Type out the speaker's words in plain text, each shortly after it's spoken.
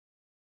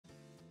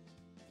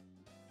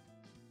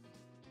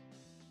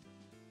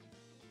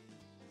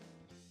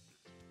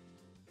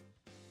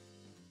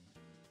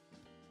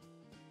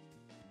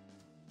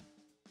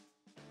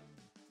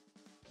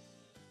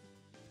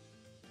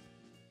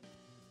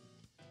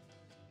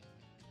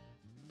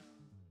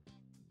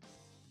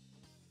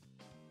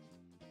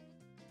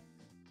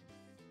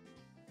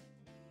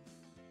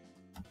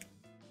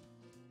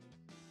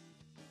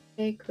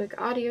A quick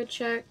audio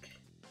check.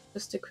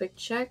 Just a quick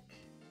check.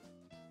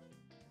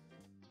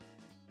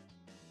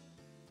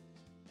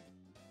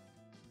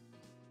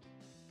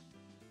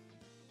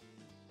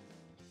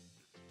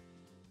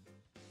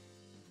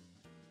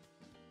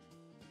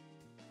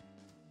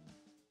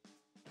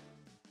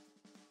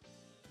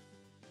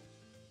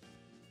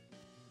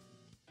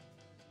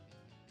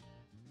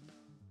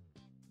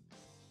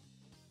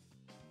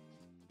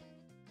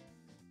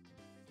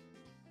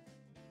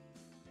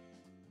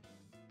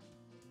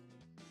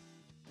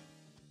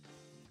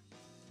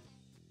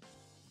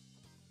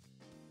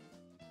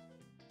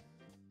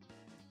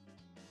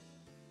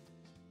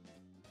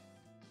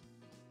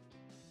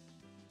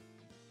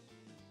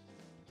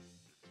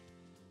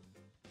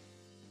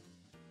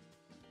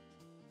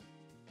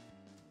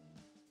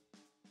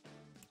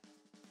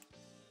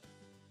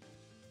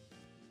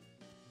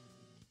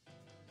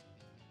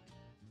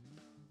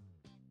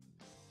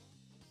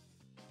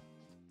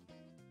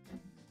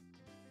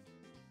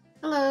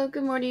 Hello,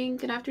 good morning,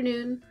 good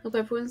afternoon. Hope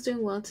everyone's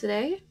doing well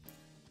today.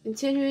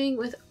 Continuing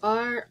with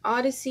our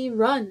Odyssey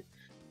run.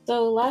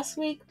 So last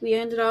week we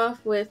ended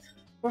off with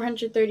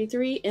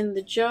 433 in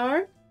the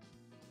jar.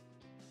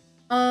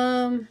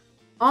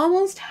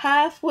 Almost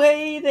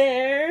halfway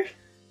there.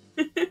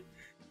 I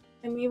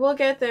mean, we'll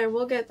get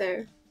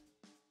there.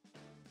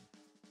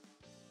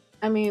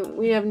 I mean,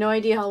 we have no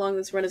idea how long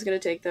this run is going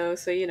to take though,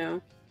 so you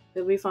know,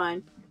 it'll be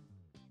fine.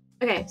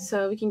 Okay,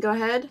 so we can go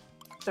ahead,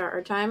 start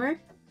our timer.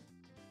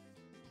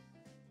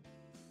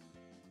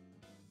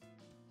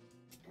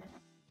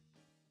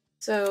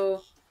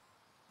 So,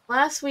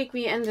 last week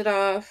we ended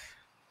off...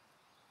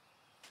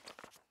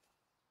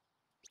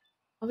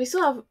 Oh, we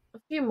still have a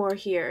few more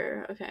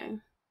here. Okay.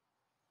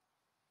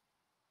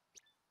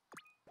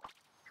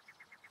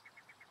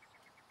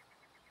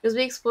 Because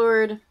we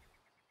explored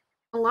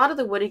a lot of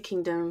the Wooded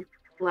Kingdom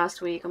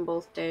last week on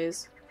both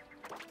days.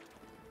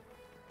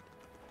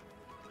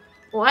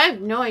 Well, I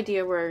have no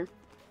idea where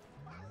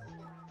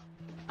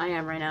I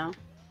am right now.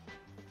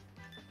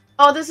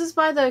 Oh, this is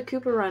by the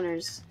Koopa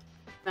Runners.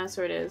 That's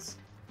where it is.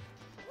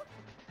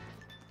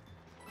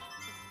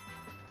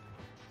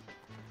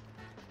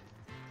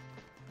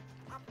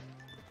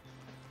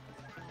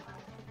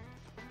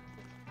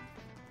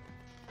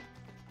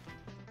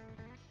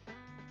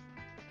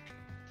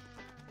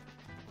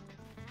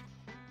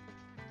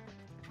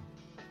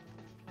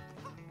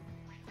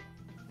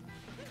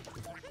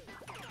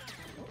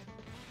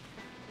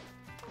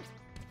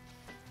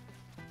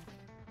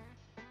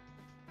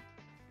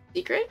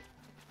 Secret?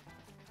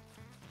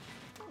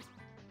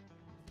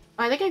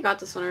 I think I got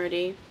this one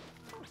already.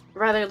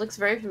 Rather, it looks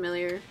very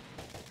familiar.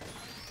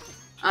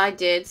 I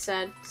did.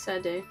 Sad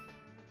day.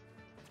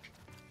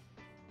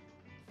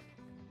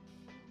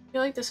 I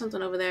feel like there's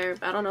something over there,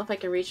 but I don't know if I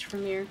can reach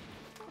from here.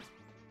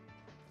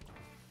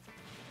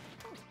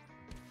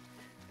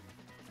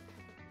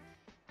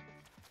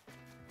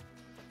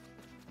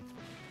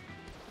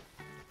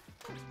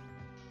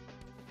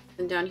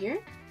 And down here?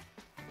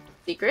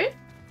 Secret?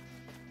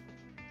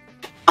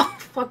 Oh,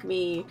 fuck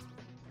me.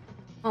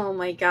 Oh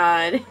my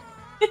god.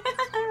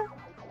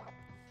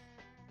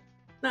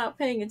 Not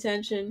paying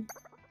attention.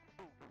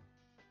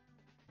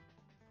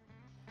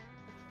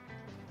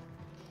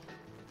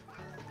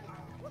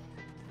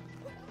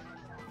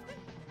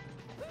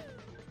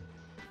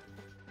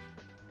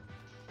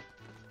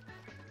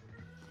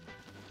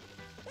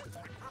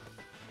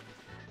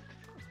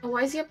 Oh,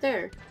 why is he up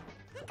there?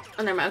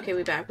 Oh, never mind. Okay,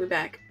 we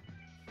back.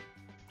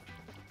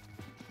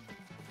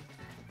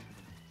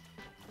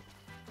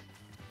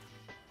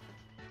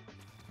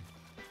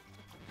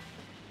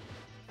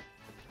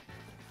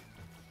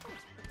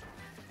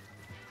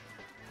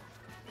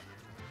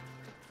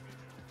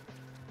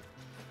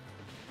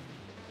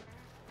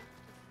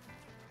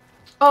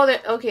 Oh,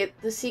 okay,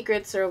 the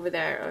secrets are over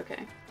there.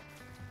 Okay.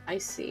 I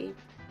see.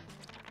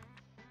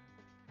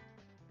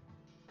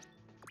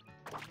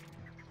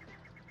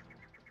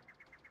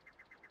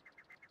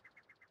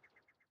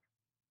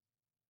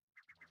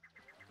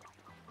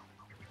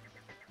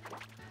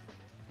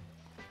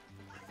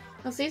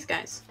 What's these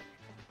guys?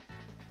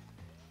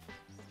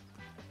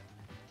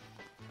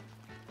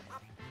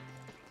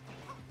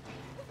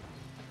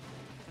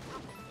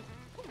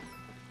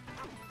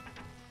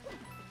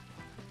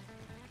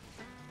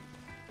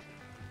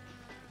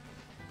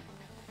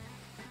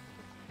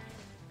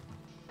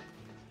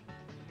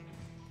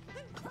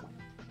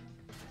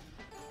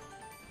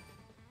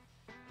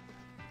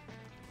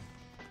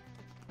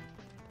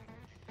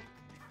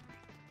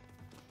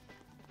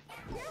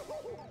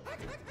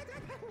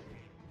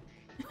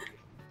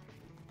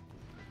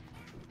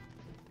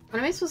 What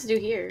am I supposed to do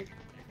here?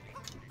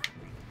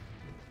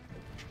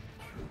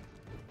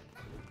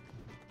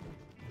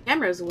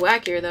 Camera's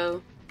wackier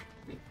though.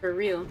 For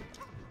real.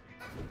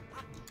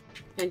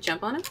 Can I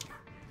jump on him?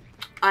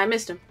 I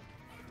missed him.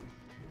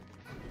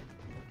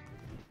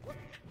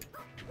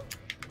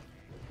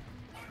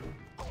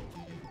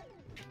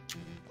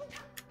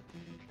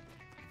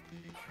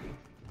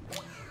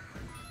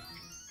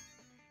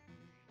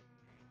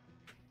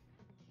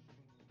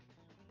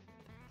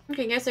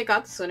 Okay, guess I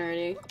got this one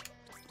already.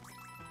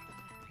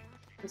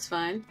 That's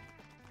fine.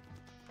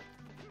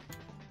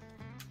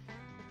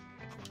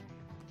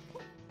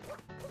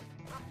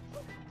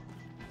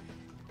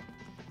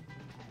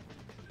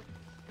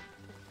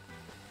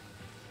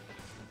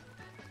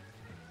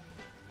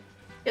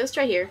 Okay, let's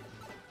try here.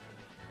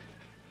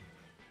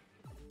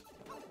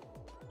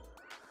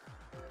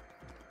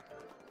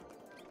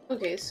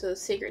 Okay, so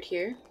secret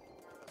here.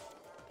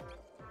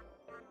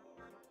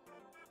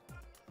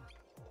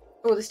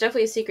 Oh, there's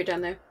definitely a secret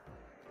down there.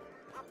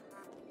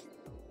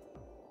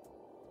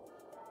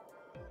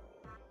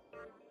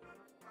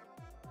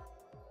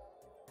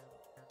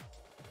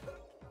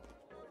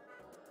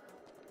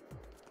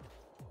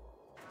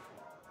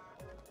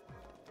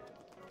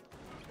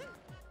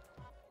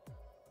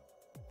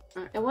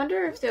 I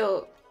wonder if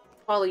they'll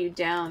follow you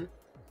down.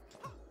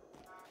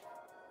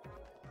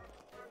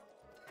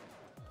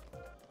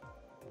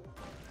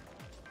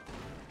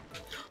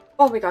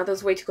 Oh my god, that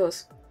was way too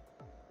close.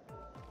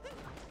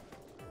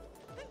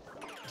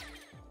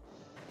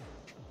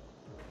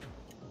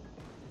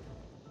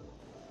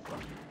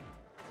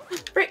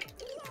 Frick!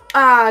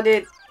 Ah,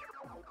 dude.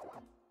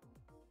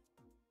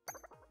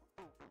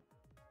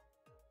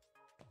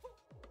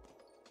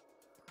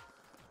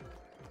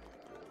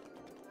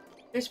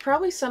 There's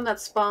probably some that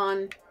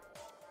spawn.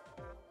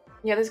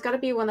 Yeah, there's gotta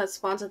be one that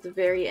spawns at the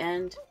very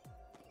end.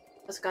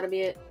 That's gotta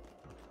be it.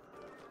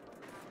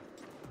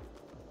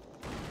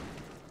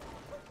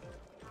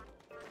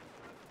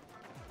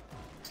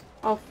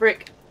 Oh,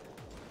 frick.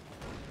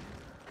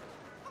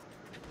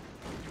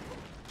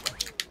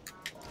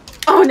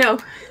 Oh no!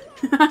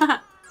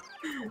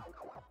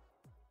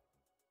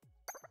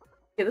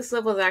 Okay, this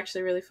level is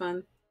actually really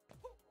fun.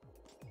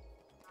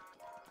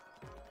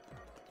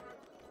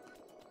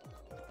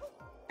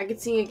 I could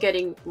see it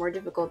getting more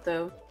difficult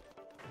though.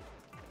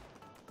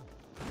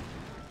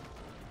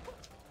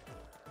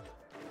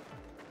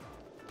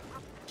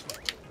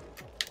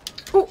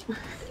 Oh!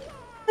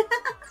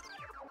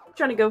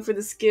 Trying to go for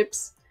the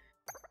skips.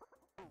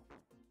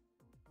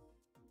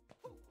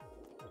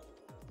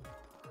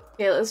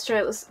 Okay, let's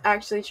try. Let's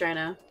actually try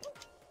now.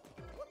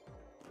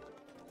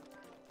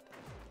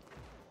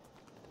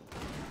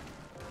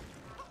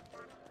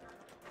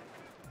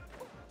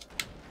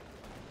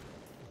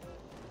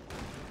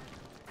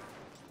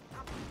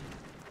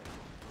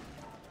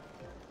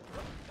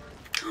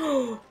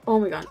 Oh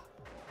my god.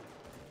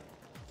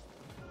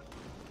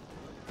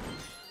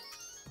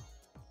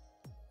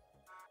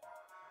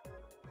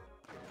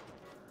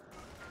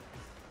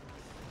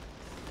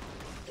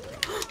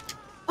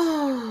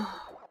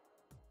 Oh.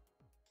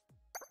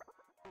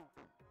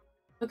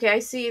 Okay, I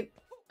see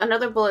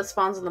another bullet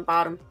spawns on the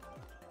bottom.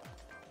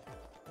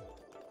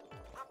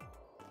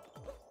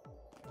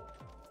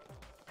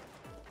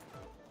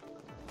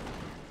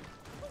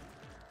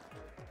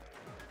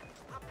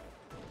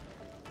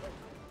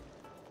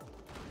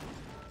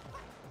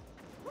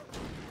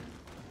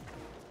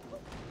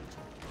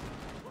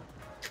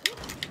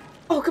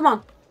 Oh, come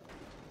on.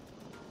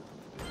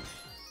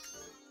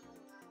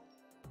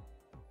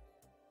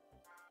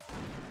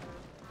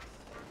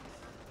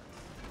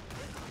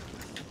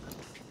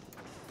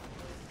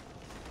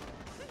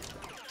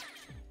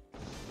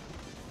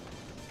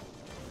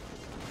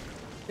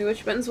 Wait,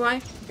 which button's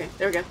why? Okay,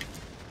 there we go.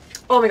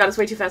 Oh my god, it's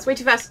way too fast. Way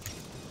too fast.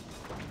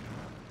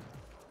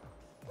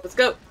 Let's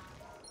go.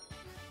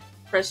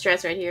 First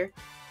stress right here.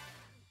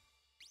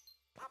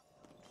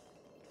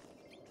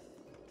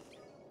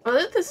 Oh,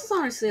 this is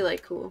honestly,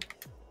 like, cool.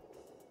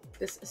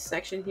 This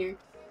section here.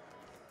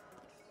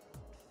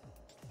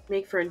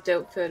 Make for a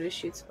dope photo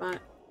shoot spot.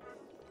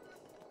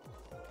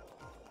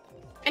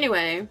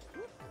 Anyway.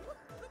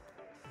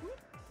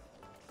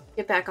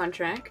 Get back on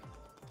track.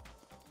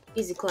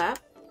 Easy clap.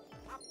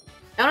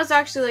 That was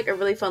actually, like, a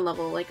really fun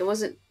level. Like, it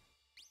wasn't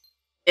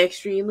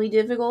extremely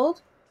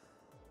difficult.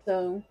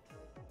 So,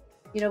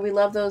 you know, we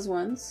love those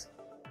ones.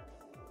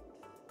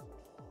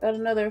 Got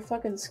another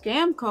fucking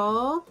scam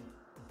call.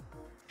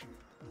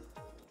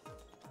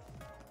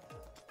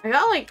 I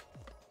got, like,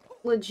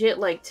 legit,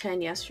 like,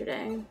 10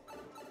 yesterday.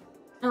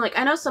 And, like,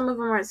 I know some of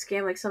them aren't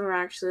scam, like, some are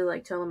actually,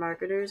 like,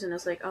 telemarketers, and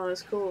it's like, oh,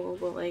 that's cool,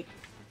 but, like,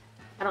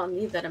 I don't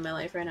need that in my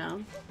life right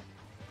now.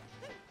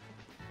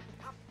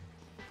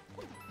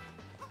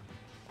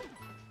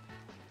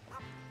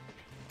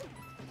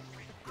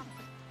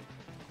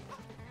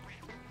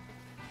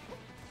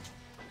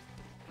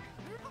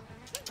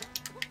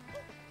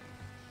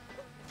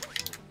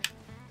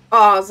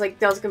 Oh, I was like,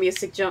 that was gonna be a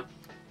sick jump.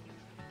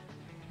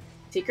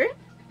 Secret?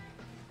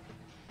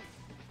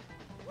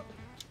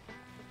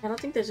 I don't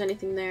think there's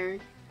anything there.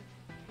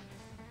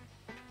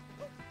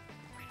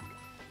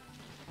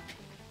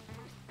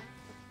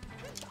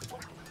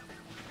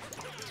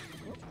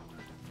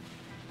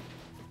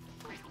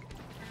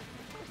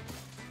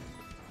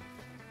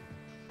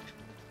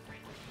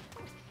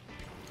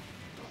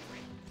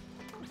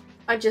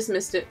 I just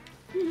missed it.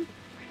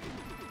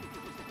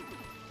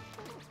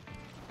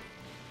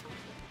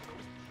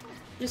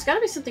 There's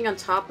gotta be something on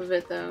top of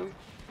it, though.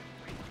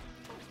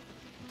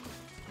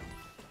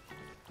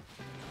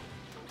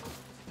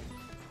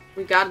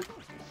 We got...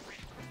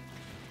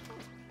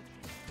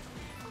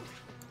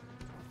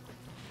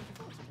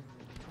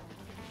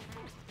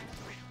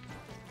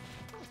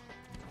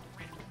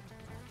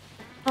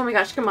 Oh my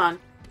gosh, come on.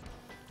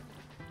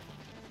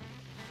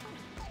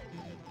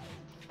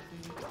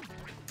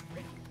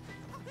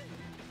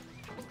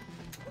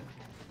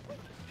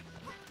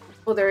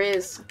 Oh, there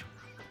is.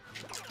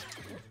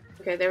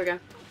 Okay, there we go.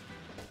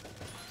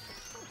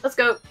 Let's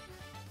go.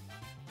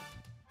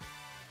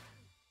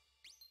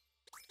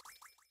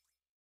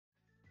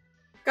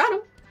 Got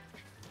him.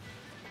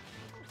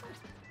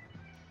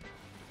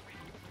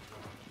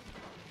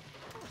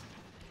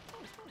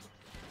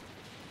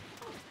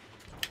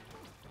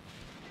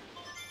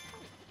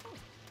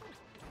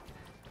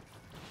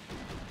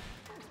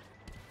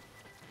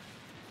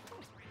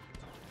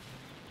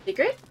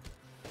 Secret?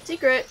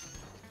 Secret.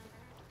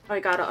 Oh, I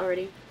got it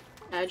already.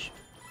 Edge.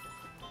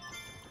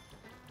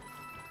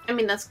 I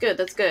mean, that's good,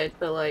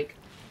 but like,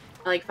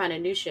 I like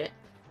finding new shit.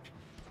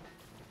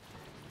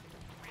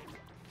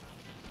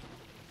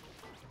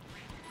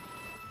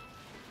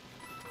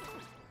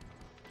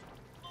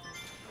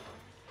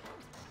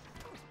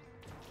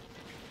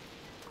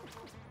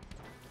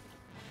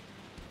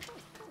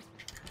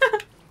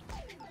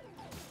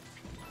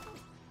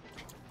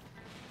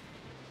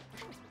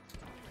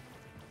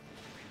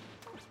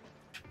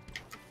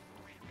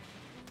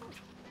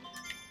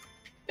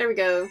 There we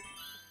go.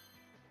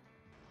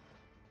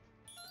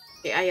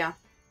 Yeah, yeah.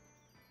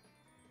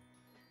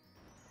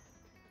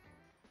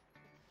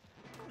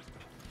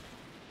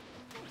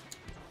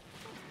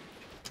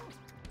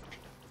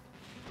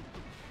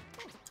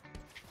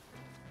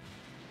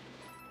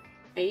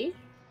 Hey?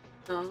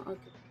 Oh,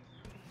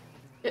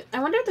 okay. I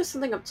wonder if there's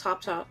something up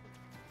top.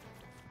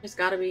 There's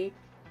gotta be.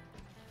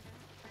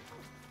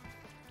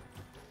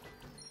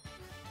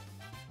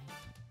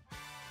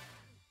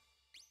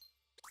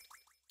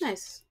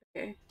 Nice.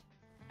 Okay.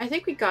 I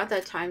think we got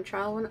that time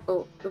trial one.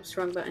 Oh, oops,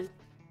 wrong button.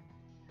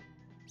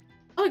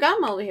 Oh, I got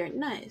them all over here.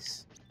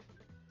 Nice.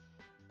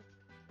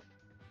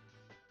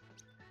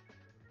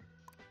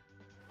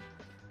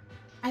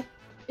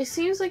 It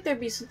seems like there'd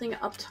be something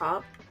up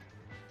top.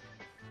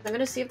 I'm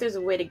gonna see if there's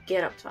a way to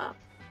get up top.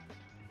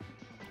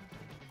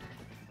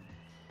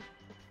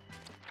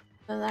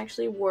 I'll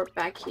actually warp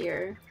back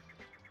here.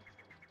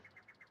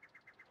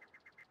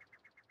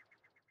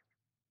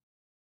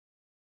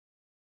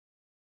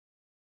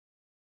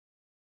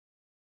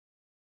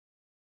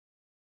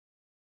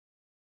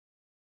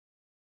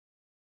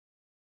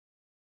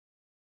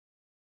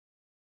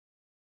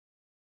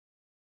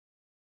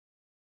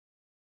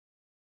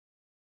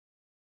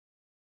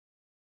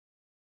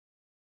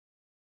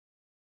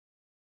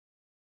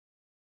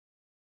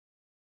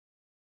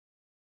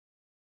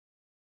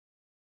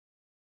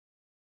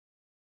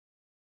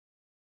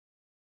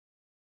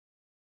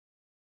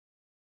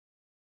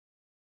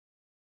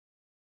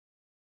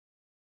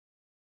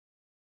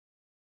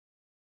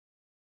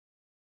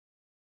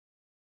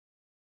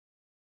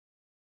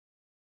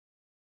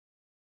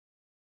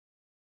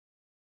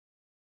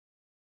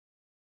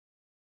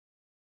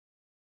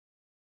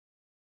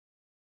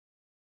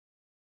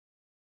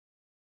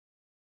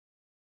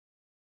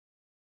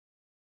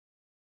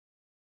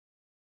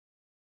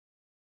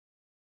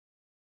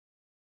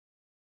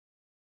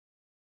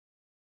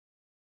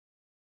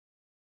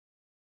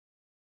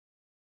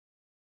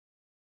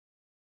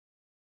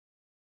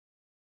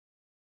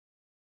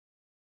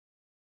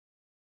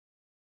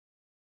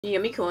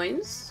 Yummy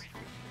coins.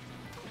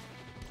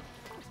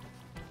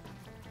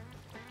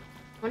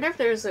 Wonder if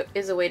there's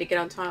is a way to get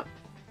on top.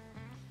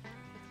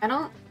 I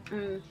don't...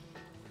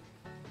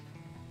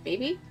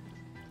 maybe?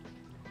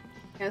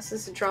 I guess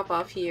this is a drop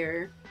off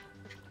here.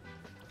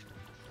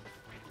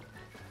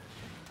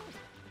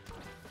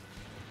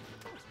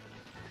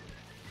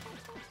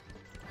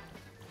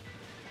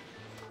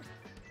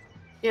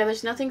 Yeah,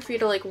 there's nothing for you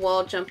to like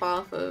wall jump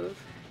off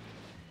of.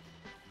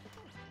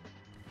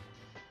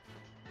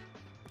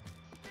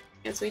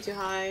 It's way too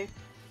high.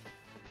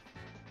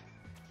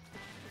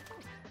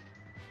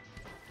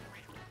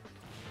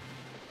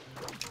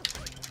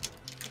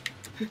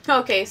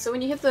 Okay, so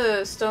when you hit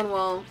the stone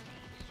wall,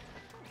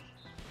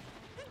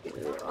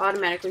 you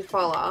automatically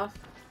fall off.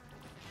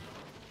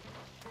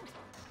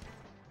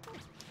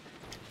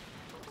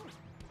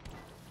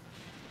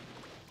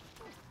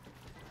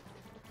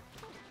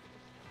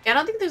 Yeah, I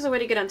don't think there's a way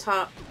to get on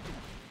top.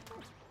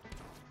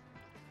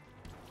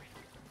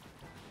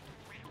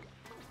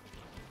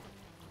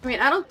 I mean,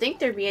 I don't think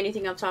there'd be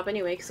anything up top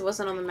anyway, because it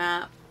wasn't on the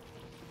map.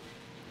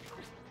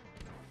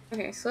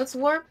 Okay, so let's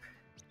warp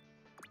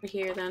over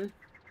here then.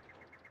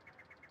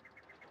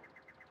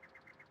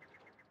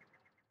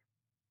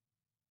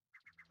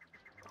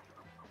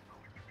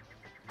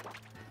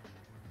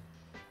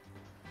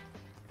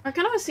 I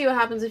kind of want to see what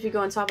happens if you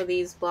go on top of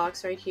these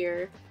blocks right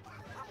here,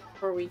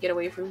 before we get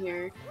away from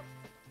here.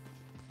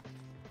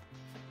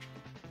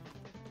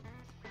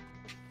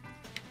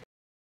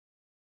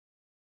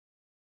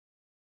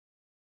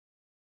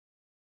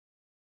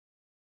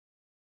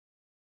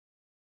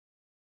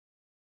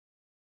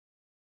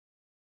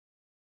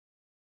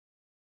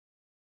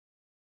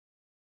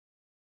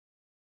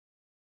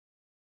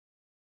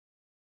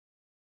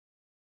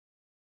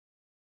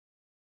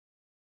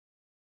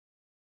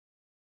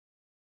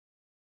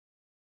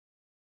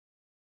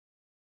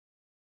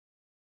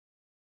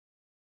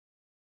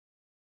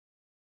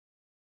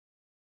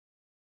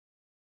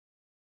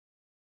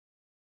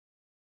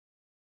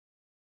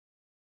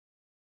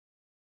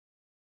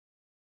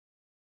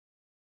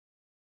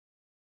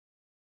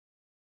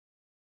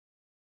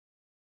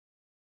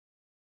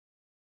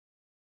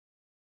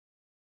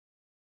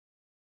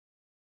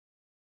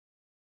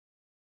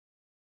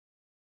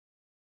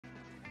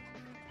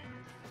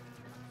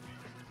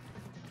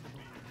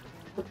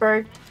 The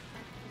bird.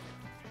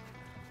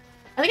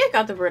 I think I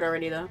got the bird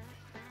already, though.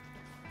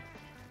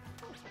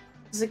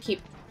 Does it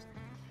keep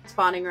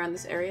spawning around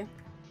this area?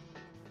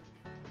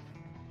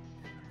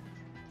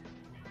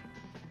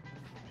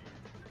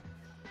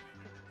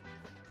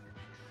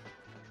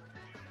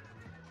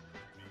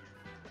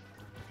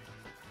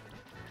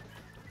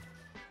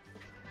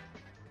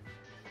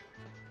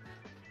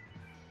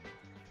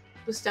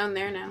 Who's down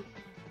there now?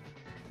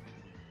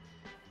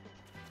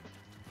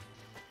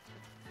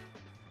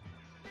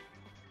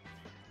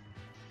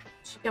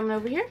 She coming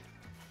over here?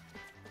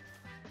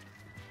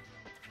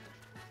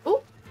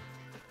 Oh!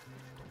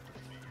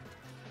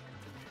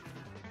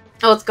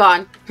 Oh, it's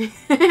gone.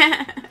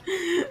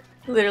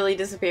 Literally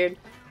disappeared.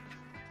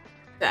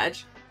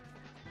 Badge.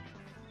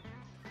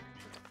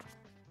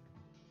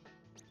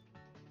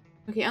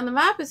 Okay, on the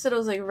map it said it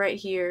was like right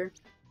here.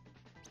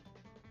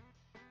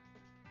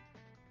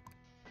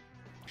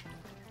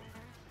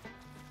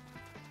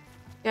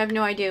 I have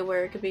no idea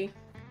where it could be.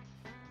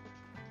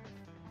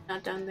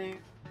 Not down there.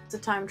 It's a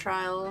time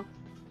trial.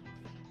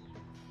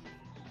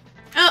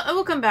 Oh,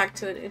 we'll come back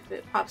to it if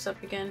it pops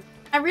up again.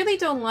 I really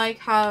don't like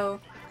how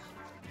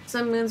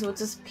some moons will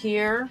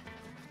disappear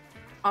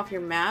off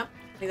your map.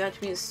 Like, that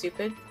to me is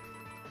stupid.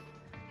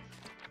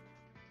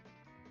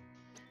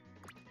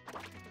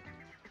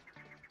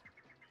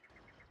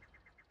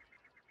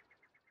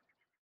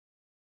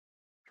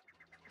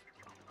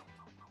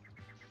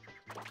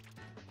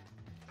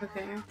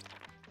 Okay.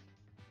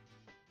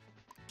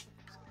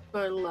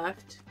 Go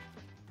left.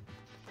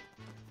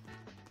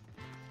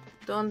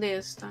 ¿Dónde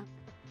está?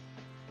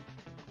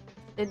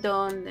 ¿De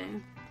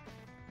dónde?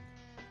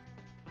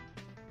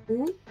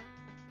 Ooh.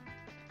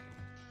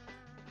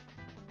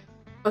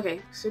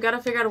 Okay, so we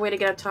gotta figure out a way to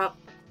get up top.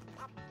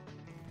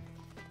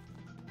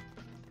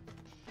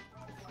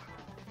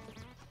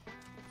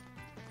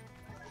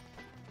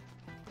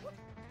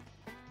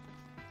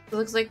 It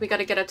looks like we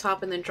gotta get up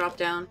top and then drop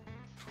down.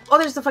 Oh,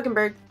 there's the fucking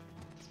bird.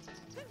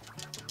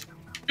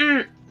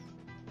 Mm.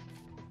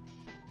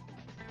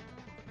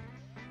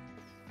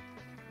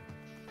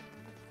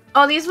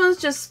 Oh, these ones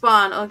just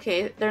spawn.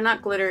 Okay, they're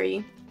not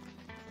glittery.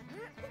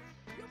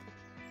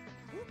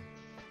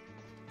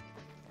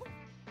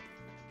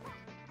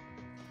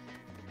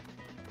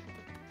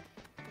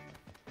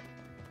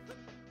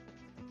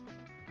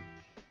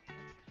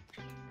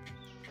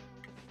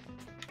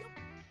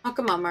 Oh,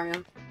 come on,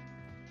 Mario.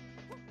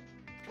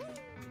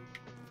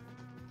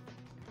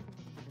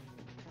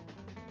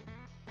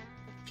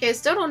 Okay, I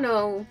still don't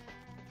know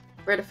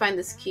where to find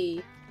this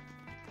key.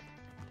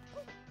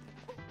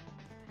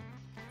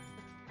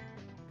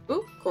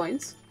 Ooh,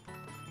 coins.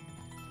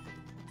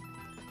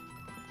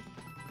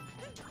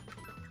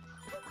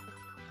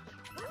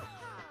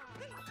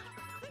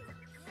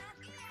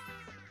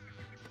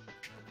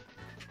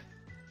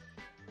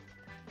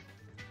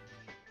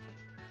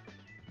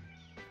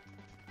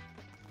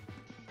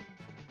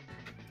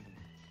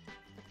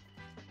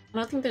 I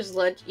don't think there's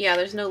ledge. Yeah,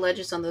 there's no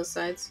ledges on those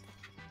sides.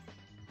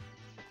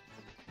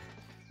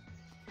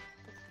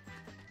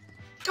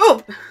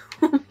 Oh!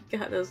 Oh my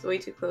god, that was way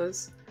too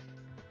close.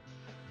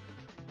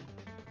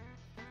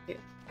 Okay,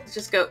 let's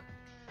just go.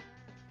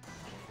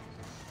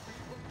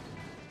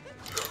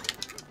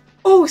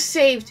 Oh,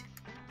 saved!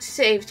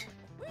 Saved.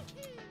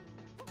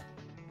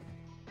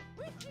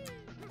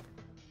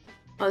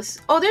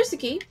 Oh, there's the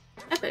key.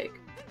 Epic.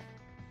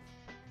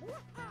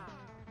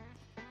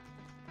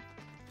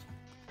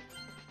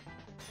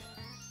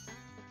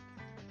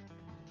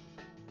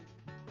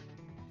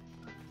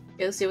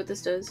 Okay, let's see what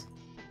this does.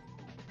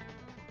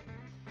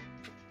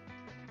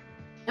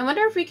 I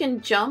wonder if we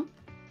can jump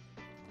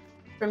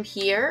from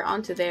here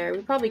onto there. We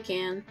probably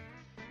can.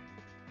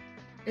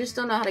 I just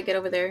don't know how to get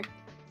over there.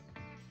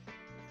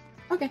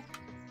 Okay.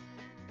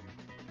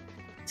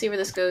 Let's see where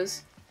this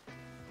goes.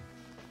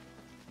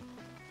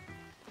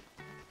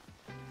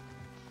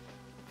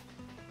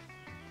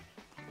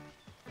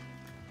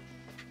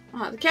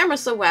 Oh, the camera's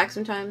so whack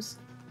sometimes.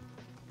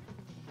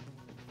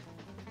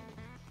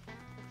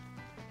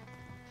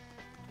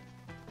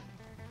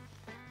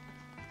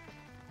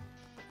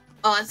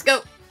 Oh, let's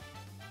go.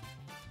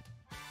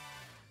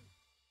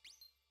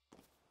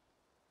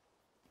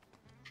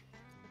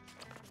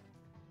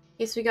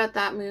 Guess we got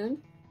that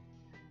moon.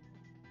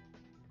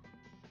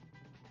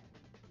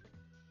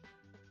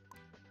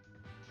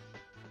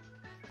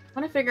 I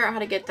want to figure out how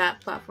to get that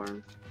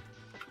platform.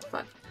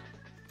 Fuck.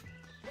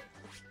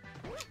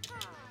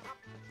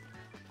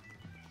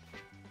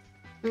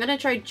 I'm gonna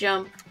try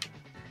jump.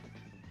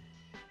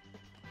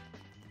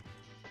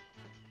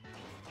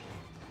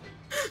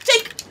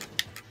 Take!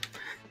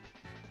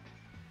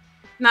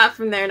 Not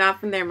from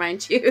there,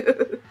 mind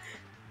you.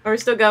 Are we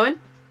still going?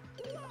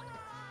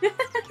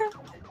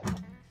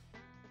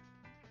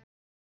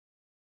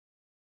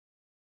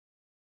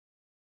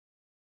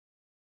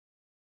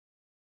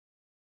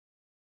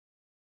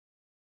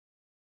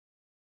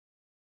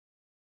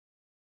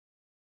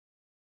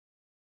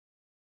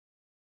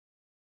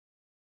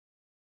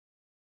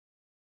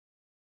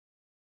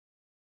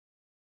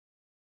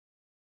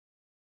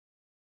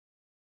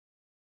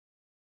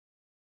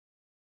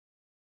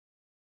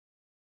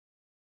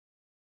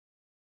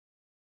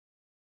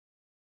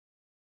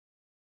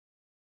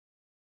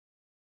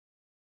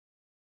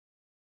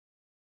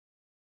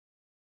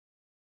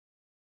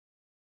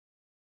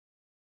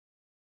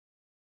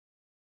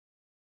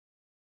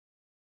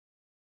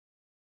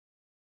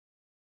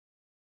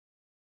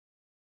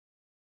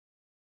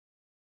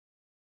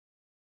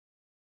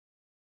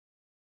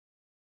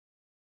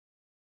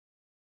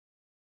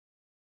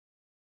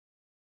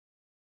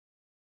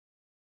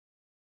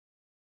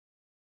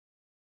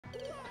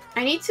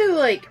 I need to,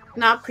 like,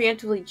 not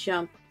preemptively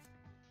jump.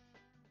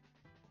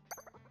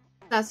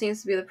 That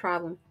seems to be the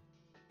problem.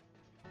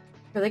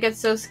 Because I get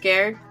so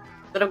scared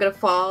that I'm gonna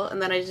fall,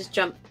 and then I just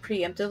jump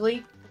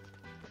preemptively.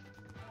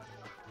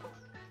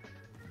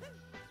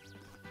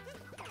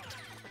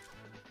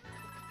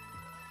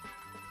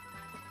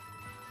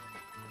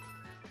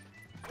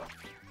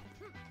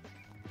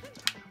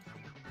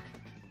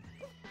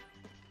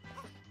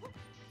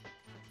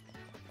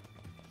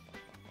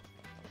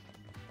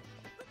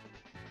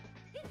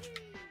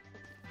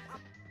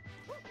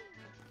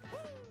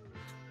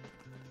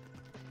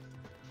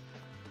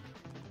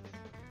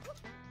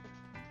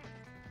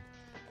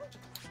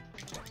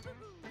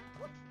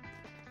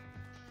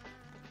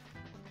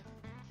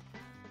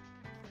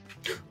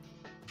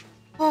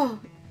 Oh,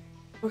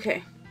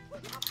 okay.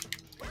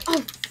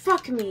 Oh,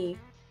 fuck me.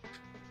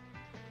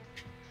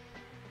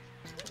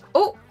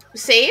 Oh,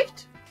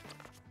 saved?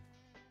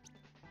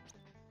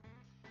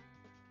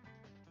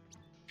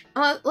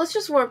 Let's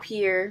just warp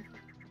here.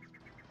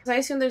 Because I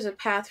assume there's a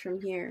path from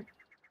here.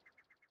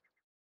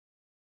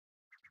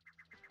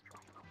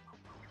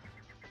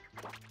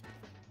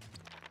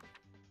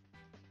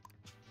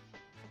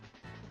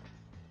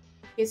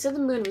 Okay, so the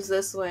moon was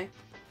this way.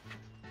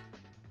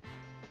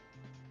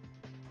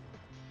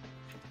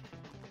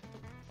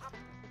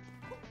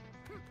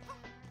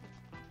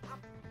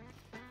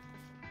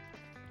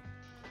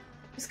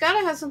 It's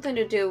gotta have something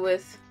to do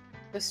with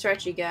the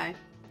stretchy guy.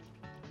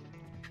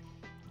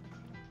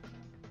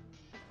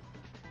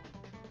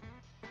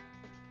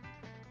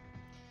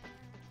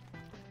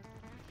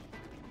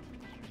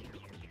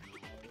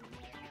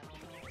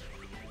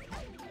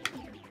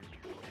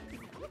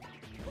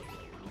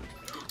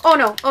 Oh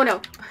no, oh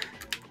no.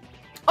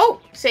 Oh,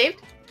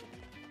 saved?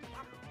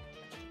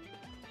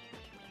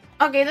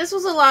 Okay, this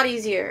was a lot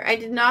easier. I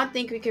did not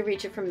think we could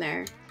reach it from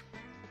there.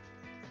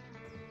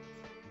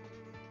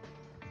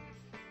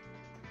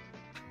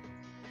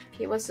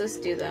 Okay, what's this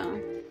do though?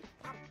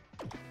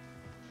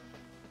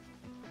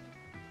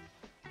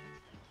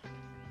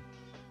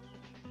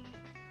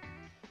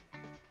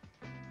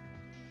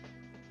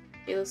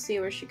 Okay, let's see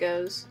where she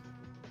goes.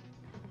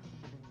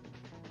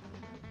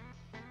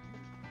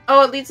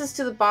 Oh, it leads us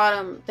to the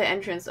bottom, the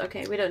entrance.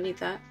 Okay, we don't need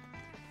that.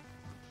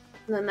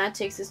 And then that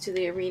takes us to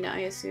the arena, I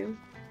assume.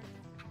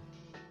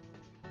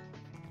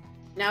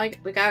 Now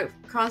we gotta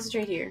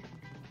concentrate here.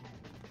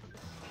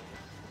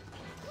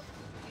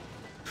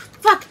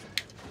 Fuck!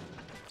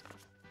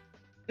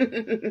 God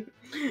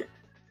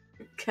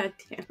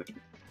damn it.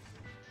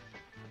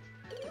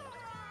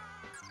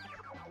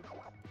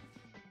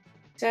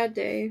 Sad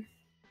day.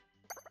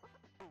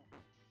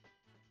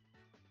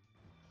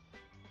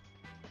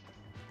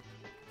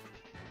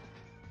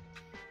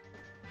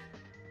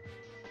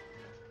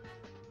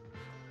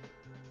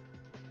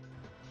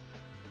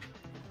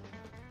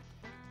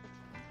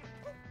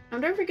 I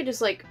wonder if we could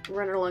just, like,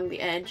 run along the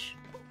edge.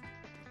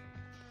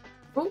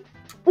 Oh!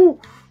 Ooh!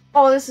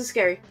 Oh, this is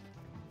scary.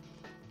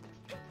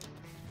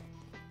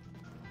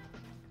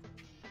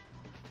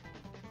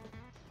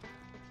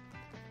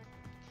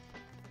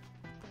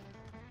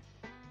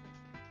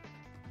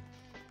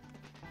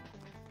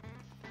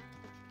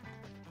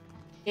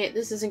 Yeah,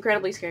 this is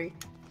incredibly scary.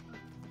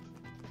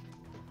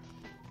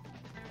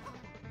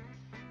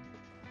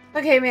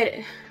 Okay, made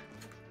it.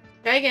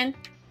 Try again.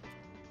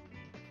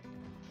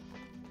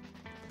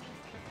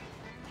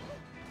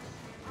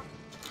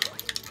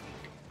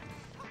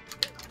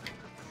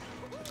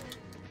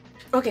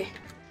 Okay.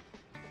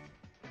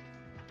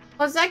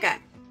 What's that guy?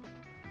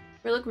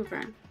 We're looking for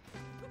him.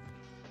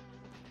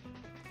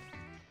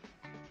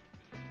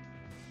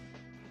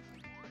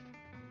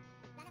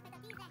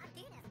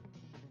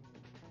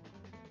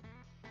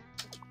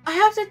 I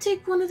have to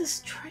take one of the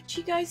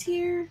stretchy guys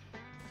here?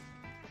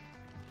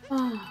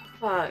 Oh,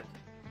 fuck.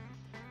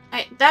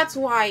 That's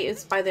why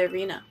it's by the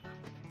arena.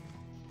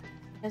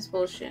 That's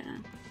bullshit.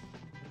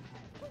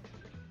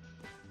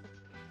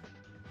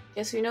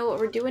 Guess we know what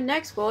we're doing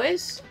next,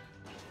 boys.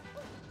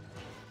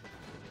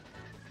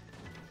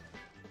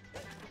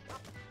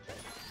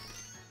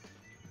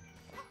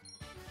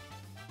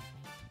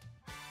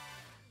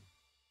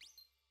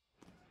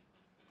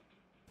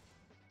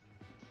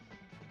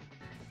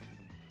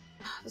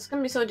 This is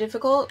gonna be so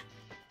difficult.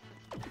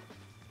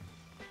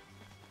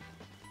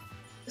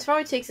 This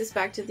probably takes us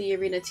back to the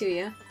arena too,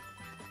 yeah?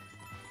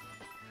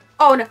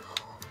 Oh no!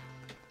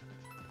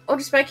 Oh,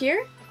 just back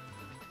here?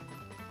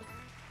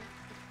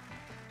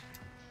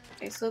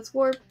 Okay, so let's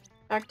warp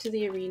back to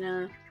the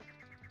arena.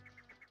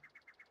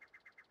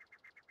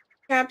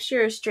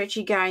 Capture a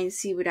stretchy guy and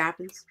see what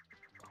happens.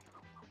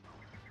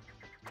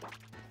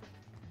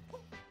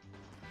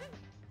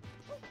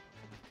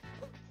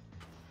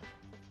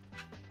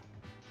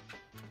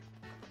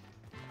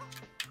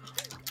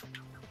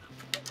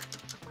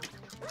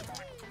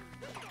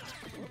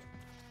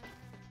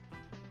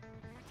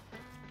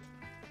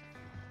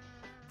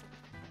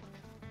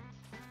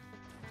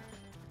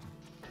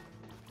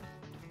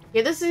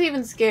 Yeah, this is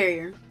even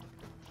scarier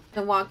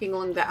than walking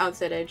along the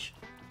outside edge.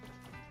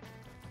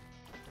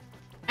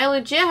 I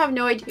legit have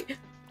no idea.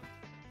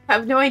 I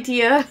have no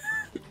idea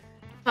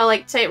how,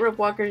 like, tightrope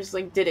walkers,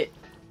 like, did it.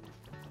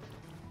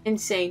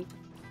 Insane.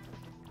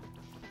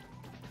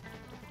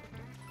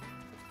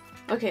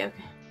 Okay,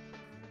 okay.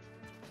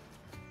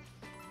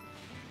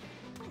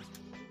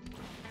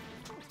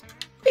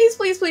 Please,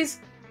 please, please.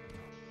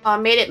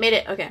 Made it, made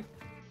it. Okay.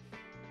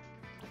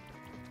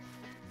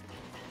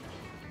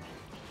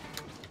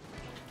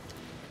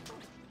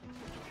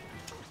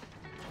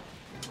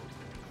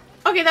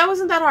 Okay, that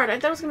wasn't that hard. I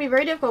thought it was gonna be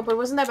very difficult, but it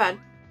wasn't that bad.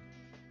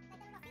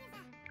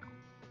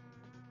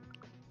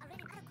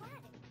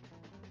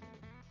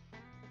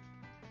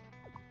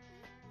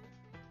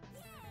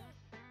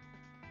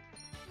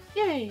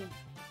 Yay!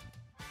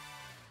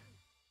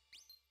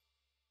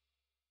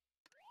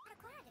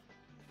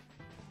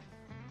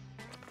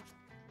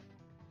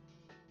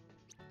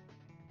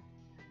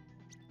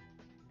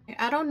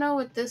 I don't know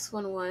what this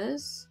one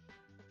was.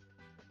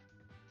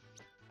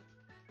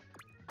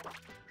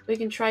 We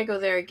can try go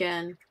there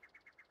again.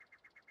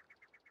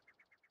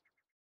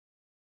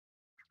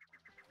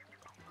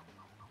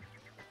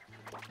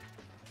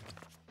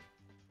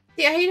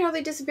 Yeah, I hate how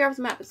they disappear off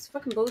the map. It's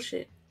fucking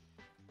bullshit.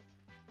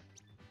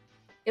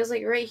 It was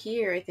like right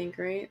here, I think,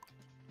 right?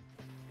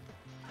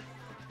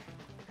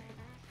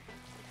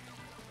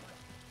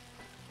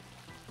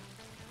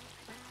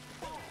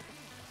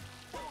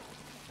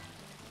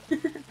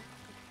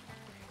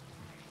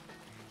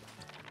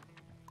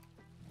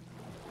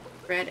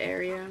 Red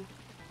area.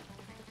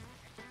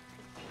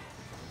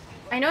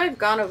 I know I've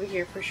gone over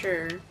here for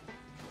sure.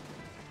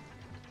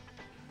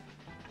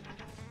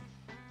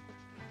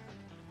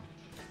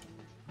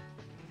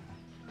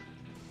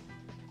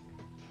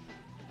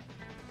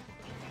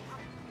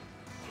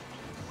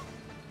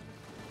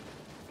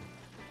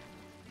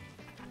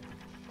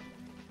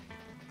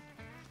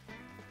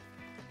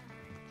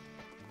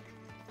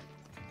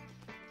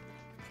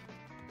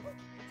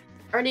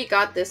 Already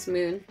got this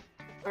moon.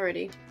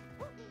 Already.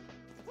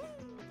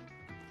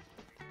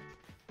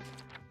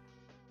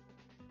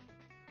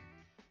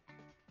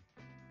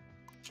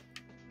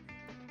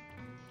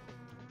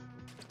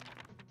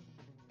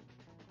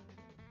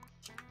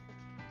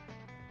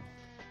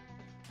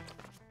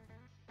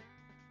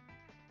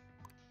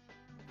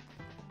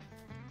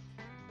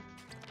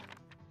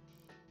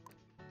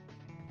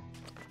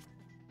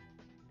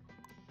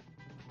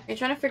 I'm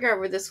trying to figure out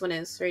where this one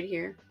is, right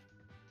here.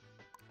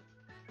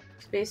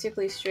 It's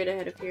basically straight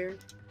ahead of here.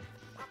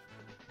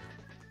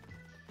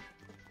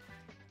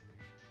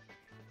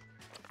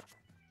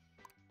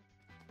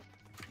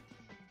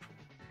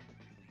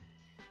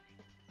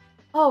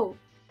 Oh!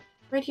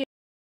 Right here.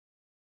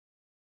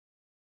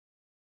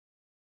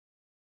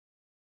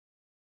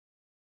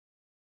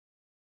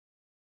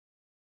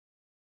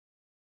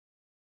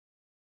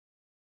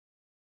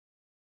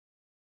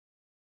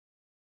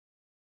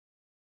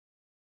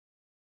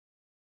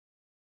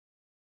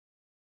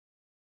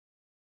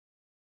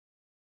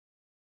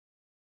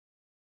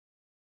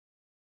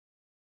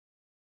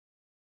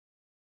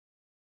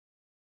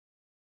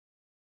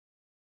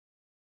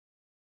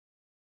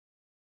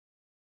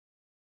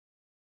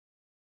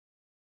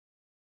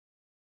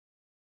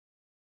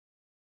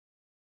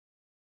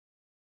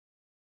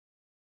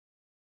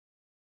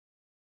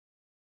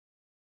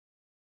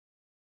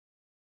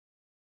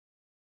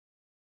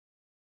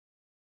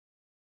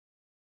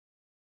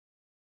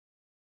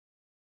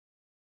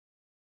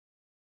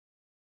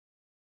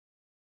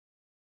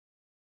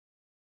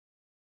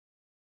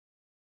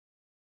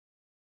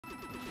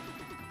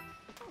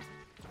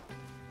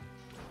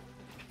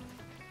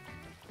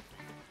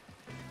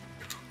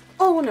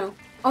 Oh no.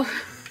 Oh.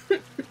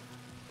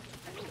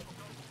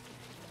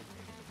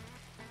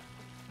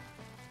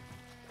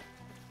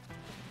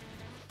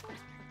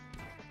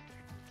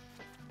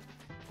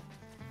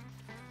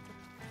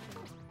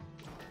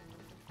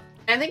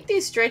 I think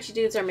these stretchy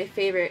dudes are my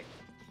favorite.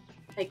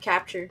 Like,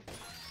 capture.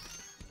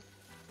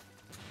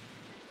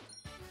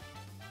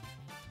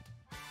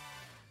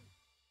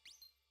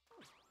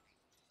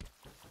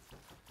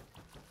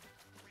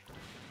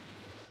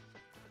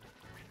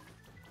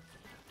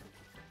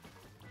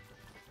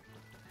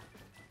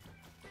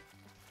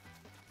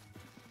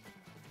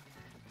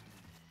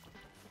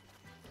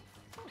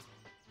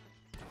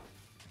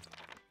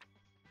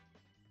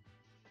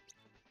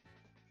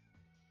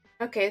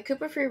 Okay,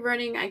 Koopa free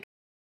running, I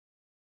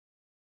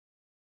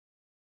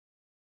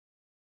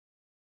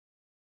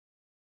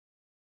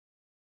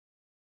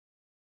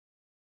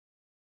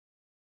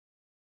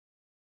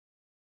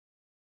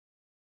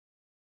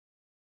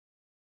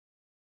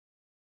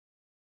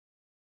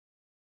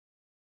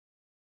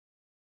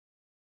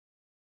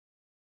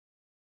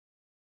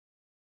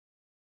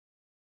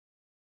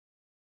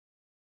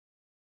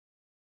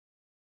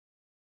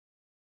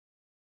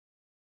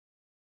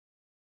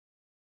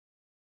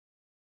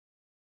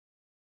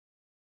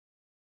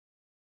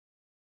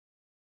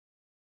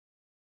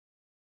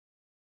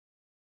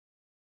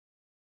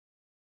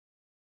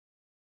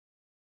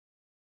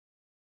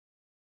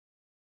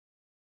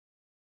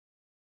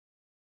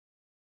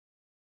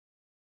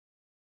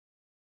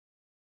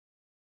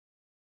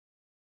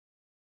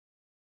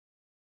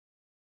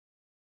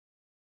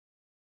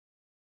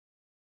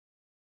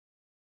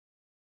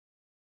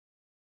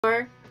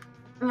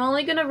I'm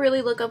only gonna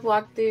really look up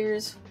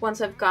walkthroughs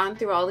once I've gone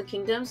through all the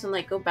kingdoms and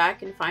like go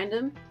back and find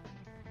them.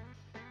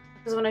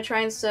 Because when I try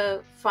and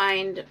to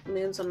find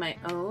moons on my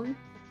own,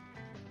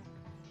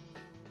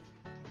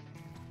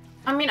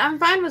 I mean, I'm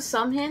fine with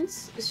some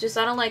hints. It's just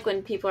I don't like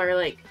when people are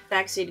like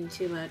backseating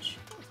too much.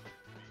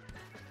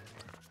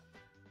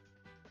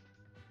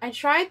 I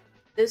tried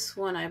this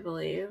one, I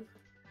believe.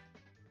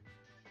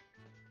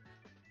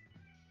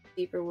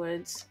 Deeper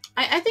Woods.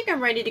 I think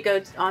I'm ready to go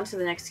on to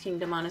the next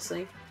kingdom,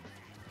 honestly.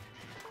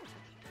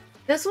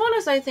 This one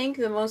is, I think,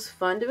 the most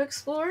fun to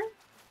explore.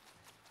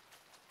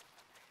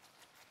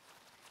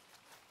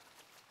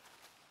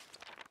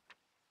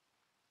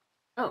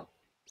 Oh.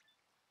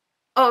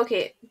 Oh,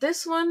 okay.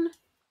 This one...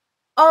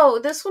 Oh,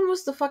 this one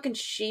was the fucking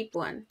sheep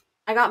one.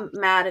 I got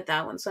mad at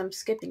that one, so I'm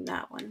skipping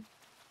that one.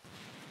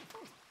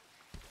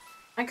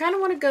 I kind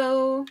of want to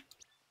go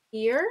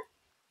here.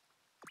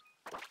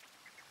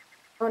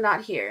 Oh,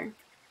 not here.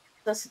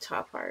 That's the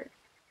top part.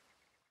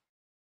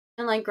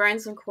 And, like,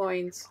 grind some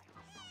coins.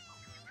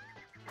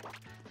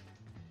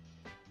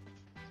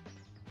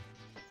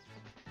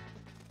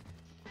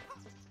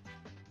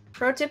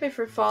 Pro tip if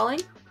you're falling,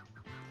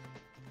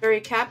 or your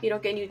cap, you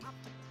don't get any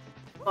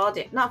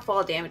not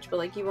fall damage, but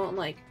like you won't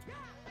like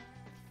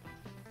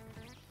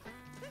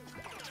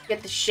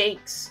get the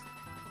shakes.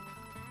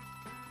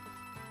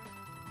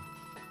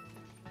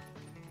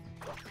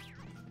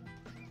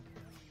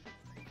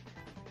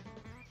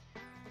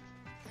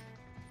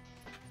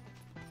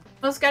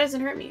 Oh, this guy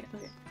doesn't hurt me.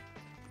 Okay.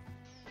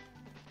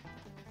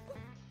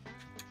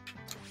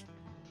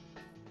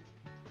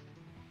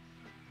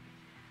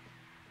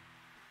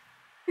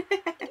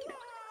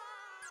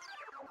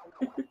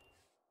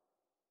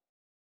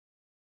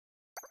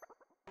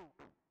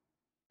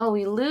 Oh,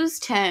 we lose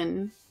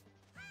 10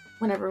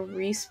 whenever we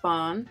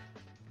respawn.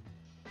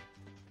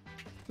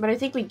 But I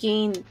think we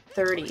gain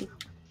 30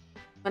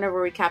 whenever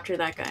we capture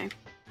that guy.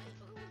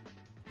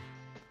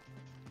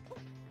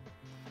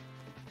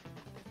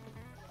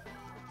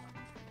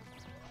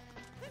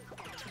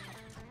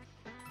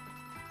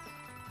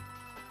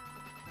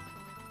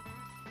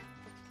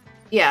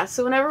 Yeah,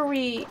 so whenever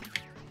we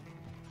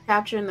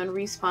capture and then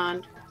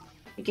respawn,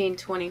 we gain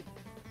 20.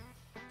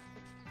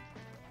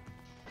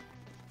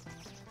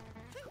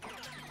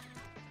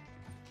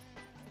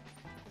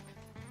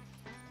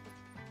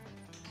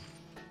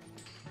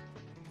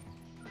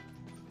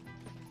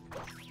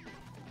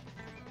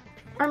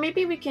 Or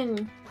maybe we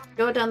can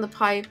go down the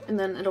pipe and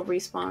then it'll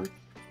respawn.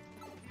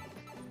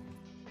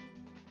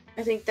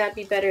 I think that'd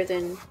be better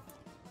than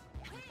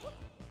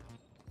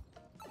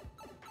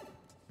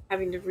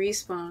having to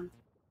respawn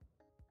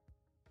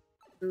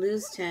and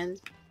lose 10.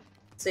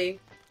 Let's see.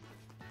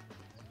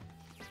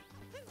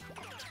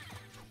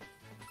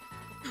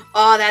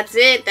 Oh, that's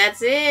it!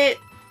 That's it!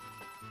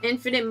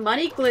 Infinite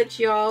money glitch,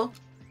 y'all.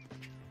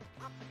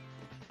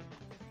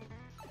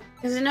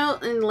 Because I know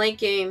in late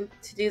game,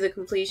 to do the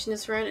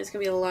completionist run, it's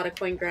gonna be a lot of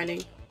coin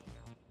grinding.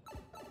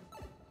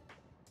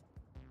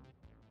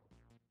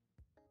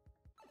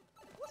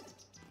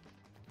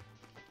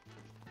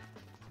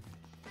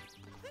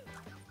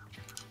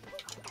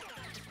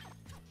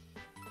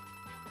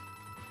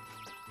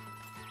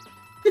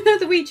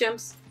 The Wii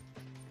jumps.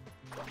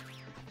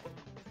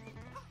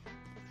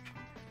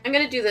 I'm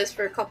gonna do this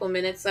for a couple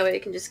minutes, that way I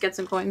can just get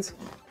some coins.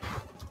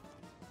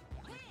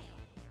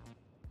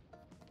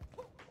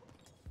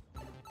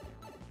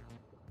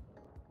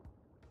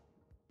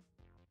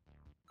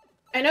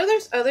 I know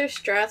there's other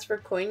strats for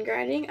coin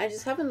grinding, I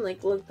just haven't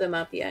like looked them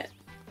up yet.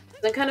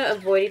 I'm kind of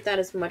avoiding that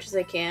as much as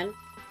I can,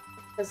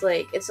 because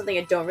like, it's something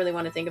I don't really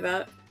want to think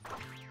about.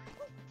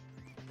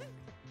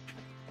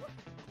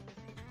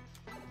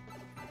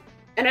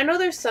 And I know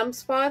there's some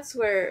spots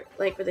where,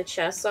 like, where the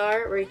chests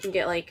are, where you can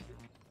get, like,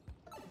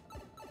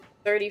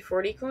 30,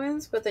 40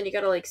 coins, but then you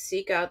gotta, like,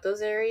 seek out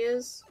those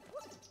areas.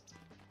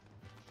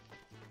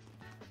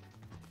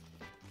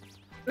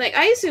 Like,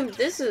 I assume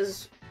this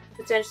is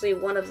potentially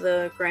one of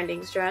the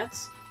grinding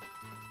strats.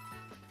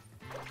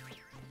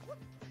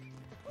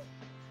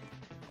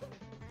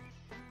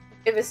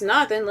 If it's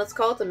not, then let's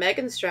call it the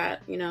Megan strat,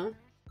 you know?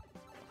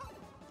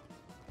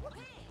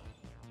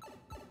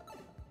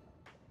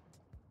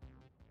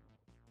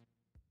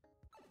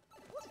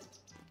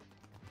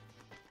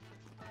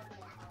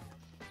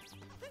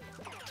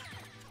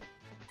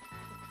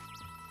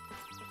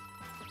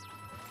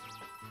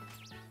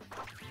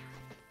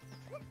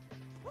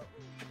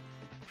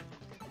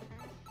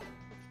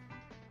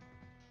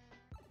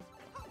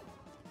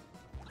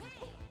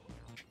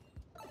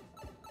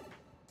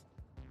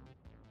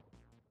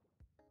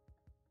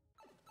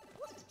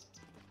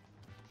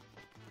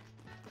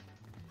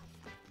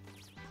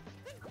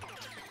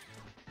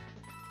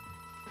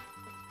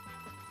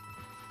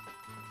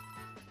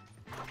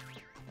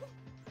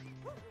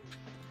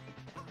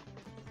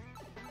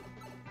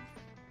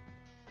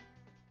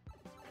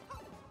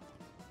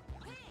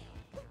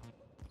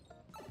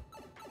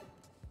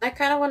 I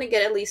kind of want to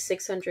get at least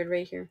 600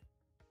 right here.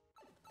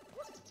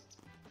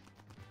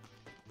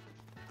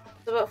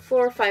 So about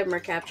 4 or 5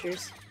 more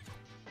captures.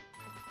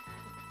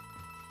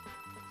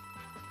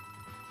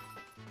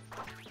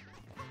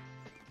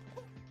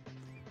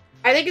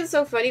 I think it's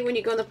so funny when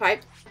you go in the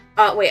pipe.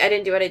 Wait, I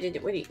didn't do it. I didn't do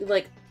it. When you,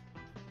 like,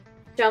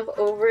 jump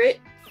over it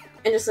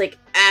and just, like,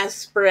 ass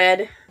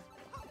spread.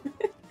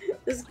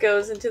 Just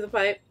goes into the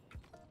pipe.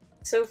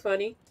 So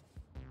funny.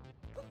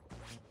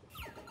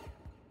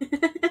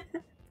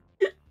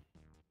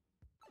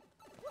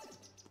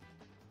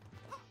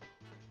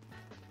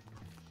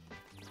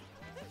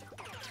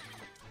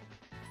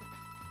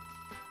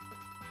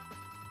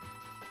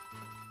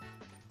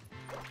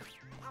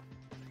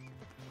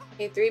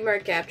 Okay, 3 more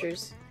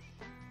captures.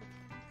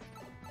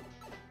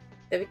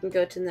 Then we can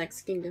go to the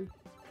next kingdom.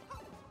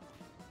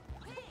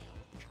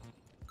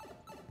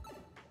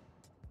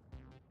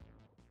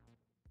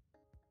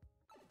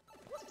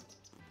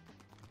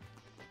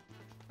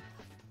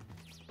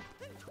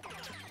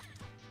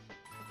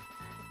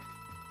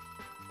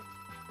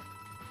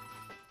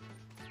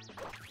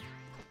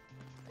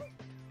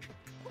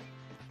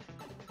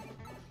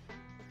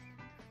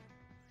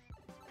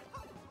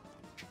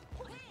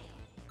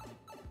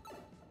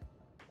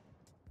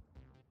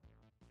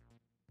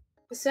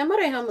 The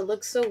samurai helmet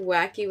looks so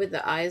wacky with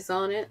the eyes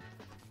on it.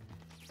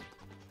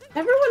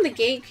 Remember when the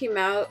game came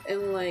out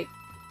and, like,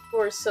 people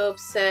were so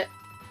upset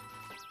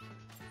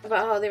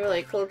about how they were,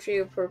 like, culturally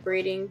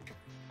appropriating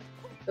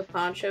the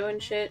poncho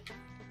and shit?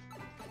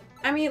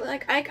 I mean,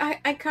 like,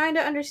 I kind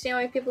of understand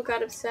why people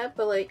got upset,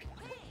 but, like,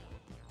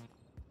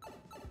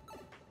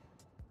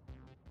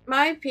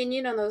 my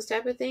opinion on those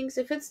type of things,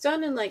 if it's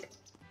done in, like,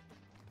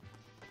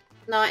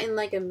 not in,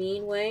 like, a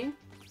mean way,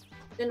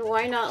 then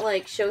why not,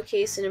 like,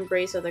 showcase and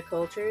embrace other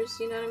cultures,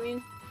 you know what I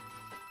mean?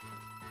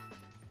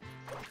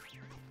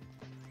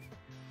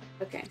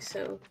 Okay,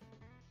 so,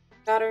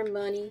 got our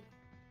money.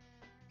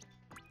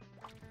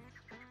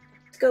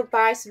 Let's go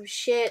buy some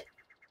shit.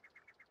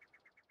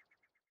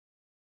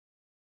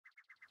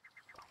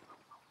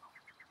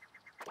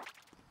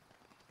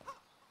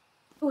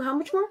 Ooh, how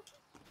much more?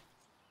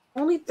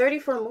 Only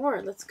 34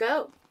 more. Let's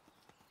go.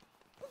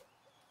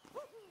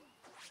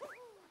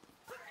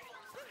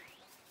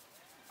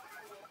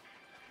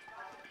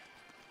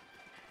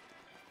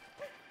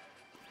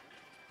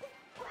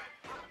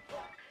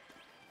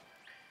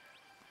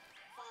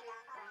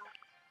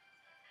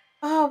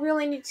 Oh, we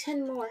only need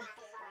 10 more.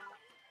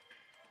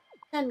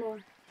 10 more.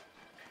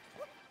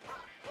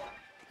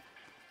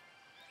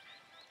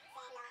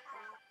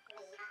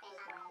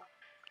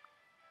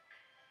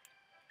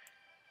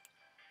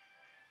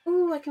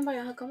 Ooh, I can buy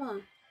a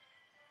Hakama.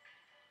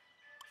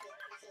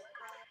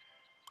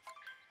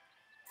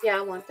 Yeah,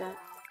 I want that.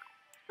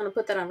 I'm gonna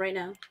put that on right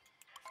now.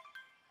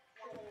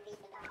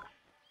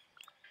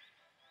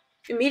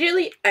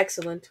 Immediately,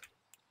 excellent.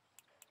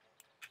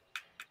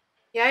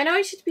 Yeah, I know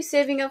I should be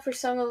saving up for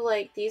some of,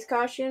 like, these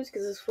costumes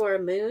because it's for a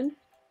moon.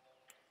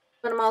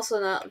 But I'm also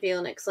not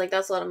feeling it because, like,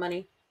 that's a lot of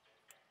money.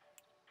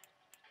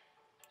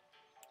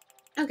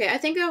 Okay, I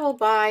think I will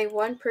buy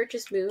 1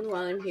 purchase moon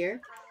while I'm here.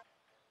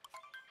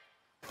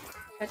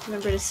 I have to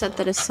remember to set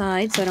that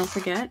aside so I don't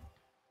forget.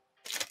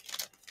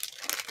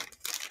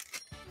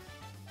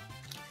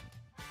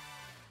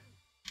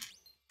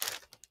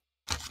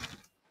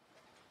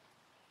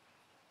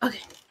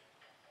 Okay.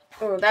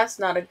 Oh, that's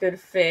not a good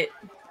fit.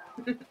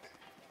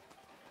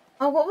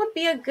 Oh, what would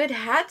be a good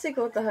hat to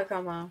go with the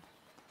Hakama?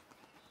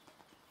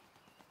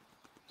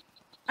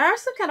 I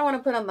also kind of want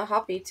to put on the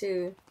Hoppy,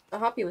 too. The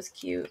Hoppy was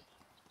cute.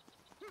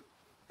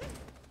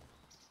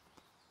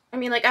 I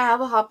mean, like, I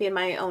have a Hoppy in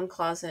my own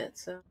closet,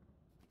 so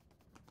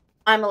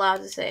I'm allowed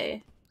to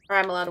say, or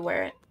I'm allowed to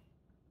wear it.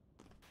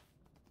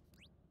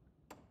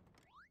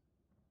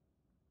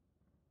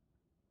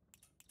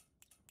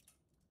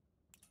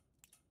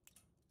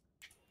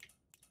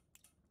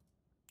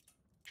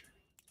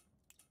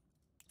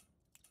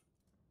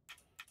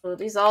 Well,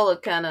 these all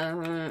look kind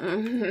of...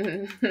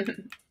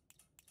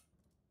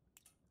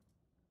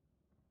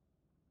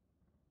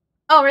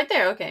 Oh, right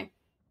there, okay.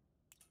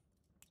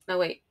 No,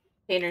 wait.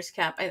 Painter's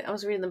cap. I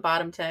was reading the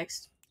bottom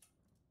text.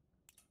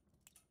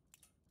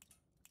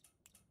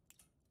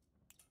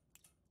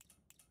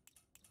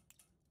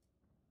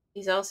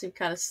 These all seem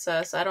kind of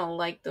sus. I don't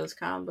like those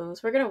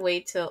combos. We're gonna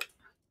wait till...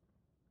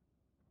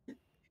 you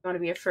want to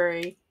be a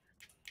furry.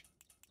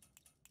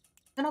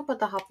 Then I'll put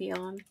the Hoppy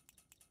on.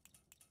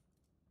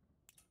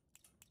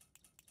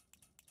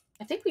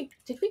 I think we...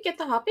 Did we get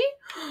the Hoppy?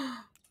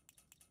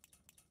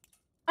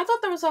 I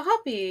thought there was a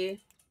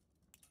Hoppy.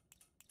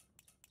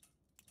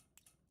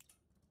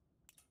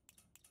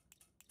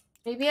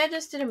 Maybe I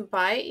just didn't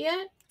buy it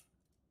yet?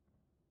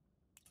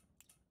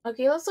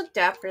 Okay, let's look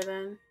dapper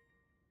then.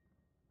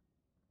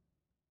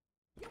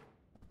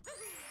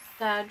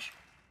 Sag.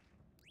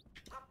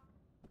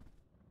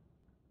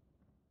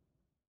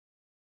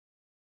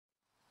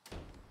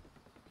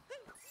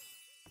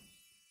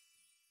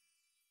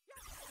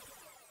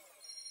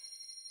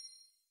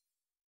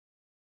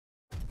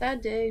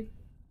 That day.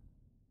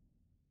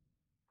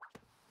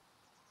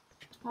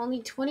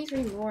 Only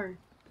 23 more.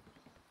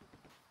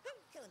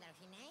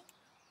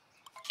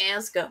 And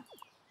let's go.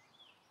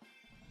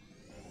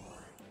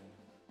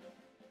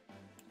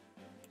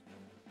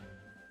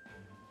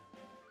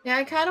 Yeah,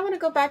 I kind of want to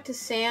go back to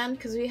sand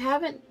because we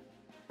haven't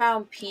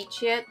found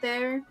Peach yet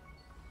there.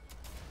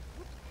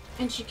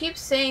 And she keeps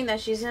saying that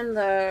she's in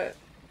the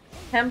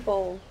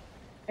temple,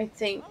 I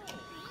think.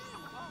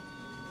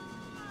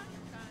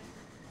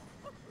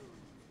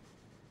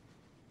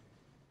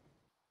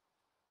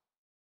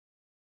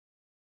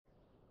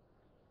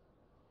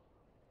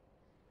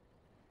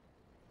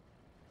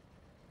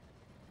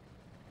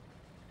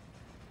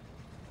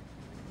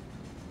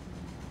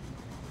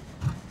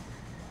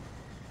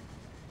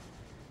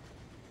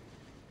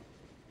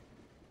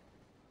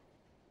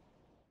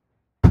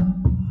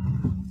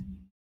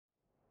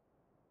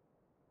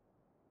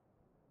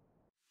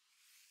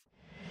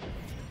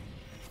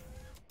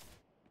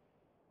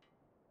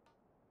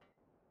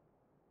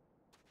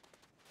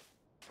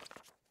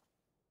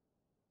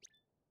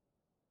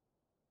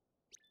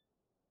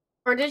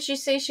 Or did she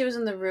say she was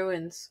in the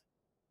ruins?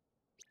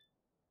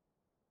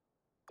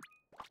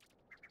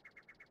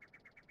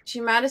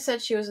 She might have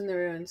said she was in the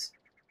ruins.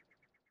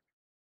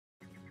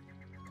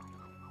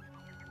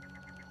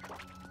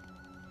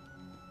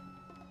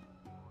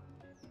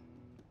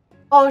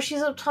 Oh,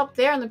 she's up top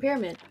there on the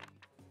pyramid.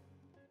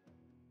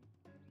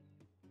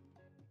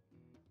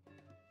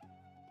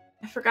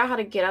 I forgot how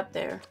to get up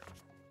there.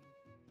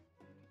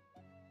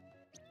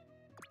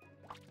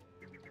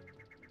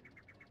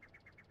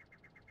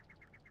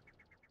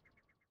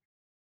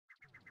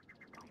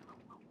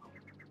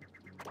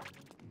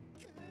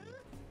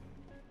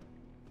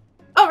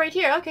 Oh, right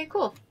here. Okay,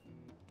 cool.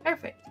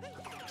 Perfect.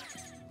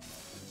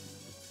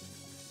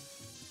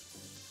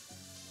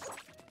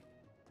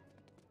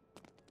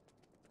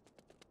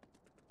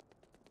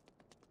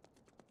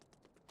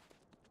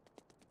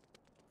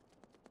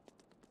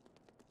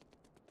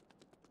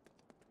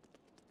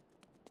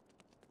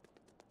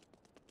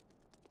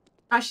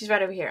 Oh, she's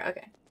right over here.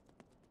 Okay.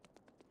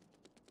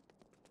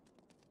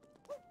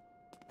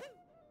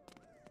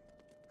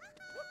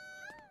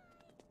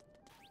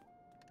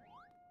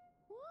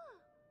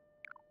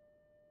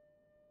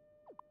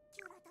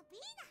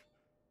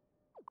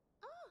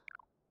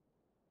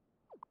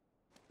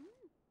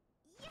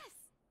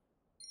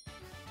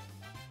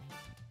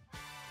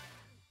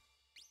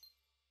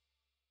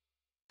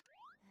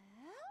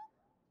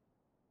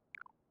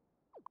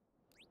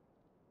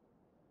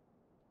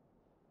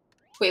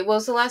 Wait, what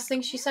was the last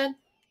thing she said?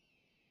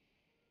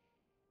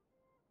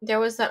 There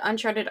was that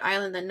uncharted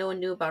island that no one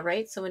knew about,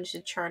 right? Someone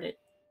should chart it.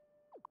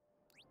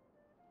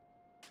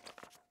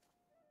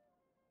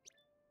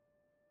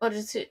 Oh,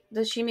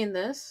 does she mean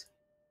this?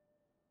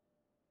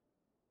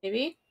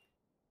 Maybe?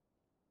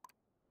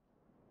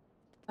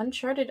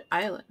 Uncharted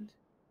island.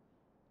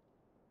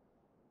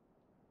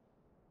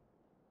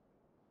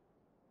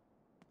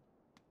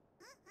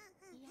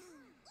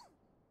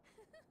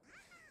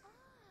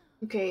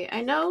 Okay,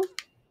 I know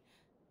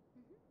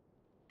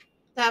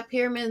that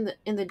pyramid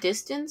in the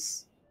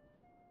distance,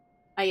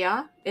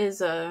 Aya,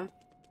 is a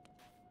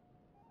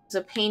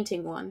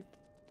painting one.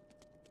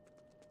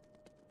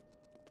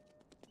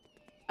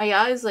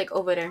 Aya is like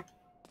over there.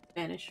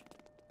 Spanish.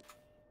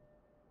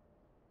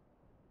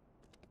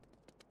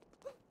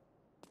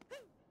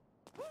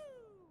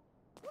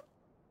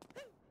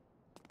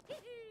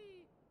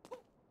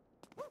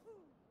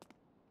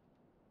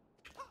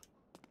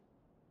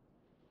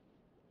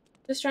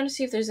 Just trying to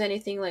see if there's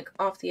anything like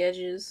off the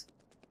edges.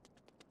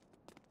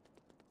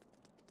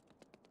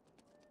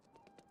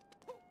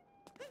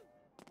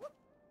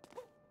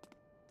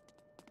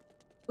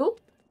 Ooh.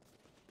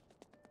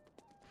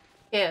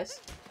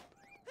 Yes.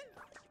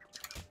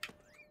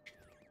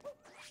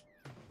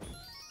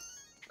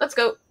 Let's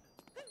go.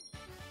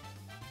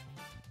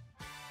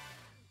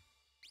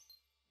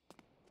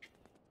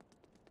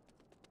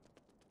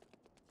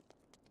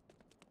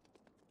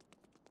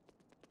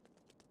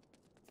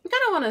 I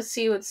kind of want to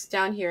see what's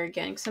down here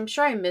again, because I'm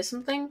sure I missed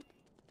something.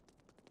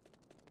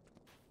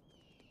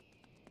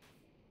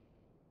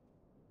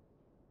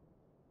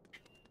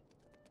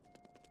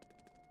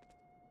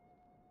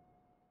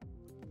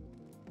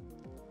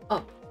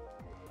 Oh.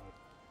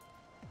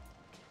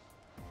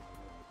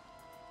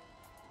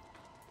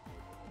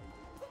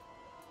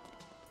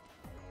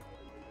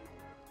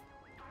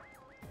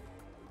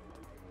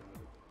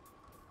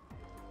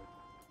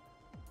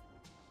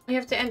 You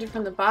have to enter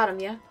from the bottom,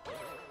 yeah?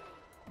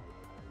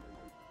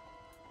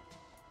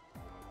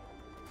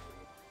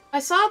 I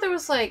saw there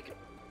was like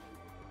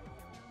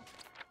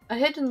a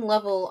hidden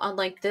level on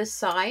like this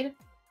side.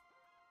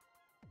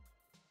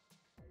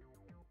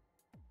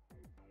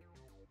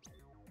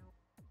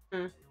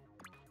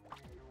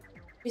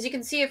 Because you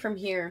can see it from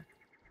here.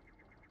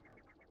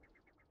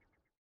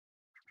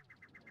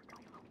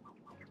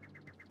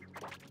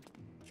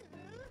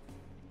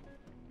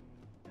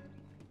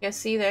 Yeah,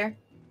 see there?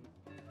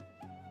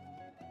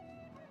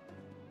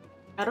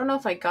 I don't know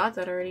if I got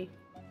that already.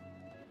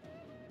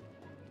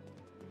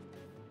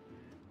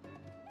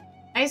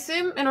 I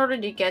assume in order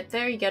to get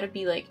there, you gotta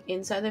be like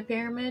inside the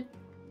pyramid.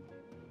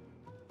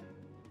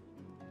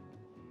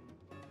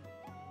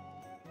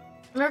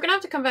 I mean, we're gonna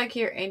have to come back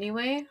here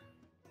anyway.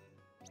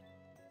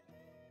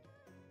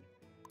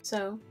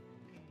 So.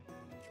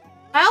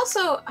 I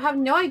also have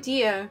no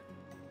idea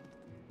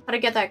how to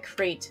get that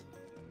crate.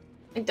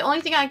 Like, the only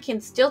thing I can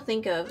still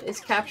think of is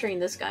capturing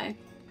this guy.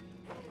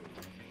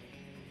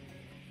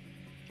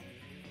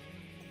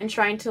 And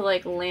trying to,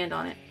 like, land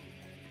on it.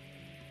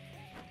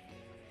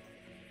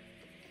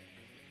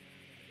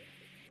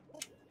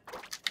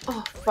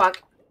 Oh,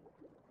 fuck.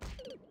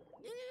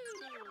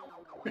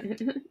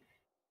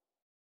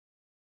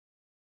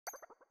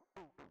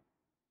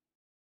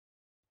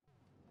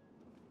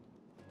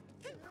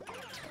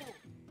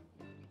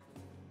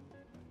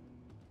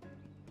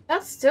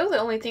 That's still the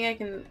only thing I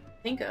can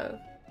think of.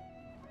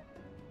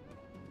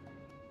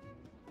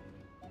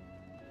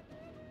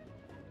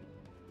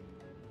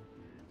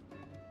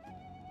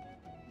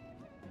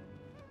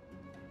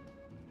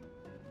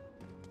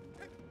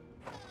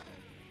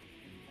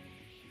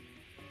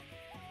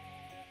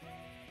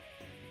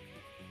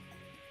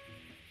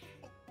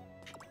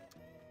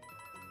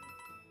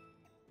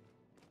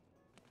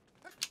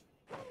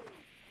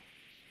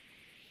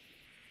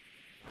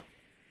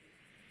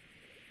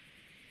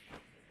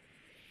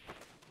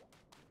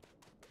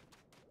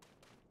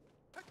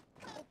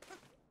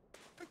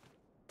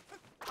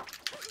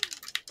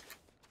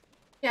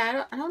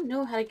 Yeah, I don't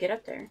know how to get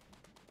up there.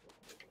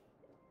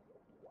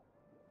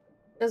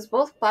 Because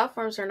both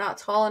platforms are not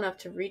tall enough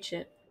to reach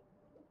it.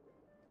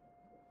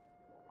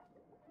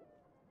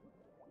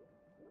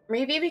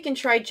 Maybe we can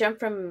try jump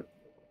from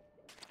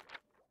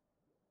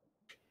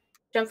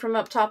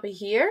up top of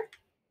here?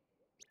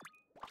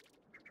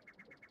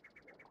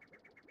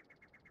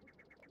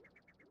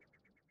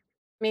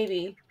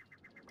 Maybe.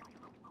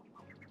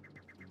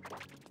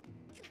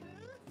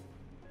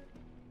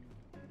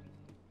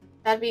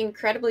 That'd be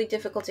incredibly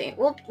difficult to aim.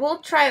 We'll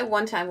try it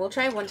one time. We'll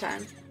try it one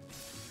time.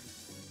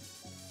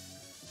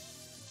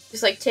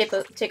 Just like take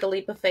a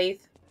leap of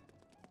faith.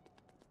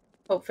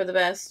 Hope for the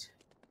best.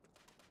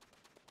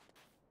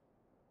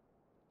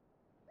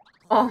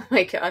 Oh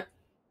my god.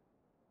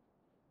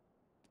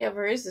 Yeah,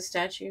 where is the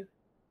statue?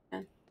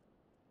 Man.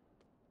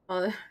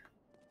 Oh, that's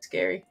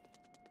scary.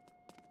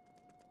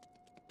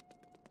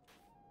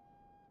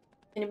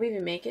 Can we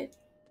even make it?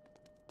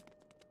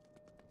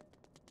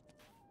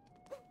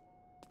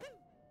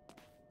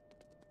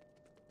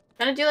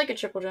 Trying to do like a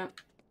triple jump.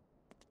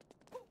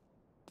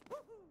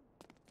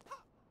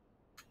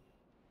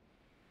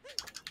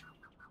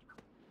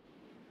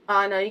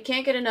 Oh no, you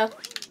can't get enough.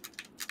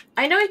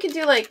 I know you can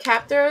do like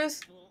cap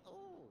throws.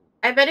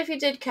 I bet if you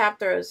did cap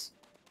throws,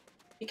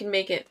 you can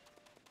make it.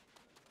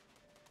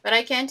 But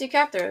I can't do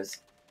cap throws.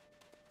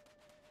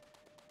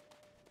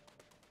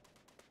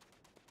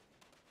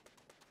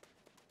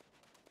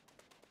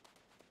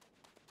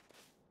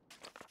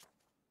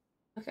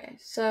 Okay,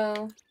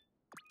 so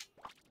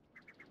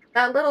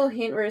that little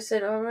hint where it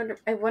said, "Oh,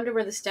 I wonder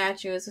where the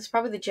statue is." It's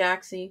probably the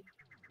Jaxie.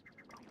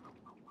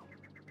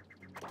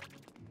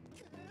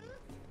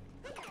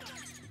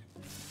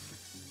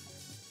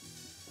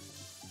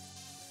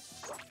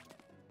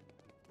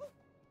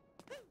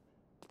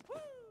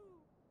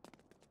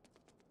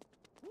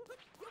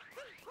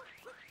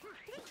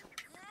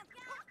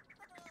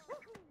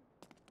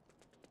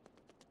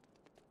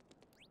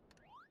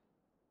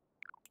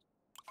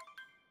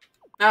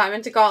 Ah, I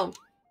meant to call him.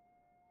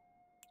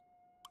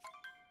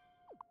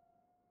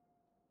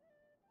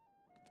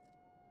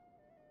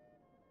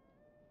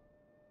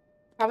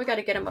 Probably got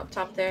to get him up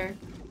top there.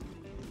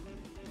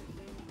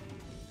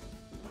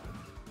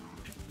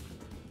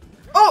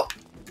 Oh!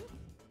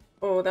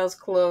 Oh, that was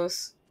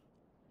close.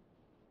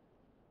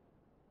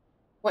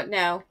 What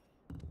now?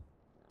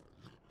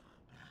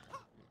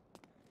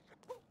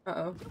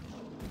 Uh-oh.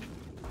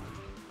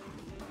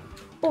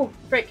 Oh,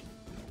 frick.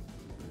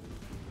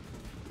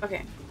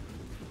 Okay.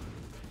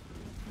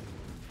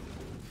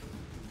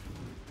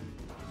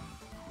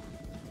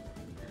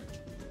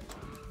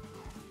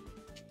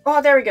 Oh,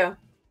 there we go.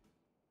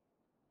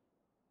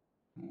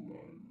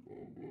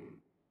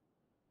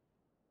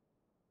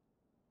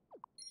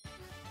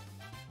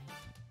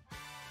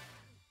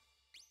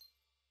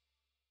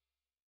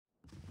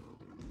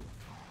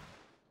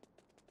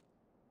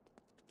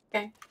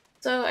 Okay.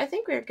 So, I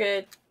think we're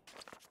good.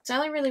 So I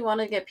only really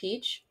want to get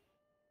Peach.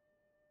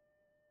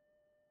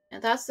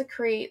 And that's the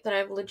crate that I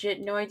have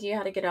legit no idea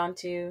how to get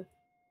onto.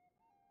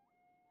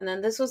 And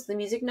then this was the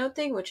music note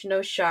thing, which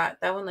no shot.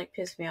 That one, like,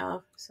 pissed me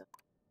off. So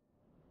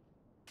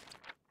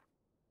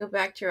go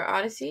back to our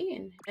Odyssey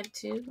and head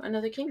to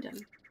another kingdom.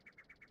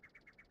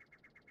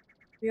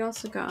 We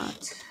also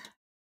got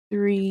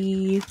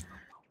 3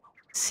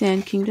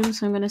 Sand Kingdoms,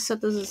 so I'm going to set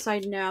those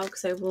aside now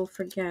because I will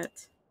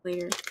forget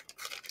later.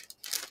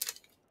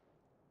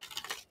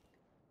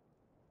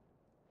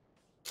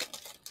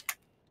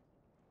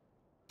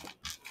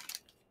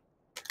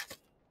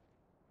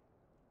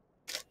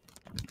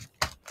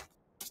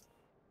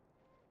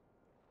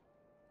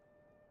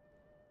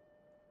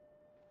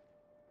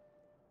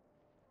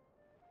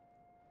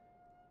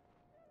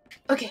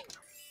 Okay.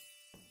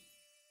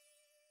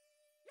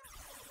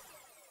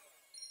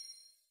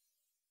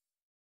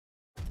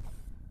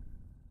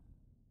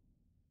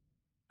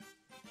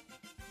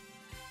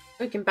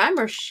 We can buy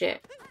more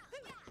shit.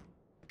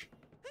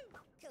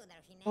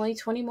 Only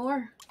 20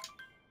 more.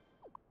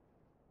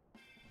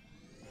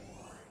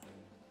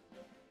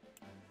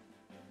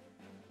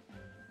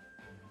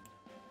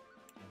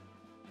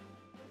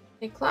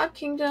 A Cloud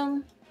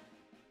Kingdom.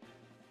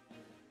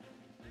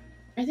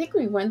 I think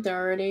we went there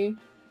already.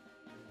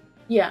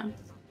 Yeah.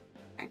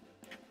 Okay.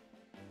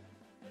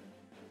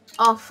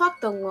 Oh,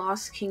 fuck the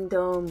Lost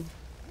Kingdom.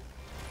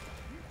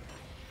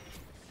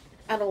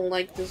 I don't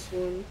like this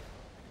one.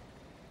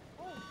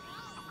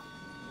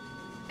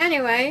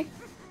 Anyway,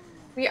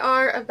 we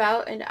are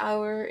about an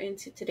hour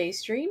into today's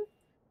stream.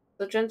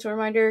 So, gentle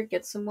reminder,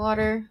 get some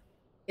water,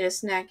 get a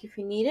snack if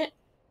you need it.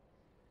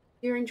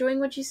 If you're enjoying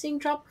what you see,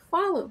 drop a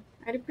follow.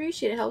 I'd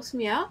appreciate it. It helps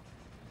me out.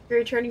 If you're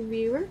a returning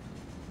viewer,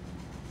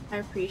 I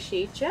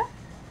appreciate ya.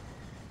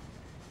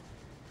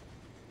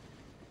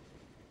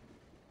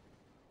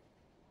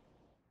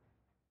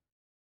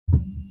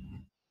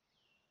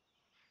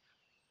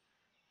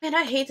 Man,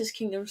 I hate this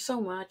kingdom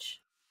so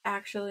much,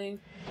 actually.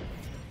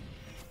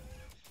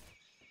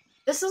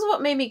 This is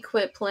what made me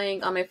quit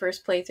playing on my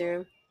first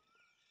playthrough.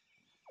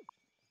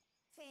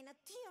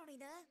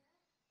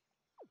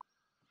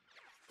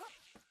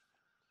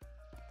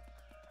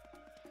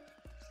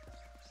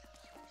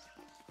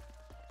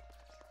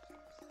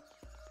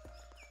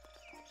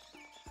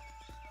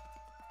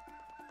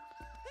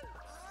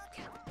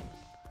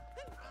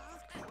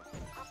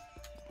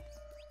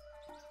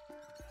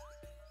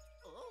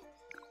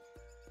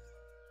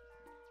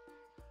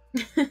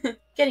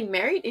 Getting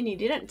married and you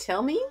didn't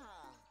tell me?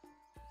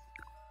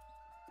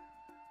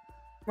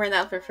 Wearing the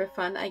outfit for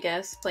fun, I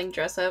guess. Playing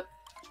dress up.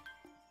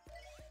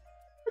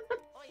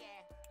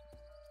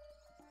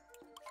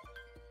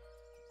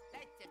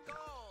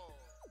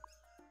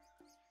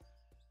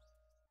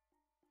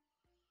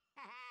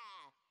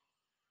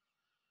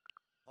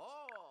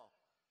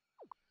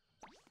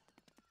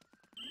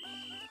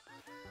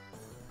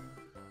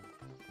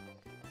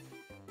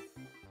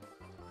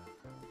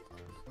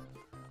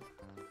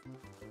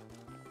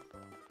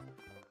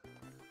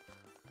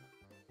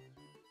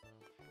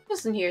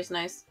 This in here is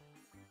nice.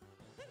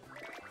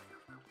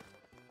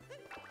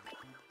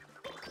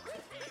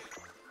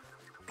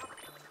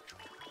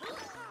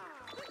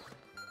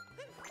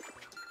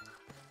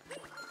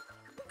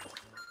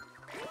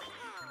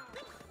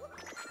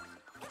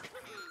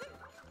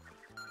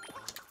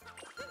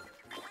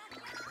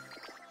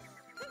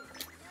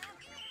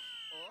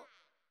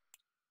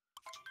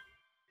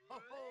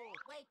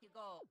 Way to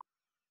go.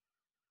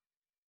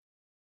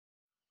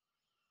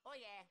 Oh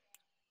yeah.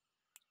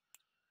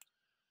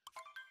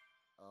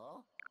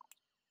 Oh.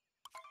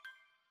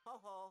 Ho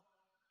ho.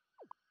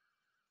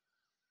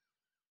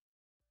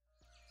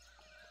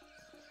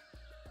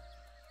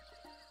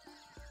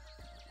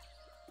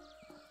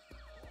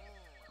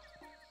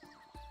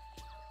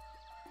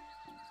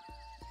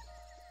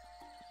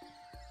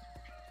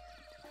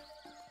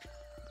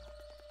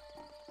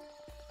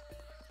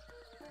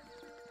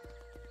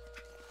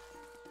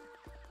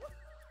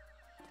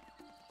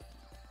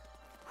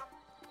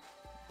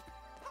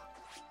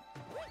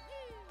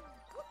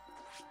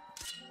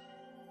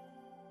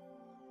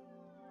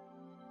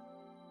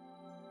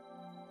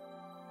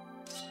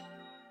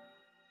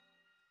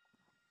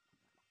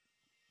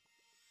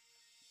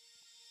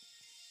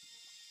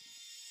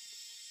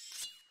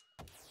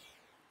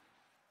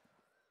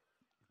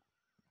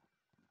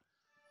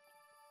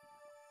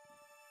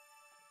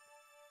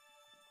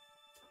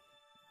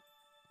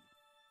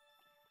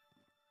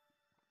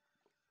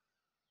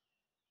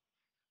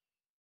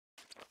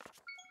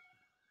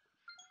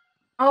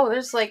 Oh,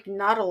 there's like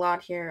not a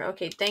lot here.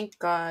 Okay, thank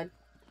God.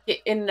 Get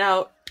in and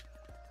out.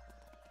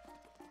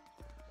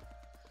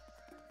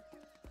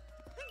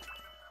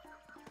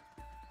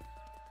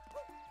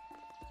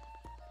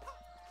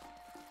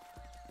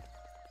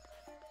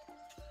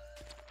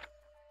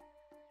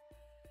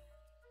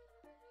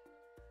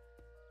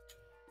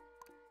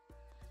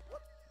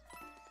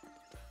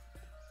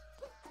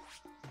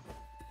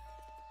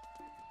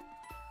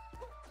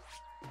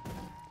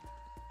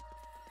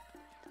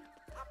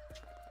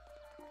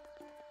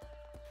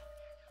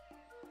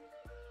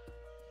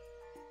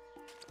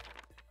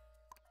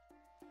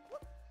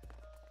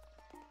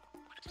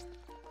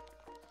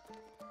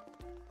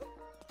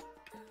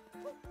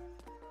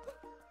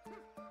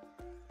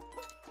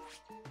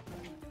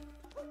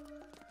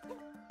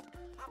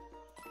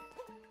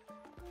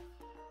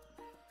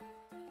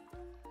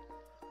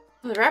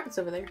 Oh, the rabbit's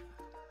over there.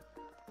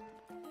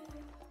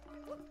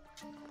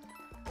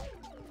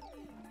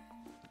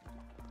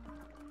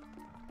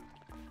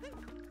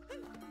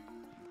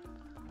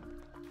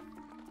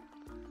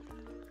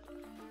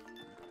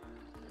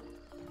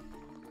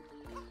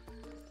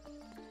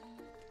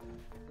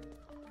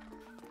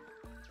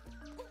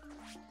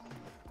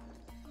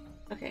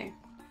 Okay.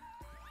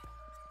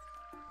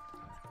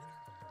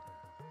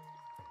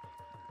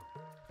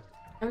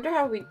 I wonder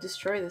how we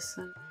destroy this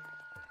thing.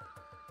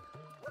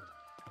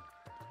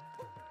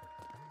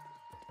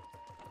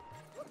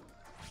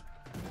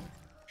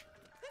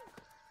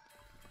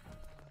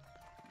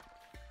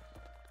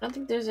 I don't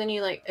think there's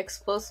any, like,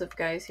 explosive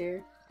guys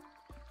here.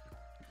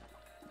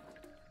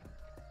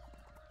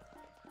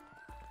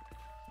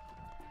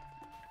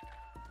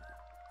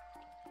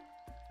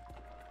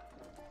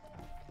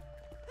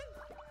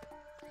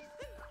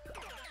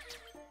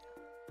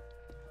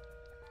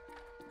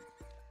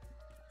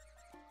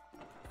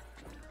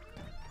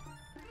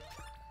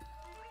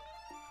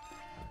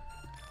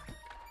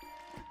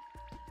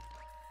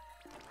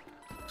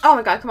 Oh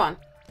my god, come on.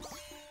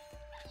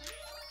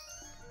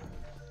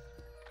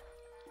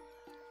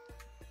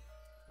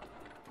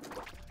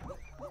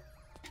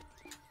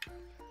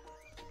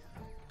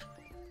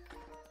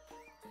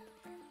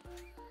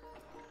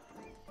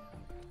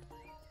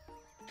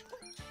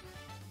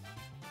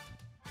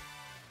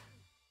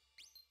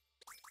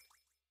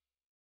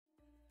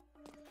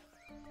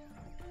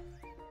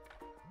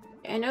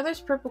 I know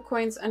there's purple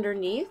coins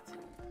underneath.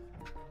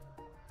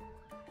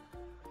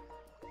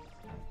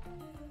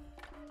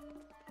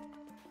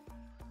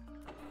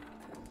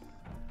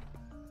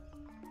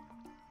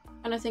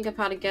 I'm trying to think of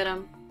how to get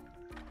them.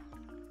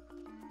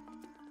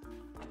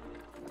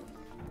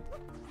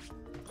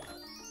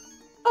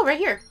 Oh, right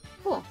here.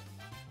 Cool.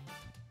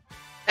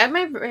 I have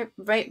my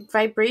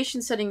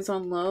vibration settings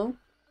on low.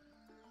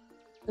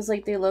 Because,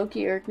 like, they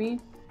low-key irk me.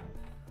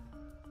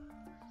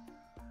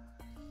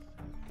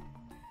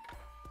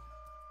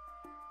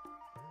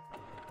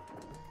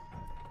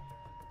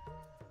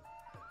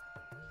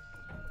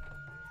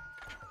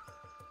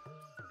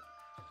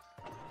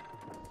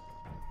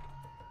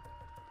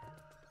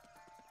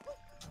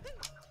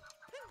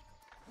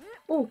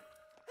 Oh,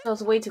 that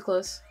was way too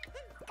close.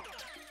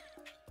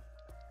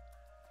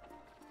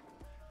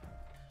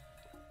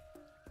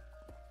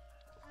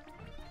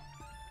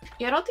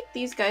 Yeah, I don't think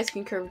these guys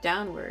can curve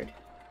downward.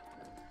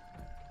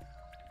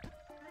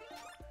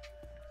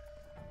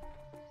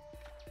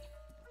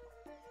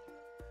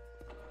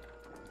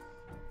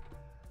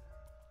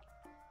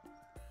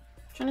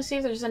 Trying to see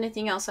if there's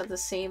anything else at the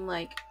same,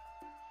 like,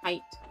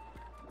 height.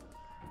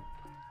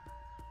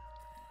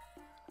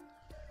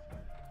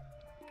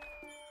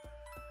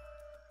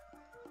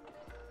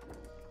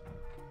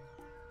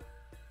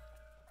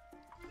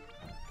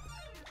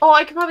 Oh,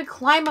 I could probably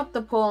climb up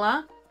the pole,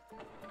 huh?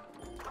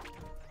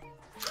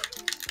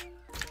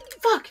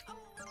 Fuck!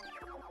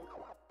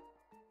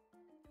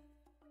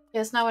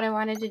 Yeah, that's not what I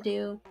wanted to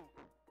do.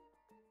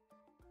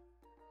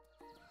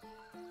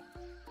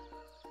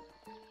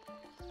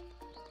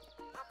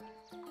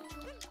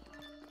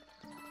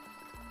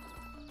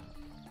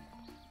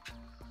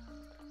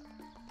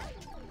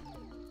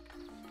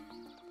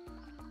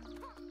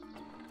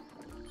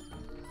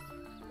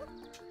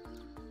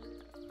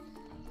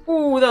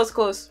 Ooh, that was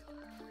close.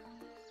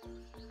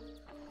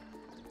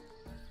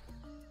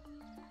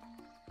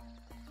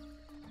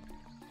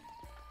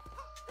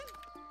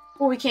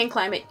 Oh, we can't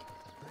climb it.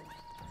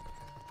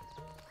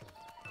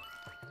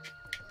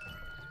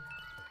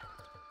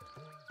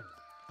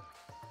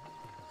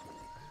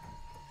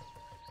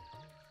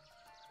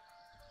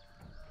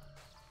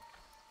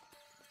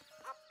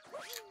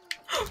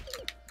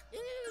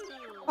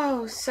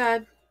 Oh,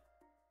 sad.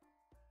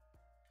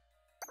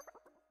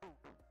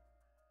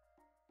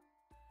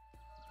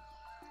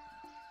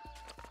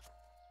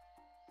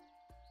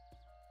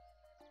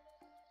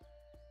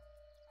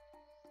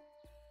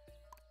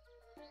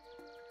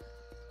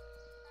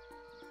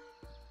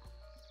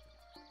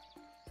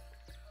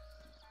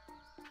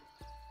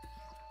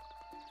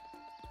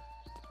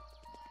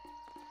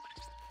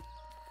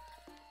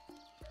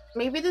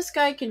 Maybe this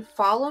guy can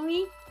follow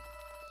me?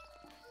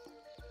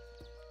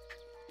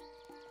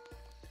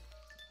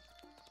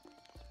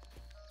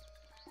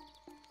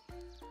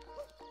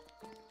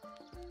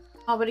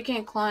 Oh, but he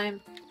can't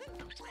climb.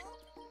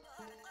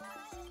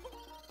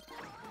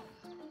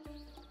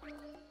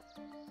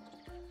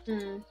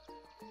 Hmm.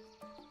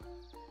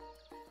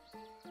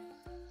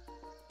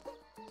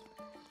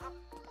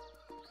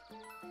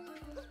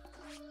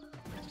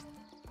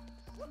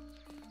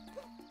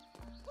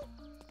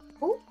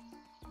 Oh.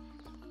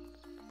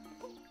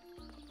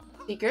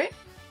 Secret?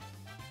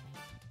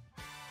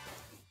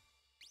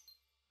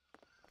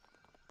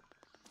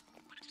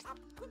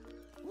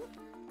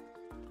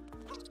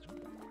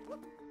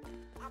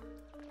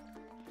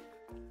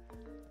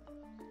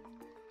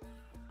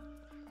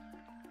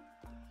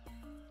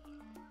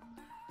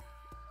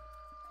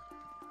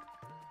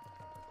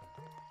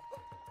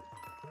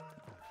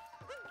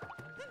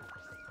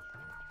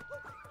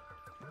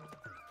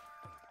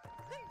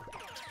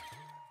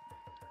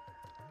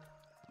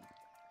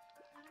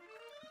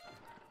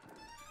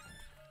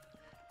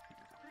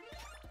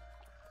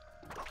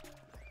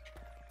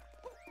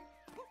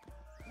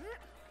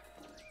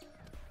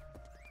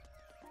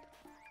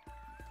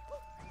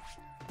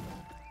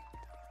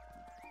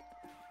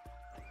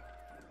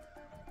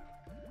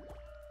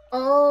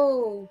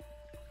 Oh.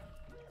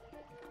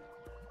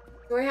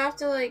 Do I have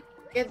to, like,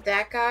 get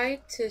that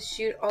guy to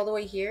shoot all the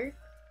way here?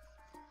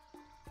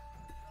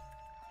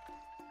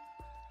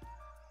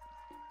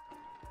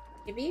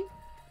 Maybe?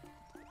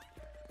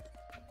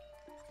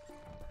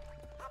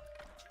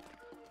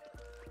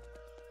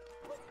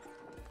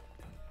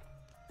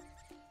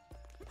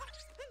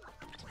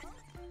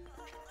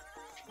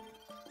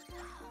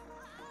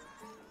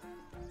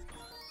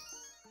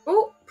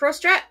 Oh, pro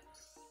strat.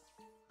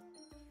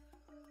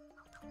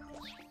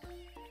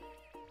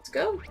 Let's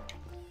go.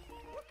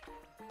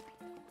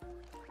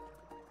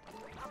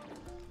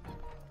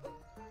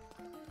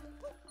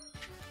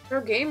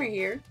 Pro gamer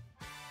here.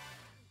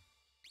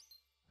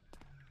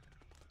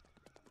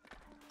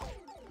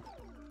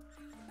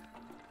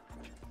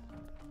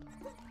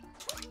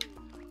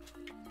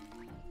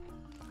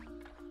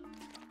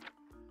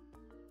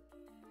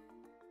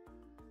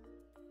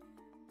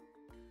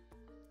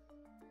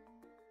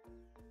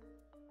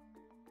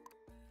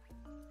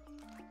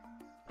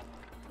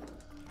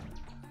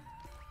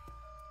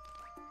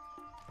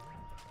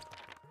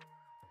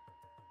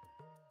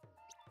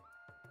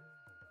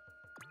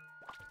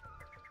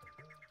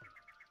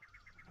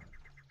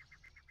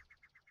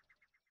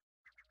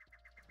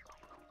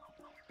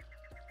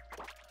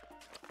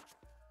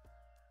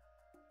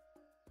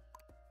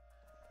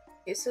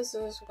 Okay, so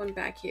there's one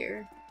back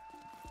here.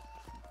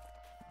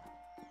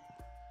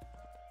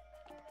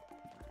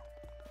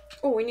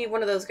 Oh, we need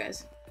one of those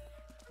guys.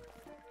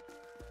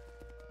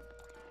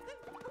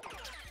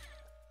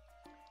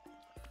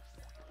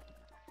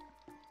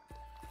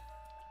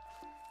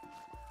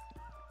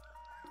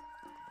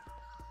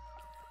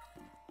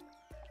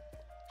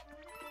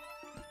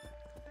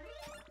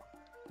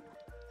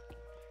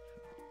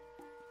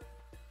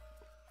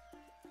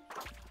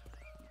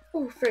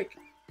 Oh, frick.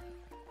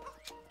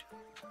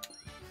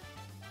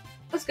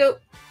 Let's go.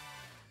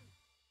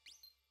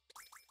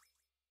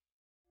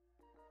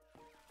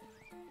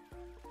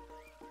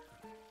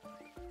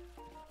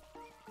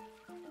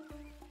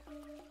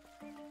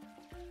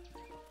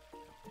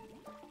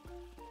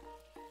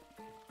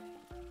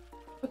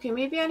 Okay,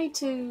 maybe I need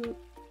to...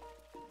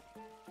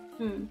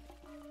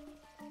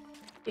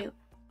 Yeah,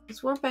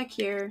 let's walk back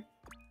here.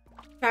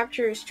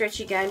 Capture a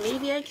stretchy guy.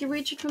 Maybe I can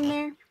reach it from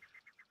there?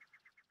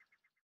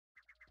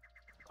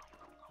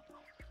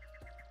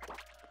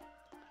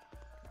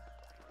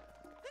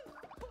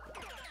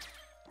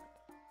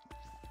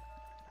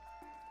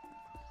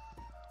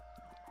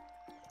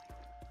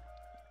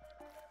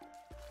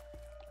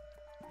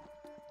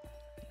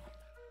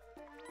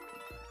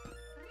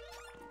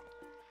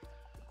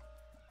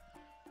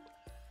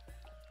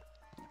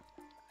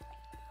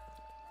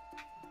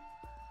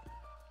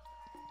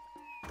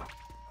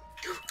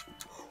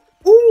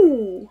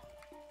 Ooh!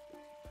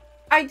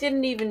 I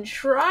didn't even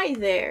try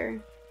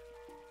there.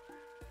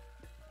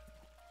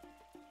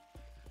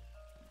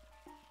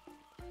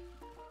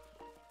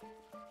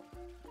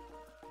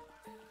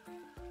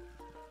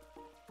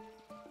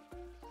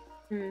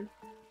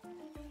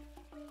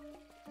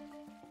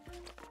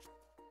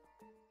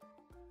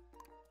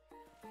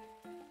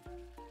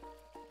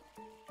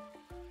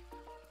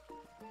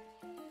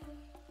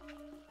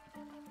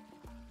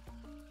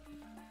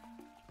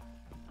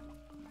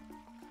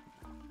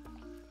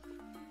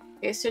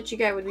 Okay, stretchy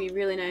guy would be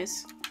really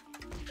nice.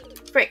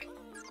 Frick.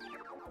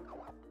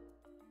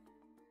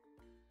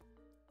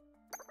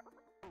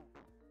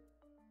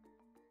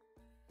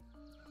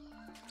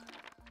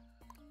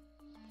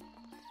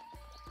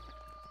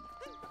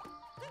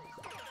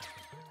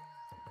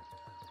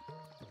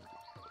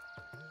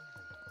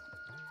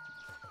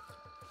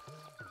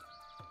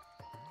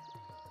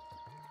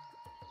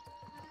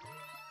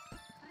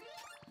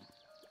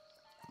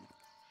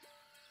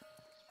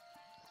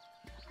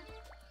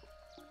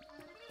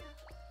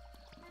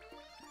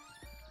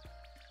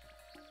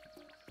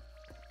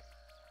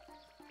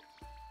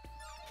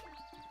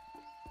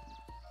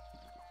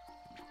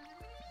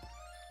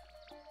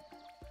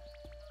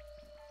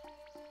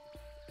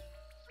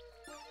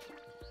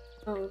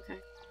 Oh, okay.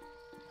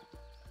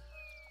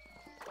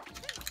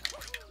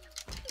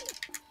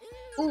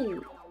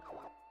 Ooh.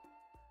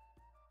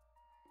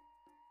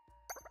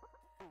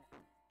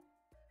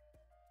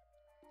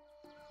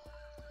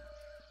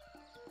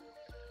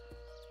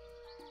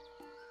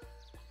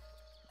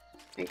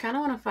 I kind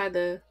of want to find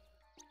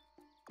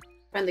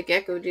the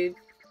gecko dude.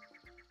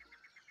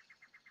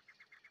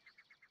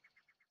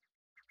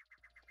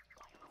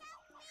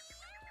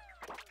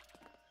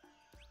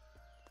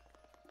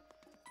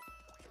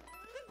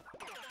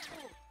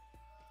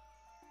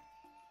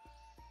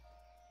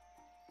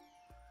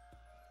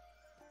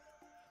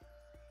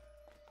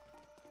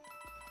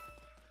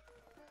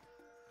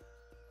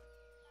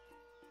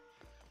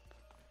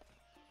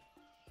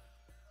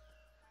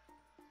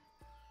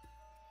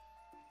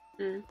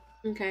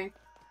 Okay.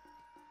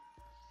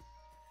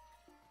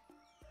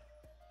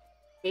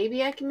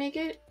 Maybe I can make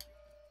it?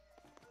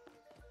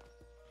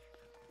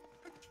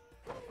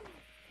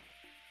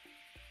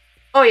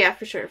 Oh yeah,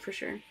 for sure, for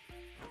sure.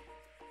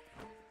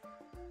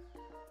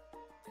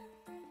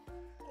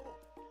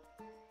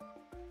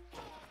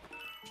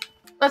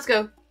 Let's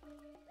go.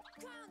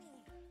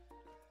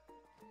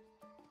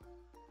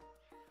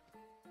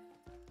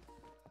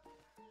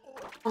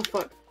 Oh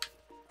fuck.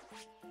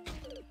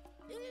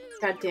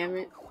 God damn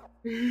it.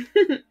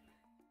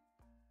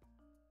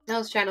 That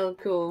was trying to look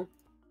cool.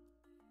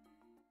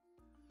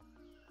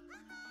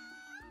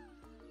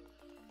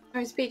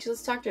 Alright, Speech,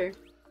 let's talk to her.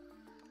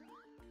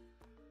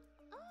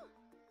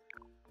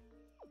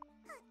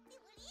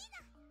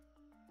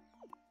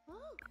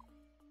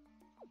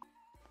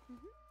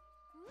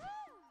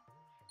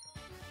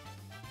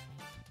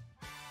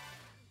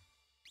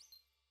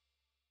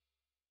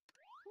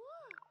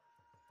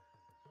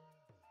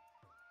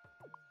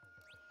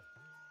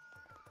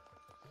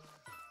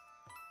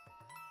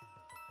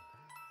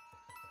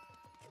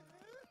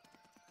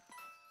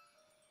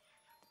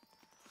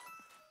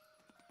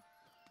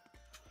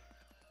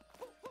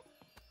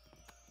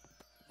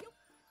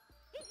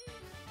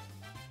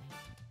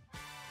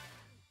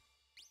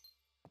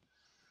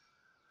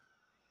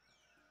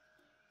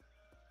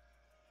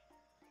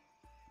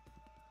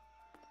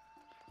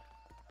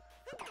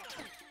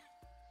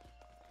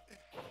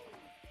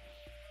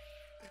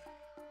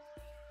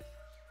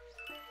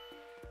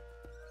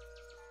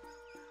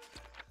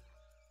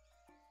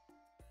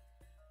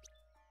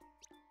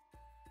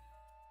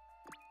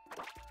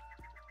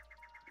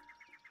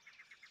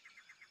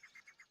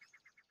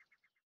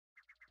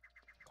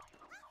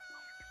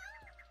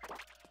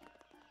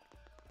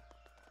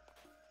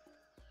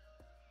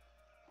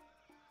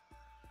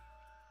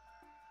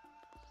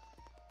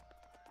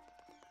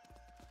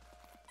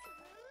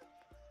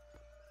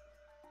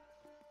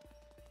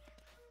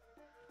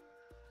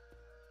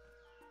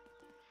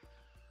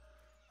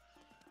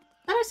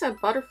 I saw a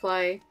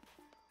butterfly.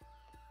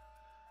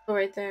 Oh,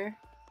 right there.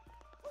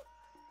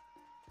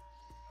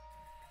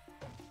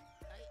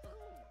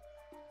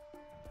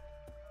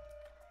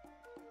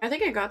 I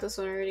think I got this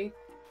one already.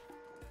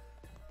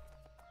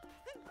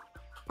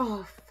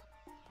 Oh,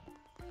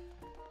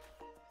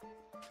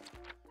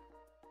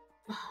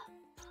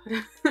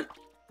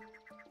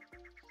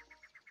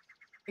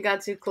 I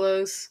got too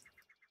close.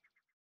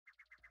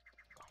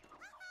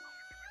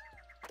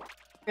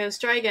 Okay, let's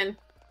try again.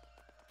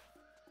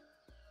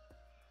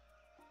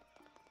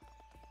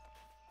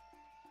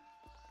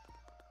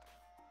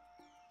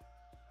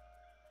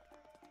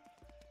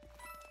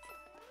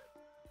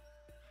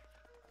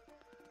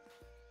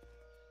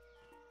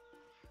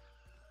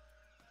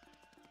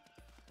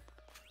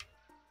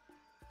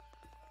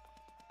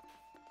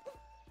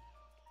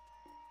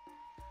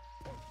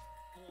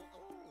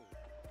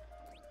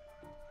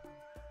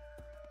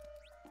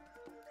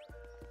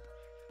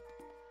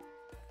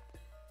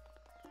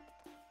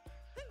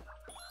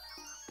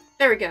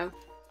 There we go.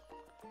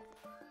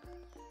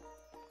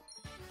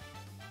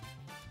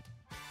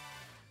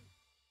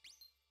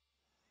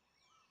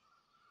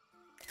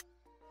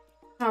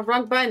 Oh,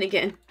 wrong button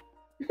again.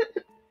 I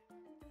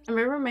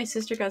remember my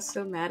sister got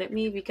so mad at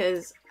me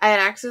because I'd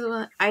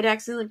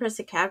accidentally pressed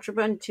the capture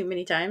button too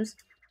many times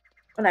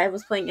when I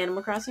was playing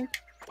Animal Crossing.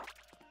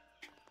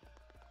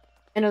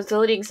 And I was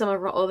deleting some of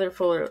her other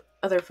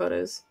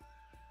photos.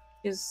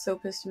 She was so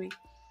pissed at me.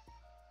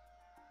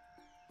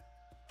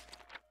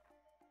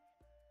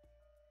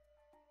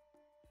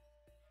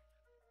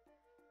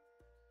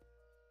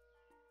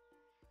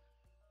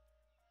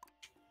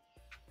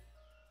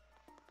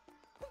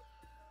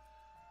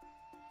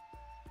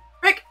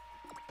 Rick!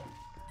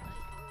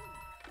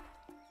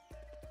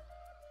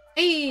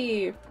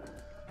 Hey!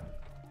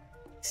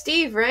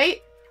 Steve,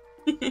 right?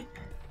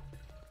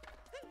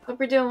 Hope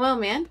you're doing well,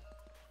 man.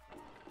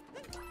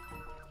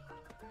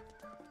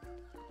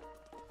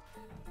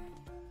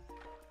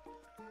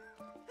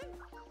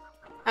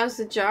 How's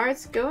the jar?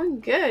 It's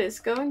going good.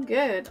 It's going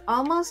good.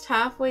 Almost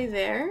halfway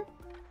there.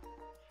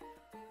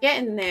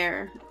 Getting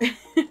there.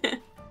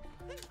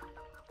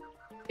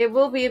 It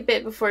will be a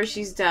bit before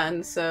she's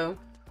done, so...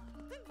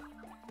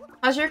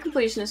 How's your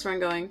completionist run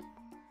going?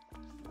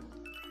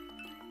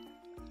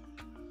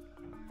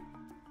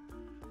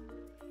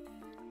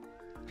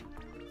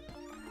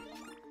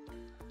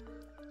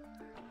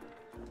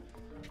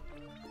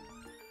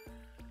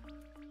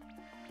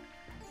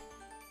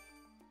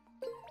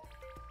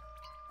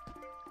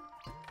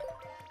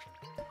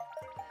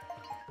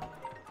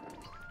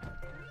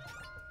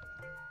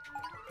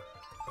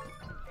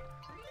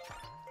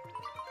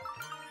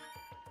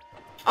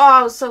 Oh,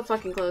 I was so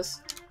fucking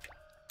close.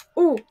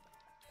 Ooh.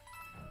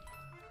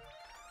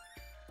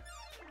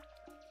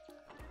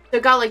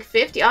 So got like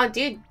 50. Oh,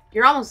 dude,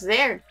 you're almost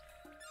there.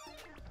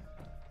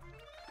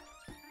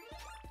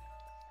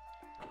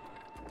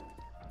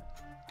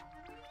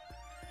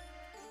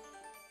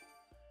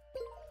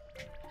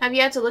 Have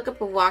you had to look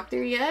up a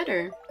walkthrough yet,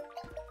 or?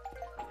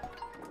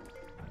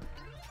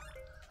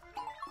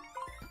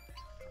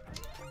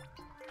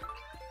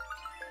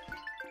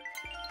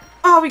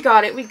 Oh, we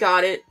got it. We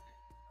got it.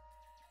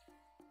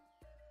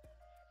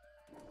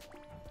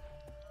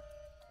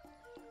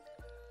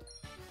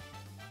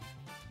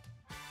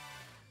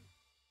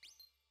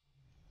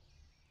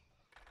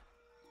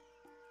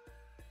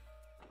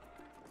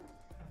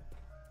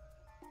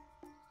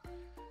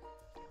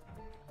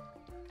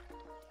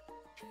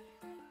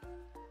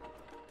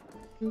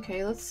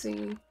 Okay, let's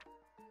see.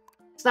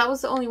 So that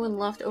was the only one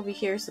left over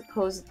here,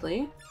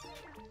 supposedly.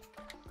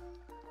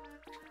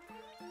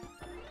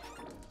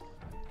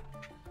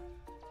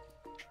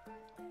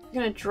 I'm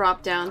gonna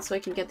drop down so I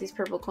can get these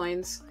purple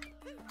coins.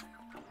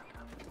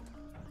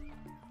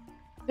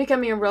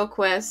 Becoming a real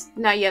quest.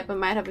 Not yet, but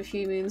might have a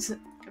few moons. A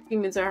few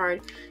moons are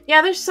hard.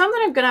 Yeah, there's some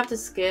that I'm gonna have to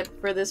skip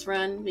for this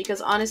run,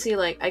 because honestly,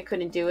 like, I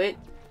couldn't do it.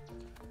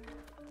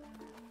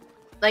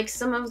 Like,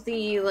 some of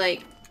the,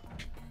 like,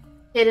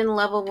 hidden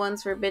level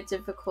ones were a bit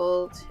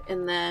difficult,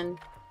 and then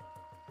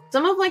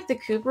some of, like, the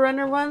Cooper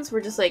Runner ones were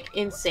just, like,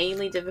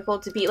 insanely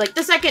difficult to beat. Like,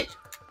 the second,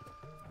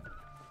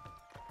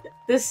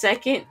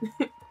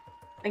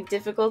 like,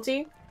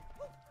 difficulty.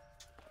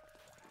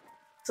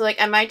 So,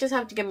 like, I might just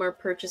have to get more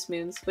purchase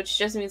moons, which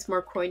just means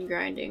more coin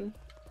grinding.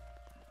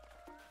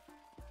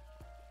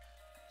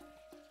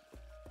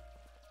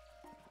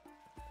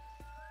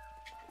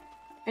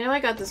 I know I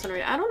got this one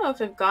right. I don't know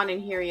if I've gone in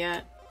here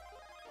yet.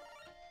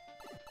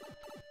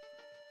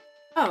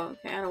 Oh,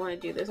 okay, I don't want to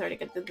do this. I already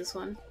did this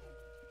one.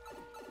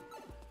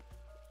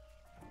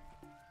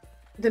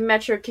 The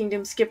Metro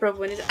Kingdom skip rope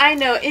one is... I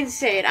know,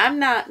 insane. I'm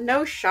not...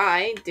 No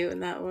shy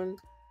doing that one.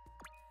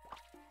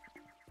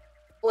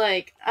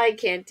 Like, I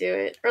can't do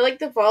it. Or like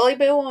the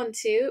volleyball one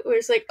too, where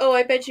it's like, oh,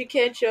 I bet you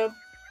can't jump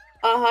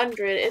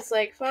 100. It's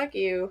like, fuck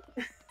you.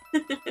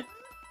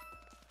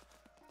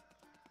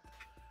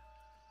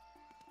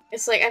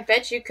 It's like, I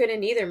bet you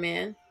couldn't either,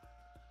 man.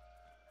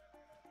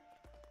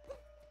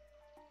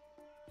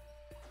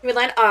 We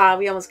land. Ah,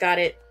 we almost got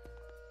it.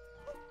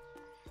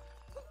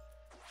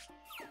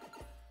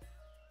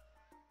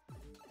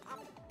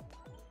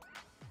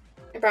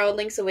 I borrowed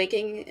Link's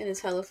Awakening and it's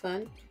hella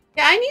fun.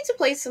 Yeah, I need to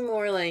play some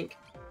more, like,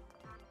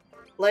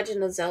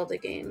 Legend of Zelda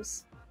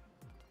games.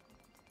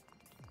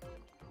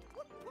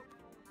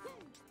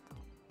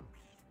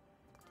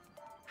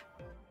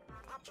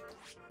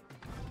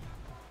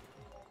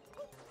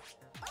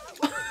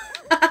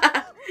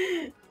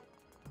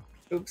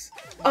 Oops.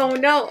 Oh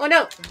no, oh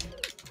no!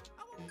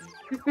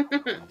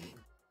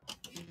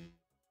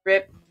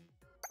 Rip.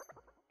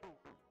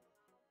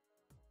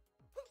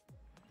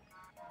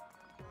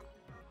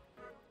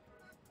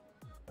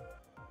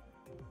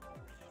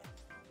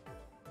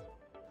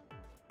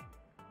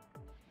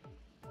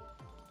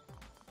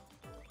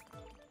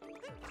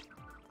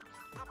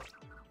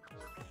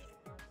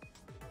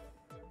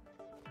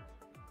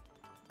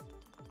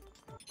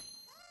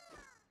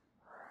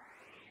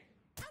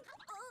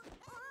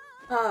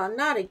 Oh,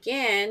 not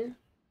again.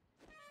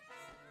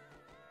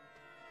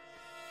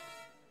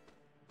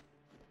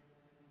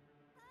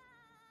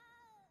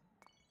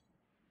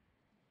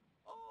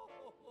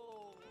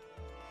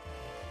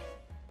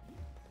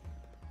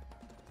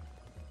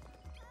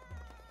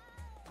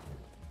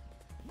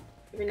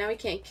 But now we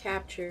can't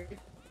capture.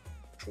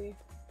 See?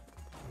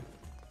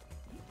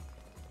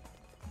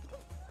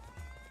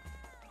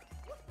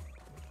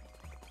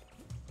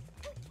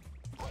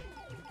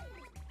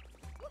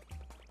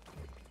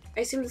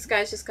 I assume this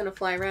guy's just gonna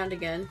fly around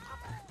again.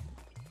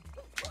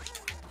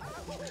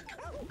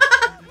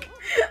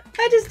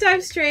 I just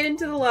dived straight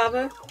into the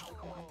lava.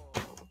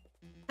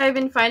 Have I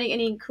been finding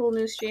any cool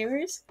new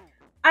streamers?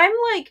 I'm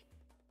like,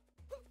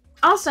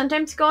 I'll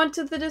sometimes go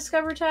into the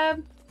Discover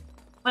tab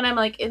when I'm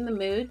like in the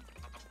mood.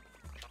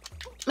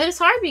 But it's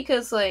hard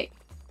because like,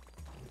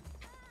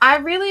 I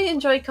really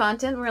enjoy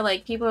content where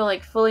like people are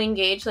like fully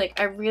engaged. Like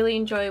I really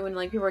enjoy when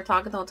like people are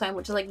talking the whole time,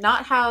 which is like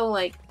not how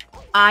like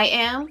I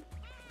am.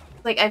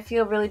 Like I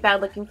feel really bad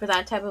looking for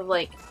that type of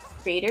like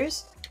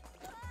creators.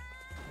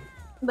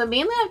 But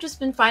mainly I've just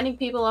been finding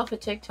people off of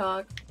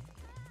TikTok.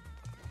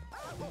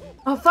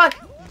 Oh fuck!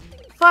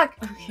 Fuck!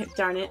 Okay,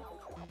 darn it.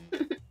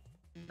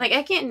 Like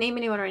I can't name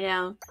anyone right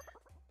now.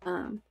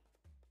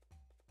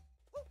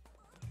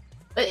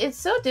 But it's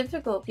so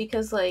difficult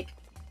because like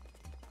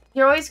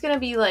you're always gonna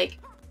be like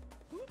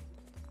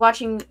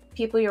watching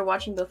people you're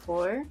watching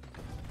before,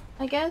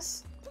 I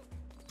guess.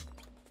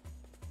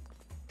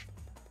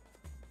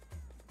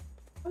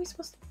 How are we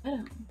supposed to get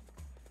him?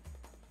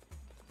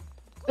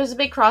 There's a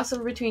big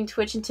crossover between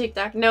Twitch and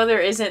TikTok. No, there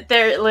isn't.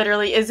 There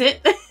literally isn't.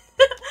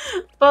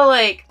 But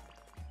like,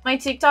 my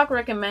TikTok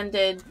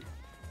recommended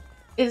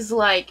is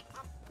like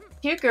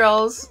cute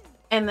girls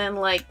and then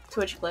like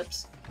Twitch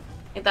clips.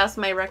 Like, that's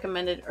my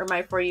recommended or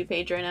my For You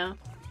page right now.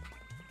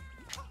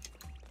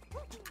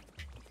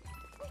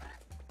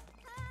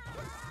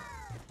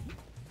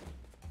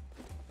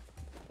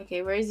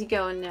 Okay, where is he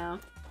going now?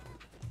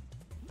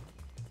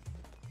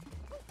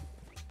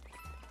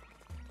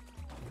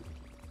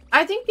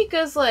 I think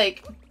because,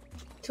 like,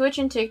 Twitch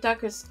and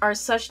TikTok are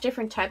such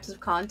different types of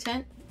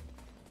content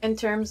in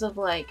terms of,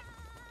 like,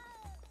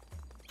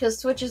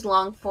 because Twitch is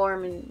long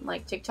form and,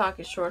 like, TikTok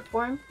is short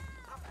form.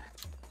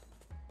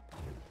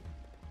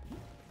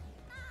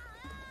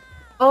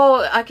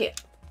 Oh, okay.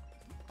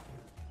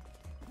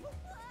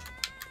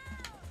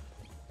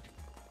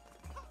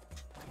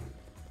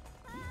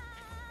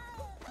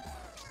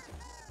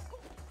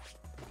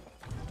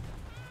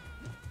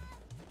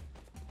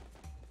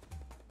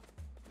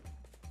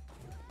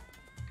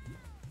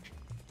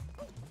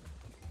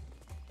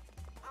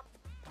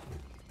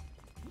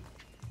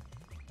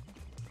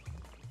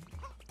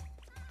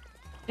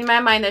 In my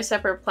mind, they're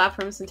separate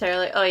platforms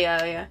entirely. Oh, yeah,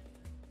 oh, yeah.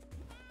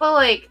 But,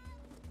 like,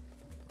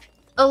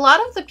 a lot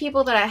of the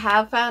people that I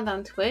have found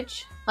on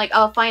Twitch, like,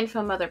 I'll find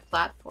from other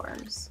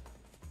platforms.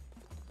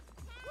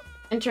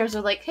 In terms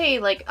of, like, hey,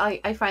 like,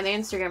 I find their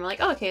Instagram, I'm like,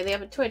 oh, okay, they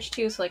have a Twitch,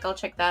 too, so, like, I'll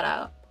check that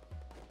out.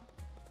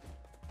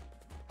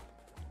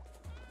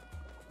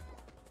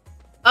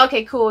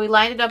 Okay, cool, we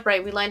lined it up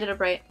right, we lined it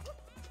up right.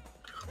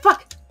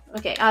 Fuck!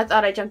 Okay, I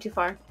thought I jumped too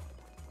far.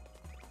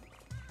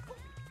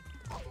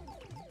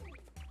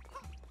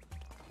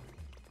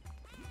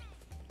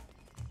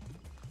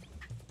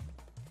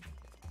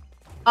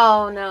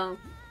 Oh, no.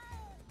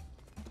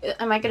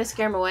 Am I gonna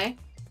scare him away?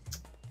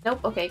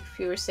 Nope, okay,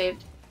 few were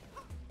saved.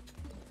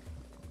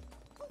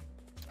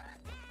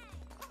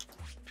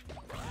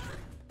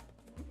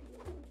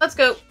 Let's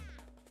go!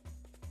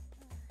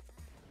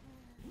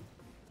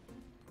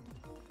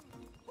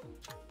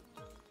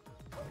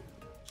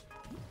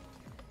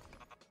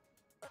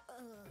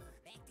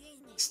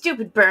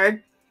 Stupid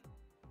bird!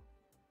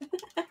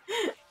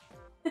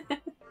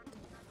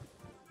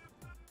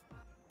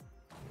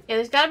 Yeah,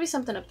 there's gotta be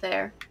something up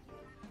there.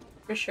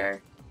 For sure.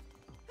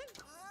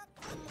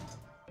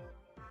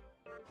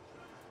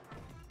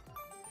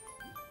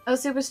 I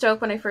was super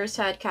stoked when I first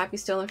had Cappy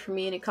stolen from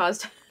me and it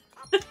caused...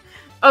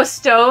 Oh,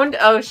 stoned?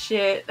 Oh,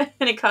 shit.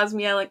 And it caused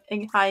me like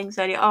high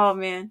anxiety. Oh,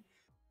 man.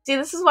 See,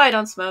 this is why I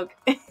don't smoke.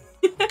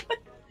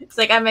 It's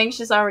like, I'm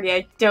anxious already.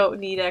 I don't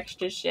need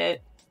extra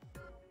shit.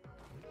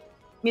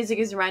 Music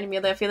is reminding me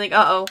of that feeling.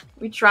 Uh-oh.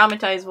 We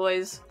traumatized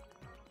boys.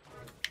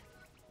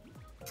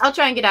 I'll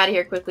try and get out of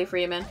here quickly for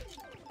you, man.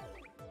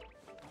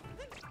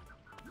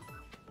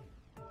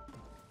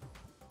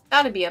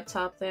 Gotta be up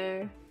top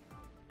there.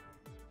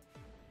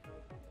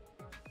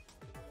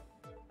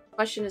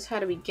 Question is, how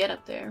do we get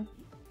up there?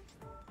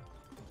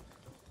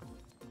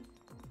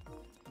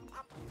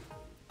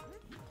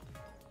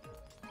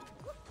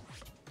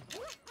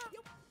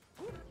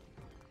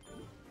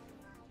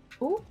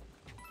 Ooh.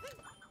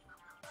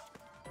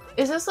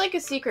 Is this like a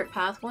secret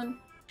path one?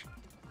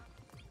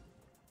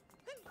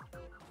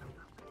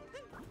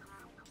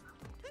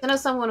 I know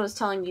someone was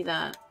telling me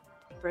that.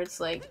 Where it's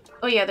like,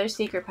 oh yeah, there's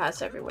secret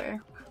paths everywhere.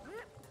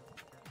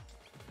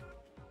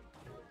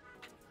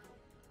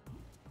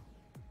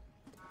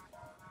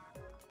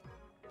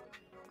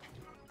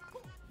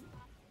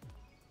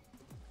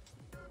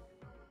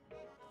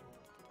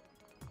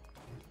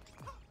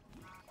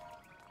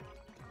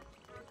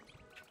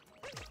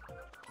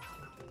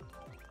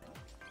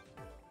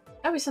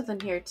 Gotta be something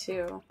here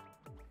too.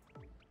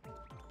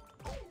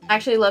 I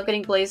actually love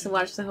getting blazed and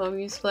watch the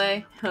homies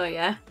play. Oh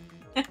yeah.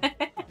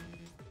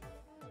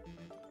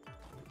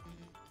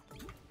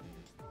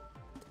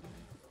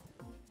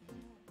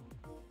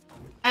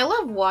 I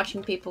love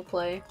watching people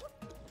play.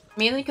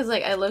 Mainly because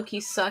like I low-key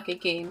suck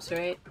at games,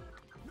 right?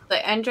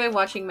 Like I enjoy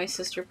watching my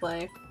sister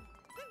play.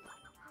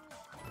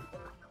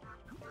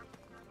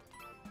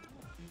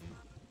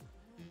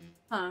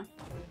 Huh.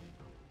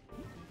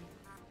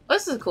 Oh,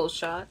 this is a cool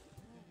shot.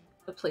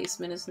 The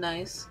placement is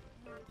nice.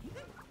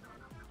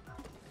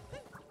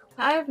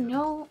 I have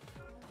no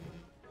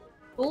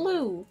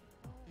clue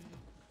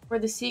where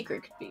the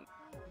secret could be.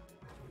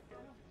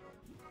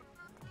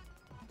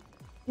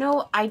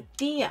 No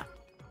idea.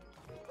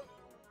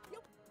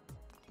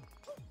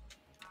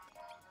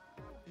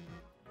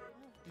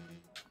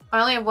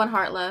 I only have one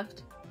heart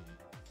left.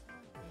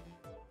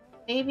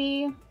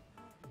 Maybe...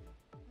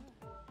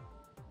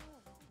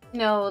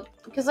 No,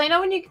 because I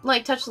know when you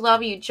like touch the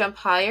lava you jump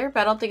higher,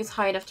 but I don't think it's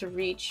high enough to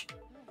reach.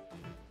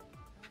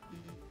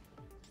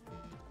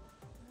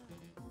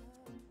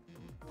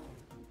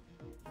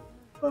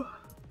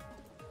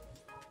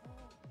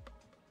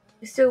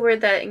 It's still weird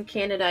that in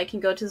Canada I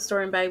can go to the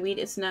store and buy weed.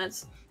 It's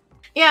nuts.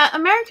 Yeah,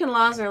 American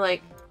laws are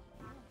like...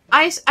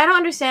 I don't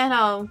understand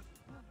how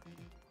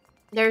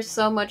there's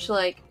so much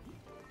like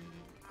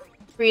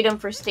freedom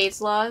for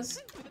states'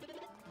 laws.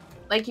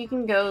 Like you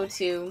can go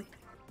to...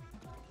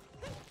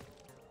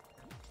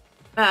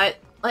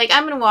 like,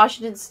 I'm in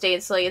Washington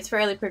State, so, like, it's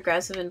fairly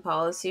progressive in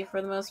policy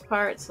for the most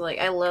part. So, like,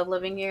 I love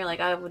living here. Like,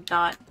 I would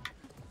not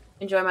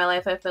enjoy my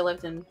life if I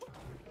lived in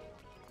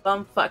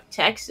bumfuck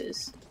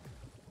Texas.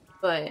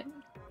 But,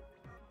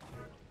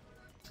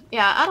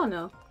 yeah, I don't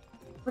know.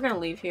 We're gonna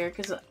leave here,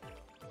 because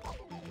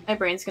my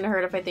brain's gonna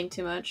hurt if I think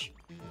too much.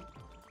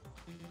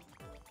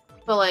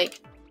 But, like,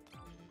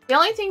 the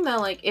only thing that,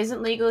 like,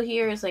 isn't legal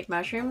here is, like,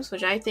 mushrooms,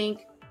 which I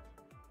think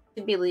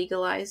should be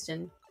legalized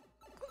in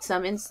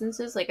some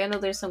instances. Like I know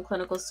there's some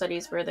clinical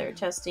studies where they're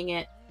testing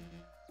it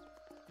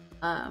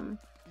for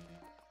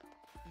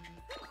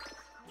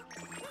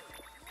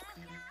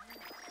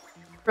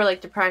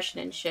like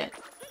depression and shit,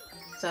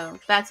 so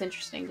that's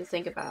interesting to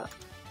think about.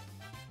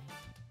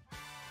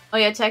 Oh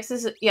yeah,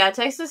 Texas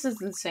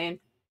is insane.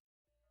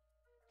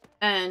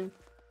 And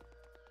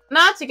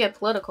not to get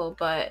political,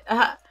 but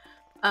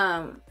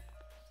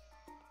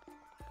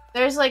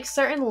there's like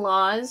certain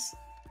laws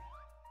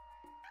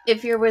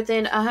if you're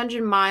within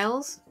 100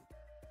 miles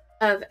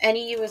of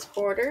any US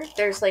border,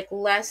 there's like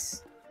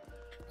less,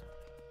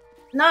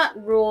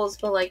 not rules,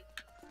 but like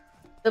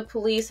the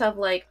police have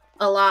like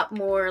a lot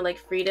more like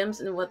freedoms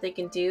in what they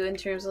can do in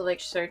terms of like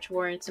search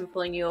warrants and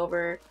pulling you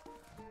over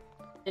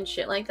and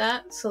shit like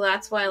that. So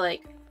that's why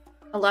like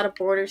a lot of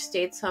border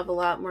states have a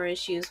lot more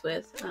issues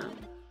with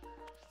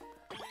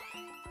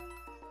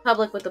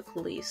public with the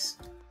police.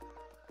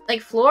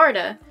 Like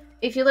Florida,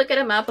 if you look at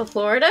a map of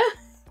Florida,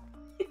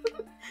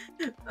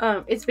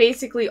 it's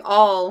basically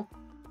all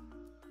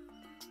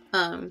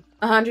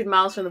 100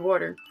 miles from the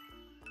border.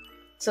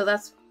 So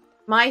that's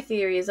my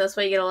theory, is that's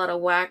why you get a lot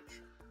of whack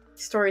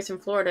stories from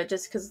Florida,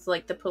 just because it's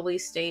like the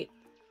police state.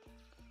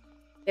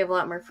 They have a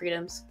lot more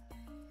freedoms.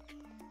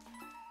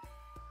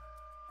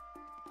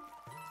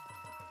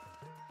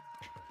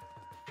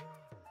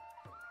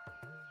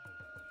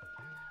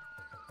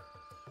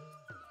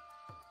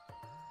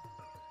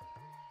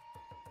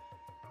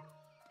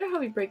 I wonder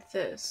how we break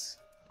this.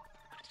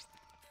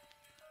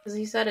 Because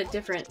he's at a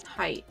different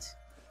height.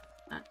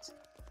 Not.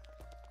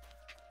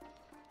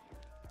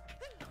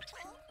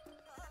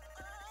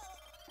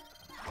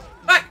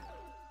 Fuck!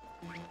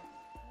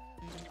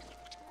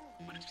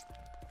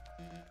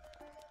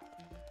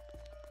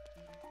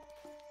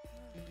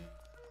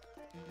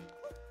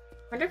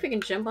 Wonder if we can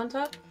jump on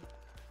top?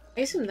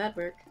 I assume that'd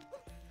work.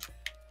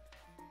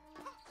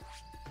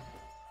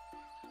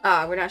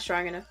 Ah, we're not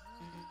strong enough.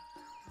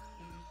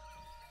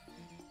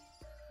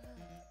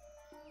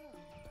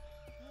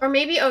 Or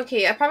maybe,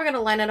 okay, I'm probably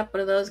gonna line it up one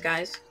of those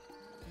guys.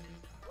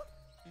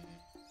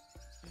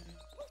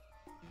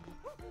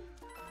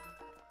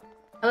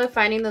 I love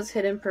finding those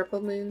hidden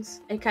purple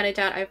moons. I kind of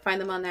doubt I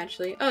find them all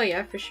naturally. Oh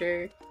yeah, for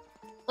sure.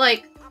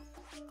 Like,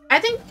 I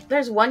think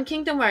there's one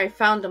kingdom where I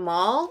found them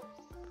all,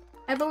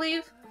 I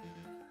believe.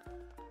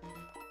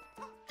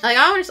 Like,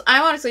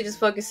 I'm honestly just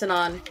focusing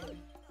on...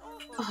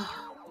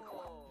 Oh,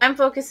 I'm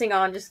focusing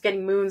on just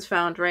getting moons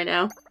found right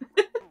now.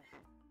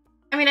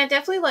 I mean, I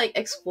definitely like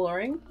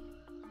exploring.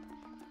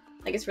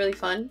 Like, it's really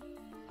fun.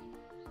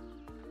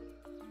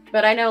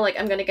 But I know, like,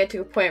 I'm gonna get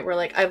to a point where,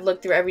 like, I've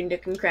looked through every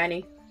nook and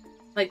cranny.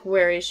 Like,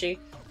 where is she?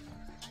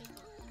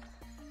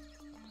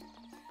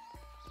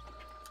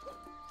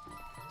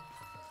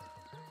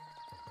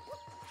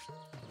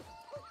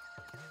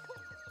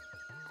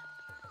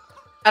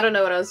 I don't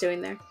know what I was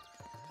doing there.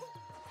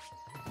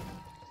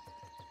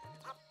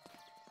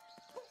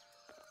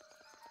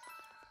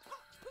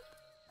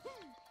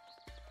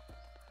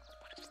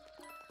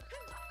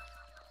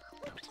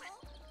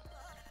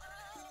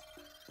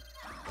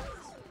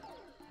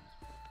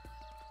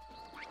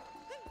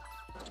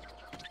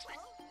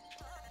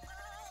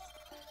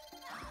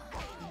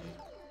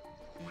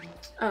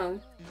 Oh.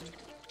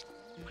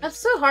 That's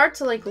so hard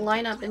to, like,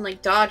 line up and,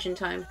 like, dodge in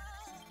time.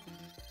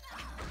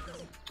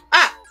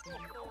 Ah!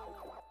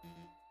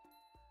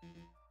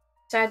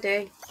 Sad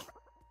day.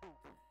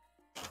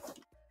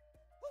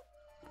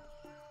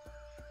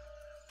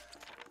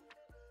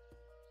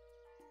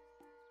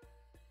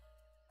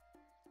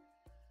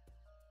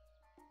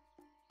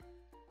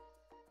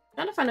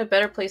 Trying to find a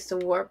better place to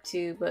warp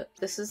to, but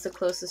this is the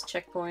closest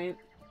checkpoint.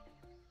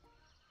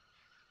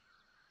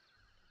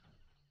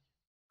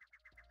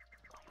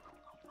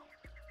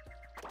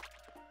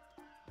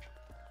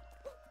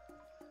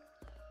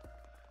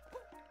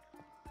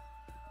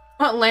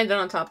 Oh, landed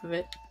on top of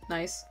it.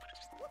 Nice.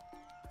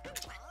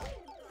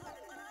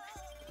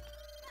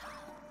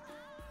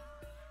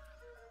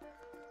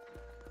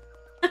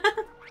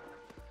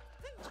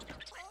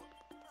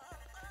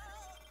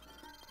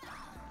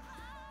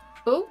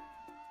 Ooh.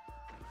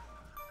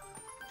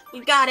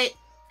 You got it.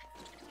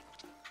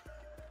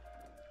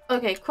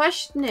 Okay,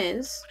 question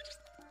is...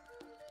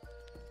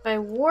 If I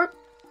warp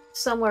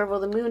somewhere, will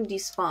the moon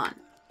despawn?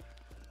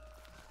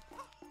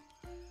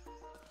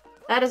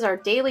 That is our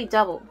daily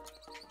double.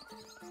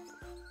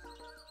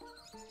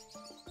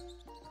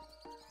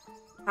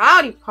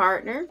 Howdy,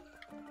 partner.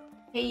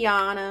 Hey,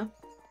 Yana.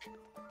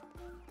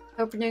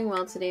 Hope you're doing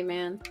well today,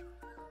 man.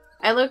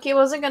 I low-key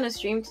wasn't gonna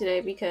stream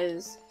today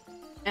because...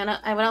 And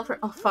I went out for...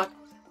 Oh, fuck.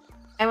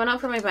 I went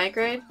out for my bike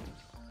ride.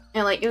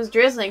 And, like, it was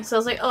drizzling, so I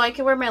was like, oh, I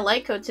can wear my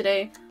light coat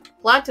today.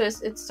 Plot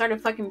twist, it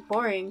started fucking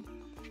pouring.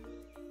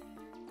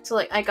 So,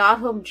 like, I got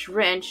home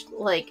drenched.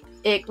 Like,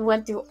 it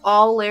went through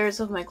all layers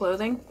of my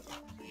clothing.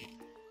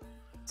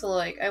 So,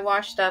 like, I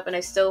washed up and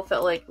I still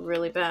felt, like,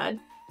 really bad.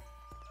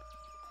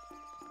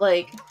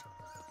 Like,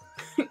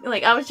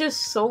 like, I was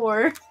just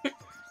sore.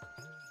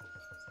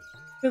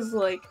 Because,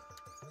 like,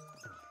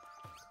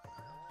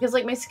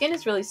 my skin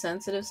is really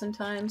sensitive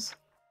sometimes.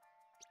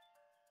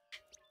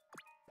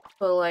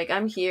 But, like,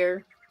 I'm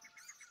here.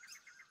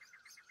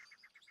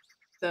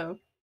 So,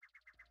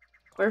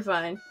 we're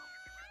fine.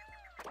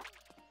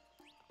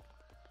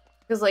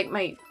 Because, like,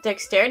 my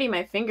dexterity,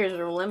 my fingers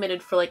were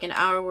limited for, like, an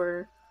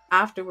hour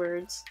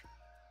afterwards.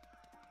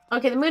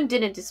 Okay, the moon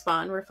didn't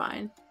despawn. We're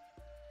fine.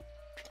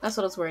 That's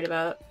what I was worried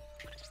about.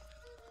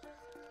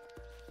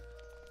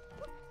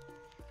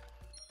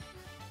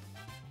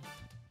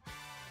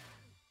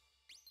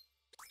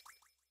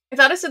 I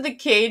thought it said the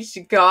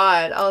caged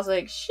god. I was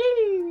like,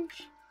 sheesh.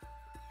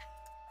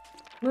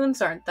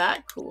 Moons aren't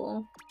that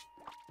cool.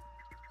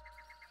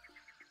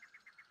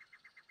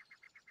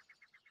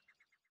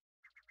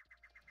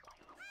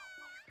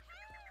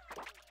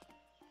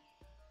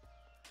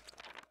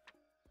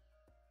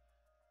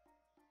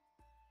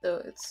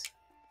 So it's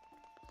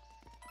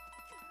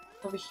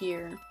over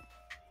here.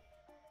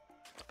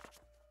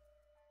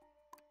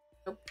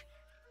 Nope.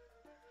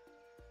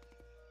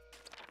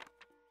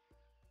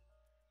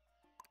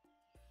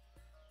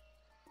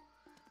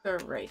 To our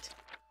right.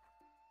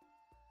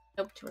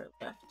 Nope, to our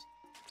left.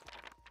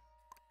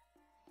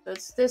 So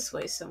it's this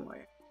way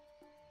somewhere.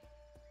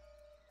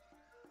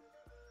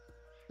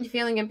 The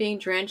feeling of being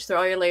drenched through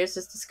all your layers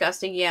is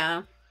disgusting,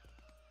 yeah.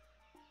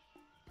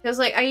 Because,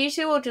 like, I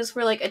usually will just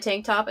wear, like, a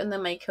tank top and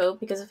then my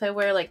coat, because if I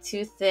wear, like,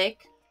 too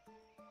thick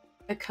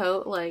a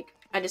coat, like,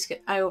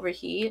 I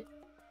overheat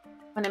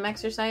when I'm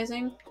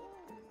exercising.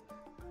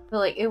 But,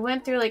 like, it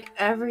went through, like,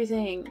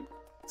 everything.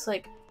 It's,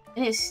 like,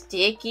 and it's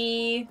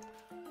sticky.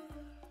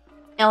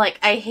 And, like,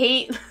 I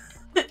hate,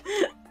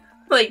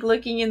 like,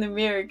 looking in the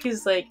mirror,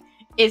 because, like,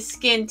 it's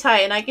skin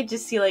tight, and I could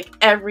just see, like,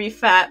 every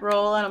fat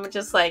roll, and I'm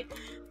just like,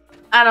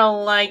 I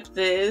don't like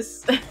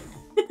this.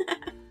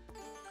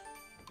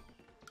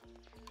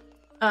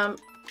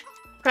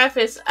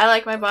 Preface, I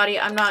like my body.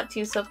 I'm not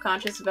too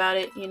self-conscious about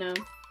it, you know.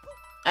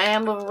 I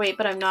am overweight,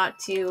 but I'm not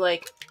too,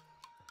 like,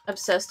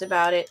 obsessed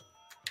about it.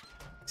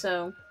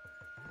 So,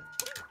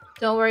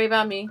 don't worry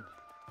about me.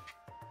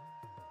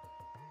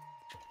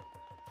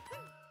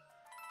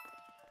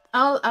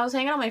 I was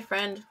hanging out with my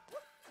friend.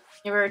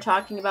 we were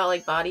talking about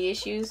like body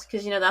issues,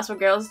 because you know that's what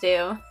girls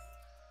do.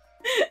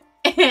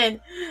 And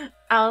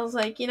I was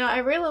like, you know, I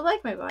really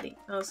like my body.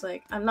 I was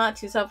like, I'm not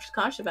too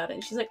self-conscious about it.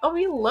 And she's like, oh,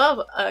 we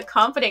love a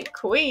confident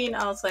queen.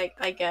 I was like,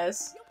 I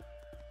guess.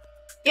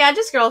 Yeah,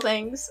 just girl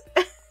things.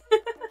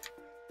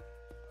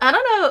 I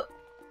don't know.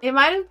 It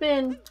might have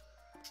been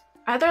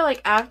either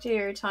like after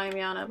your time,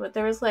 Yana, but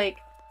there was like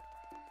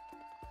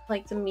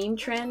the meme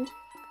trend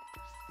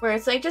where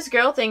it's like just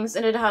girl things,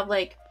 and it'd have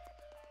like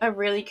a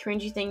really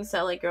cringy things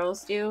that like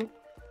girls do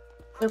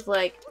with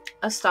like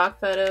a stock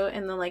photo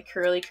and then like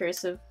curly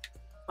cursive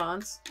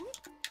fonts.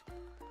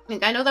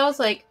 Like, I know that was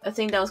like a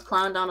thing that was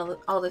clowned on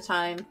all the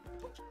time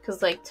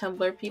because like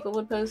Tumblr people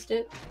would post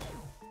it.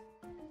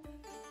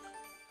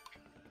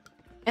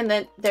 And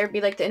then there'd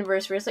be like the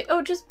inverse where it's like,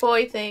 oh, just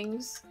boy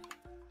things.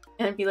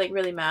 And it'd be like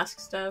really mask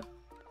stuff.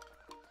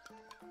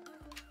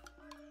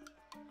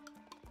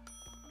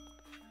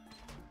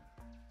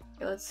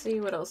 Okay, let's see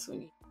what else we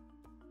need.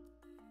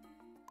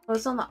 Oh,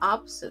 it's on the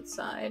opposite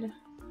side.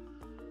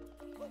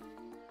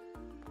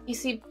 You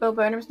see Bo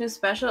Burnham's new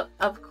special?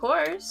 Of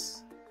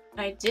course.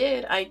 I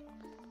did. I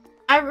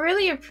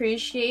really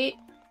appreciate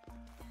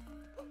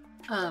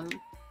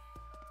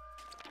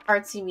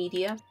artsy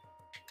media.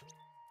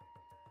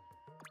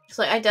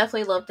 So like, I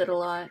definitely loved it a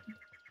lot.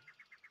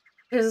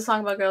 There's a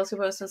song about girls who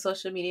post on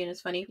social media and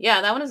it's funny.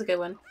 Yeah, that one is a good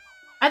one.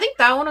 I think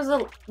that one was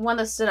the one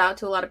that stood out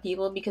to a lot of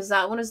people because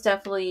that one is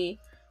definitely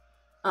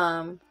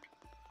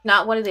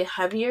not one of the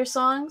heavier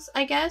songs,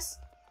 I guess.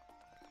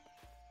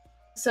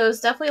 So it's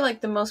definitely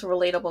like the most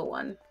relatable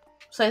one.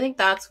 So I think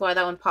that's why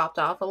that one popped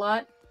off a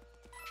lot.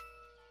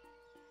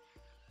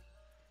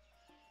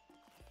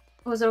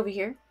 Oh, is it over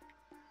here?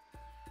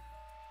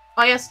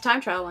 Oh yes,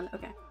 time trial one.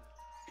 Okay.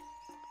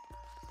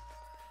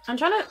 I'm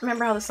trying to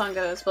remember how the song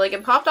goes, but like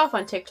it popped off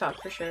on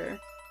TikTok for sure.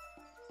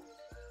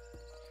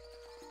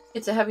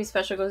 It's a heavy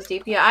special, goes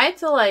deep. Yeah, I had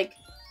to like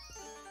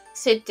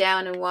sit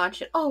down and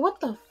watch it. Oh, what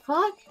the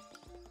fuck?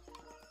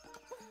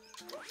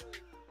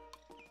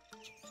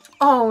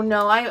 Oh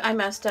no, I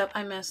messed up.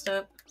 I messed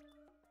up.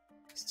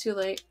 It's too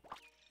late.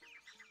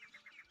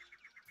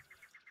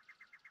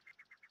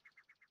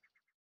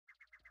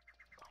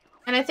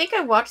 And I think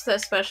I watched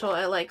that special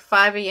at like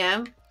 5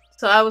 a.m.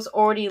 So I was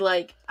already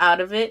like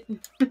out of it.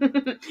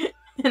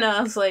 And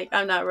I was like,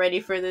 I'm not ready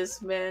for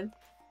this, man.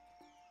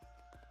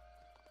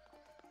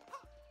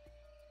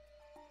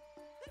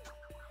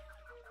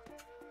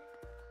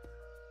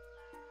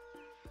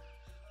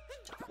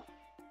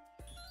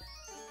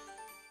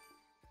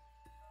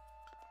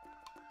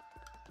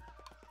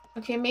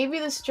 Okay, maybe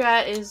the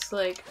strat is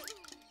like...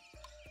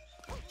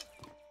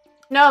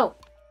 No!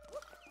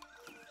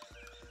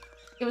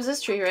 It was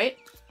this tree, right?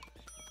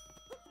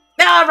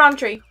 Ah, wrong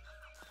tree!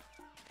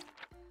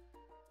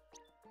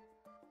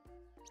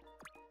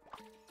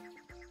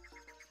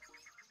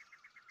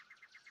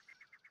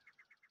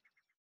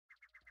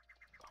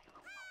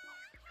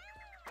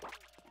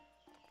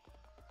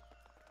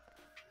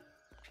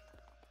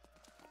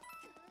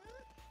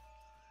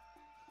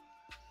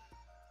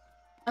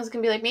 I was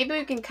gonna be like, maybe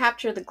we can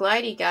capture the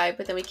glidey guy,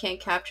 but then we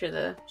can't capture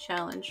the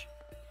challenge.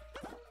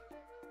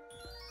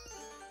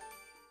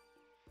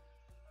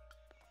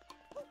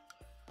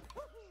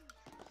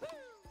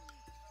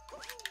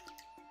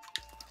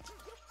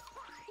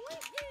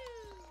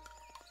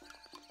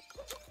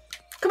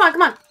 Come on,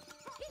 come on!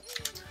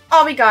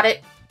 Oh, we got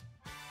it!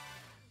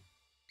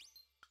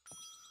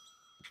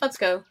 Let's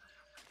go.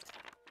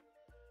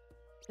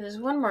 There's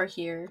one more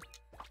here.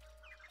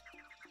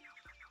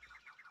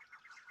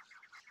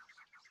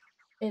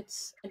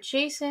 It's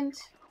adjacent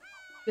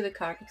to the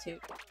cockatoo.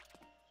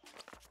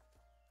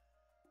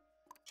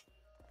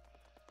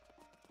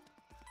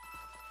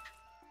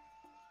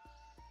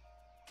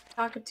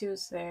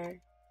 Cockatoo's there.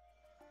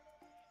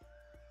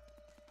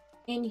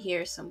 In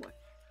here somewhere.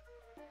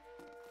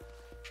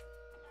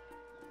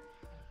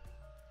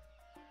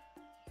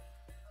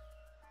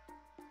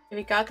 Have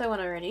we got that one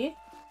already?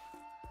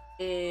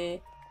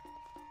 ¿Dónde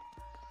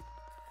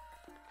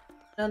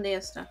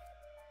está?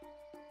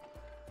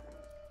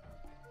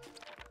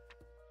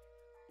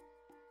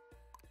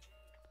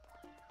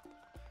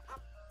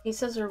 He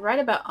says we're right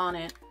about on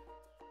it.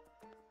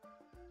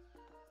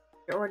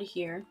 You're already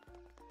here.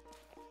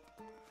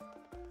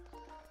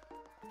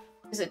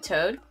 Is it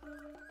Toad?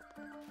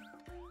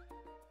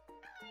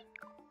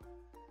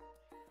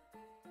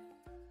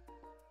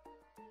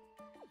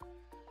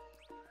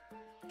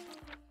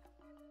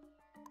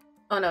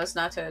 Oh no, it's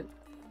not Toad.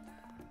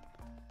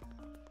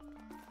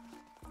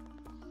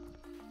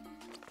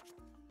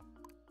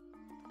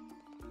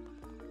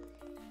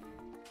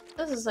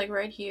 This is like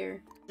right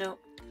here. Nope.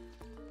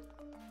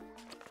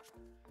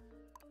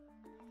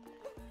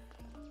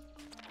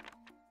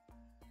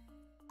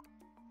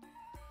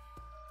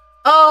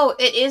 Oh,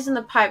 it is in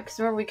the pipe, because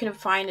remember we couldn't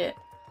find it.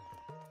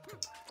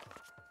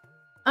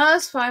 Oh,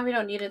 that's fine, we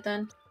don't need it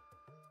then.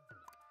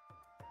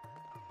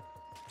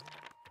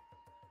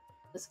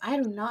 Because I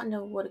do not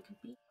know what it could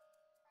be.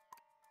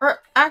 Or,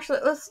 actually,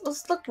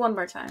 let's look one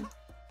more time.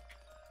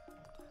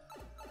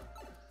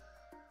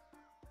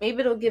 Maybe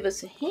it'll give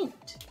us a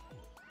hint.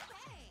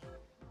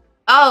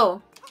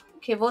 Oh!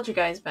 Okay, Vulture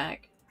Guy's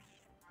back.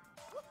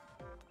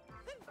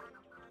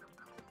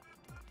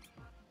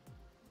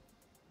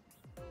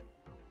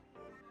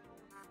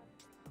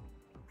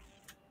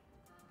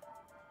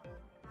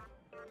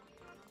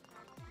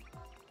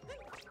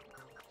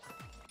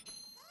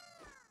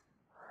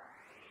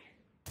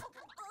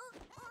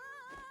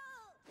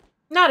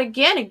 Not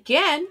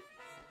again!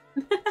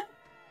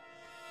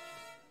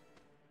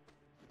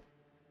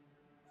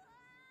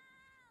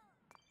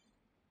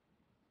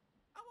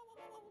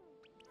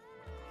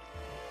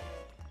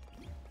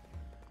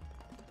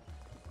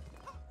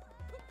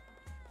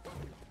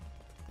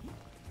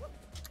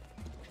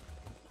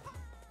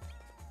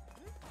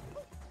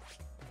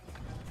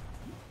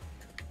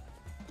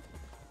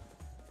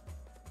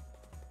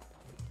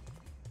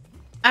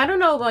 I don't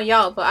know about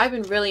y'all, but I've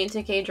been really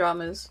into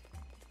K-dramas.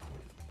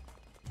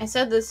 I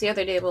said this the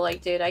other day, but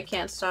like, dude, I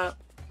can't stop.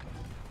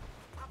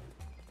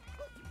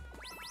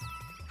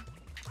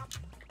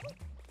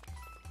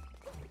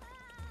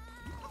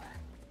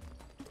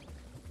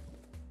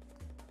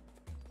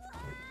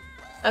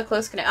 How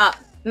close can I? Ah,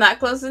 not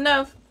close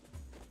enough.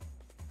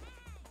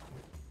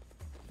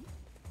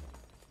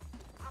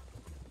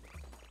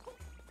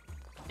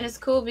 And it's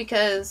cool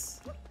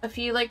because a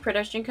few like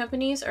production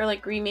companies are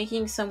like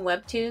remaking some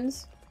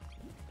webtoons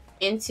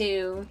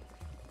into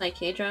like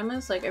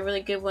K-dramas. Like a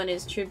really good one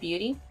is True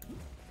Beauty.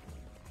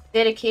 They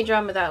had a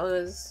K-drama that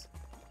was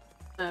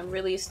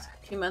released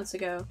a few months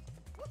ago.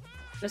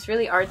 It's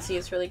really artsy,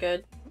 it's really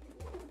good.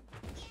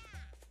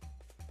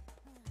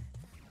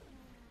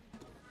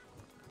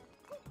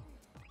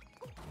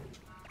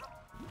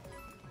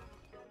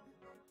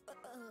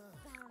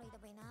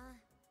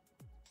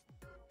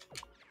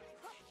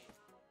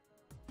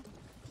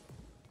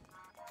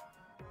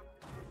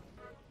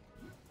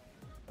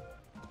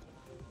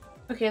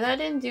 Okay, that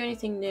didn't do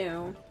anything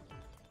new.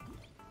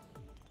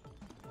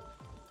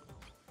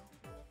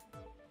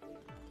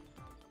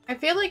 I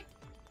feel like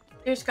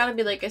there's gotta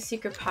be like a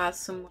secret path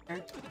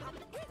somewhere.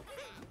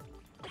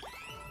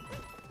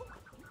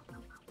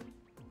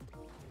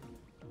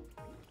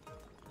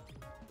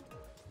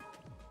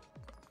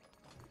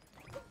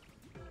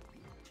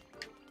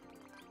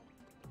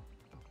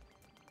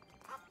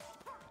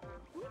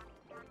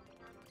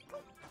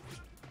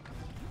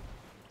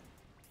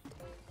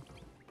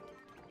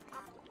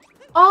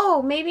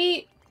 Oh,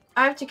 maybe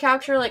I have to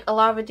capture like a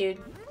lava dude.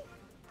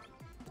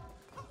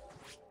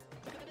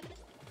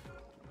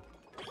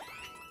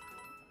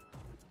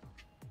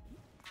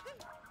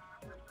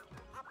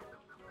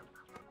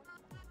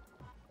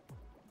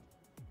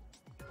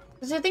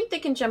 Because I think they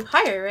can jump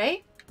higher,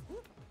 right?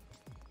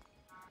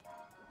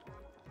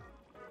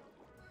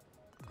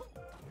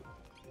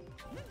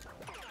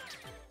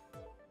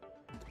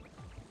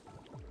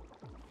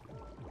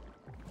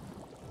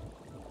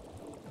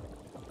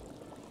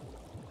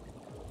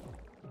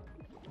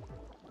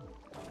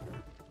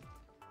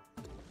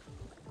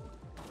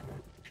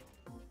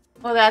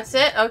 Oh, that's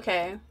it?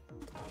 Okay.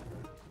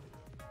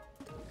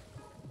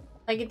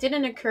 Like, it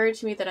didn't occur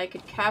to me that I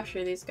could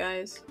capture these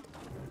guys.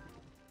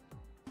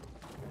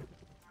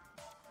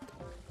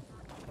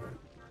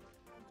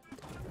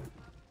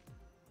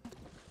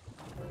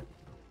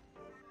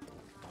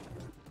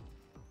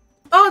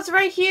 Oh, it's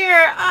right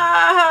here!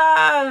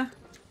 Ah!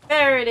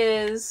 There it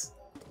is.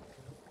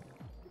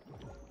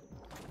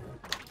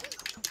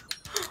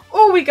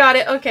 Oh, we got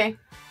it! Okay.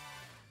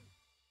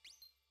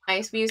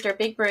 Nice, we used our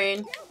big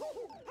brain.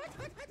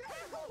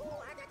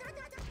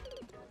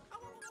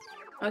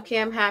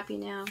 Okay, I'm happy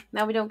now.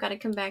 Now we don't gotta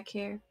come back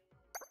here.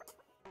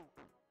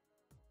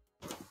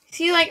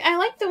 See, like, I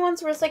like the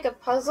ones where it's like a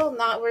puzzle,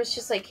 not where it's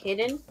just like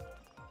hidden.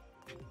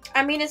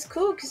 I mean, it's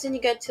cool because then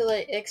you get to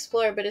like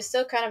explore, but it's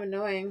still kind of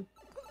annoying.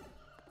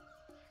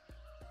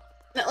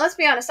 Now, let's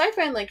be honest, I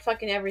find like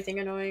fucking everything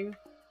annoying.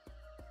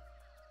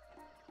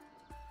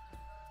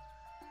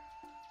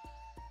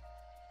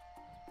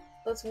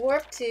 Let's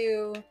warp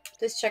to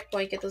this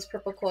checkpoint, get those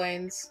purple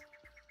coins.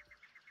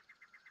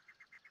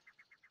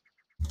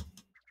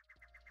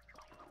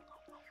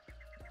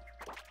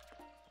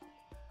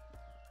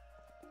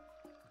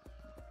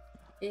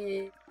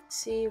 And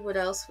see what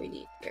else we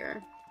need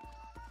here.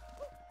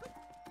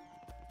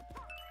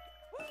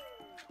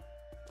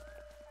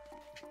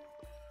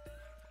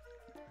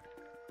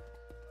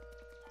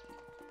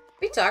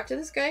 We talked to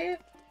this guy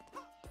yet?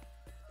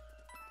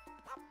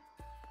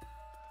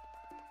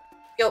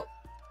 Yo.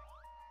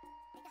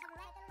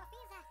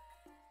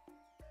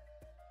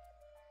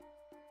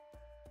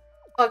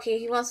 Okay,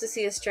 he wants to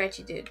see a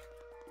stretchy dude.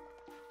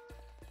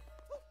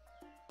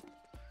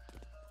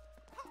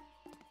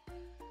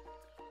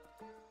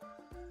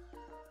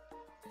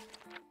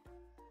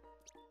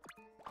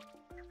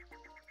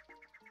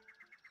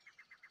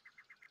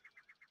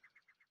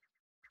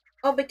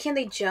 Oh, but can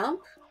they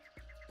jump?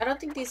 I don't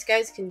think these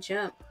guys can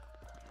jump.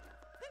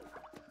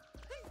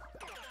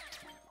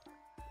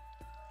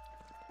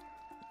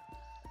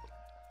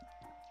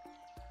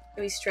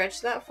 Can we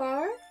stretch that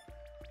far?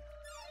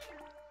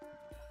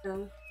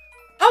 No.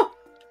 Oh!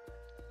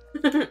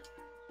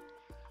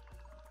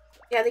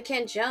 Yeah, they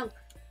can't jump.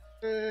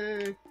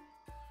 Okay,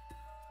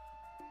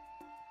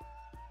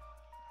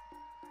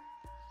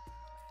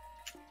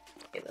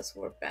 let's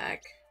warp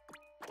back.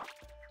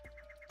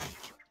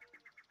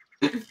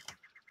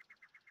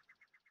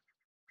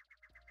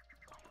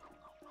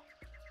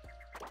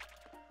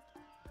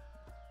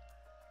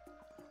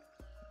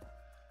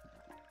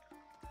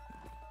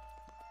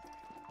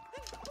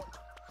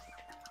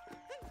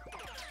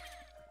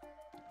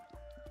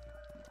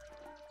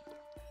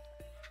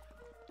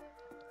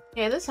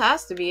 Yeah, this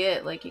has to be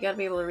it. Like, you gotta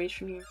be able to reach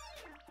from here.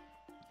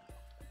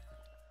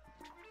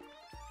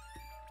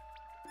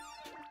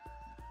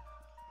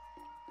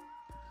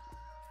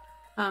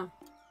 Huh.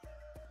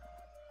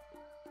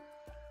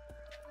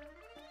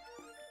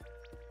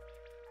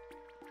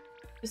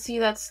 See,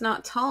 that's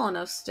not tall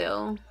enough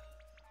still.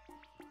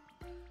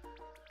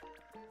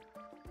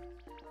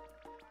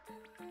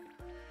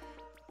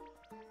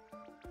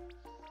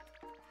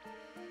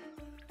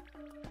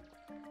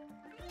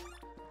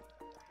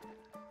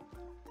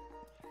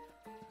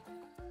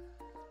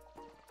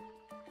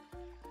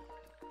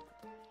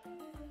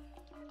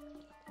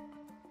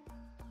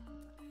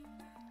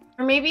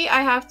 Or maybe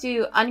I have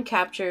to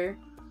uncapture.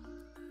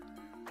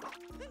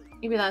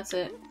 Maybe that's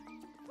it.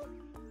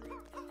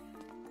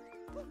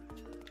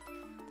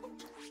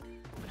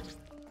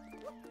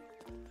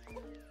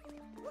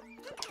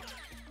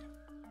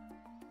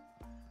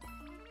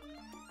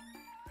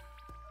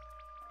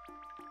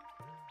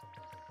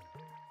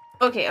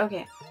 Okay,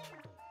 okay.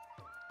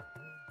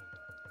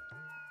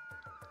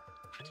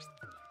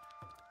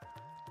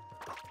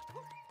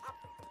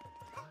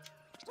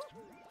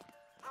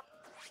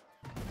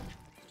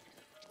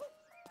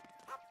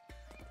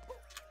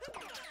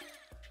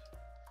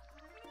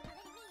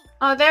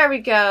 Oh, there we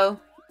go.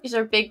 These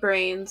are big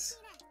brains.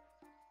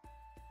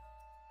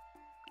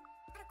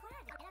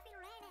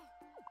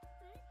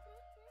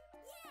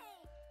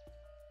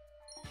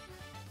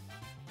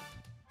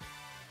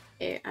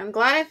 Okay, I'm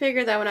glad I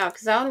figured that one out,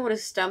 because that one would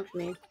have stumped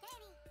me.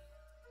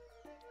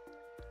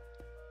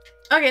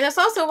 Okay, that's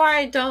also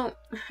why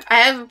I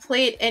haven't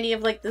played any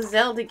of, like, the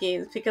Zelda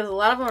games, because a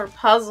lot of them are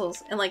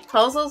puzzles, and, like,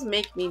 puzzles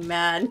make me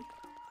mad.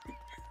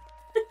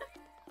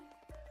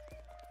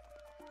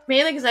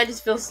 Mainly because I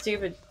just feel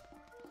stupid.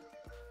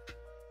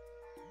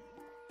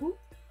 Ooh.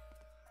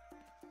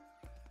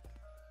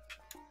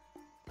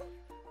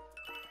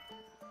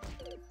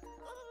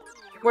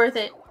 Worth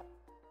it.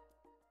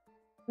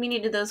 We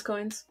needed those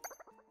coins.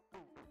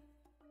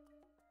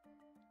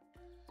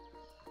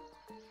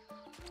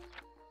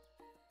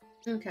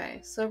 Okay,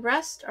 so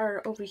rest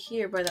are over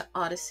here by the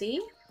Odyssey.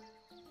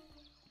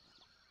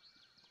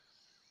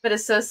 But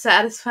it's so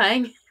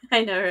satisfying.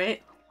 I know,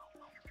 right?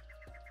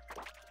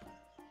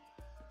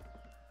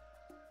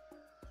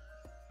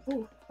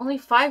 Ooh, only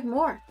 5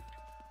 more.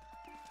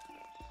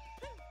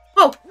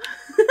 Oh!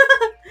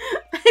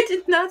 I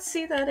did not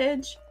see that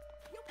edge.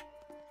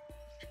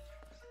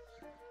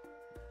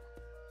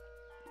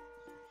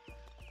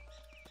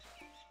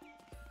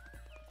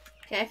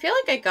 Okay, I feel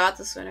like I got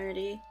this one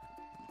already.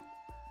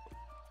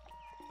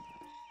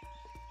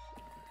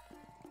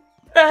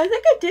 I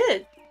think I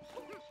did.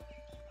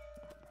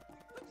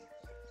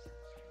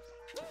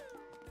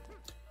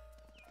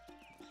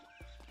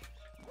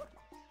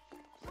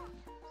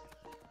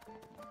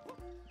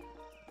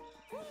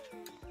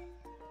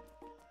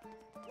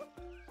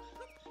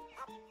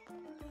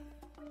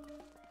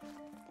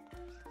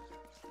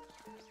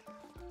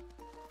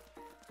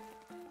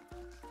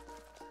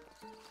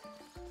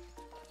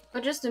 Oh,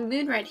 just a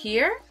moon right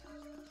here?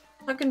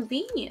 How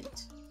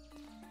convenient.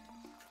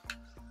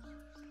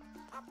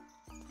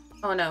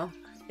 Oh no.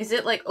 Is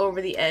it like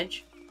over the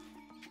edge?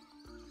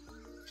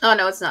 Oh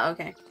no, it's not.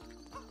 Okay.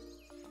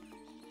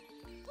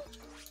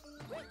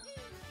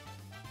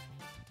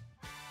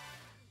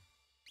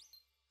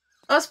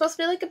 Oh, it's supposed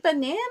to be like a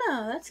banana.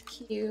 That's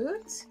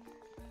cute.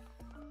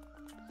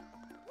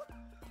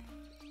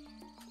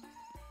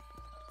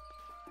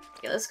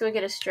 Okay, let's go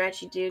get a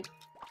stretchy dude.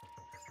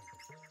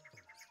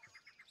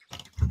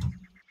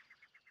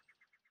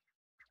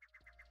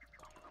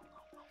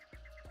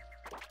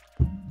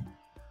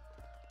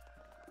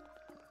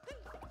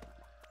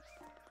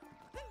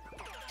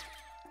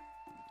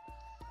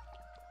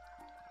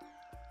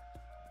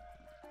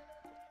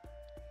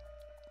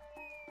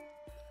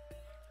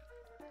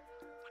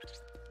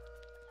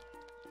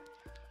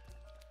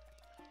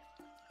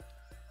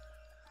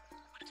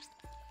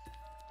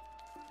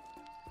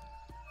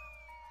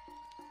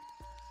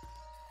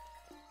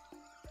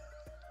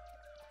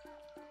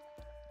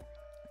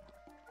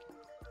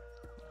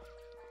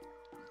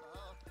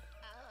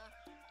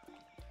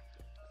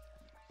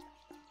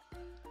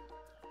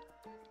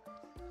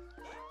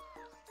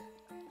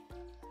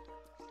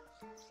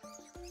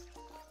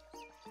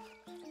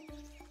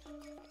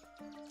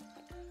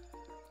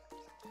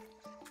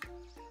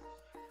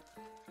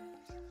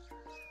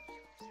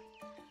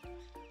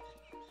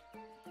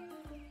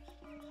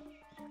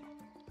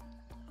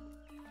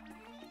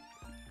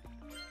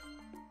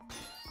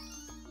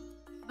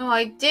 Oh,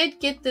 I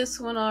did get this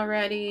one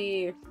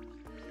already.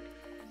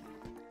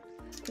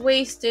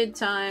 Wasted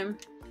time.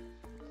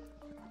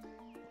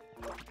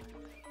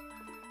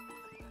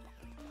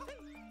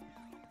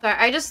 Sorry,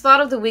 I just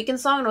thought of the Weeknd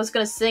song and I was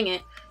gonna sing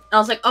it. And I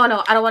was like, oh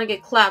no, I don't want to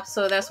get clapped,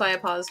 so that's why I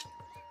paused.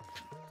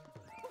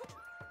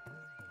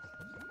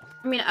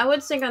 I mean, I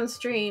would sing on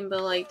stream,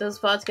 but like, those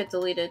VODs get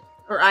deleted.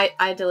 Or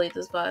I delete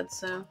those VODs,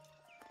 so.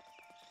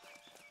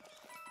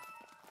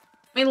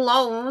 I mean,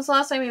 lol, when was the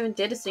last time I even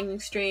did a singing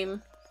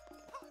stream?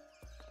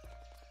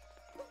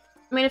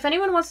 I mean, if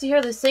anyone wants to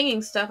hear the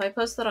singing stuff, I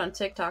post that on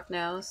TikTok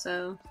now,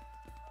 so.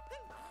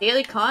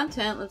 Daily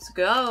content, let's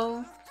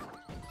go.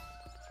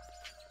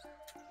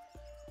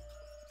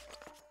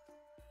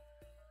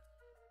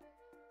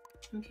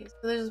 Okay,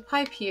 so there's a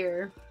pipe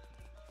here.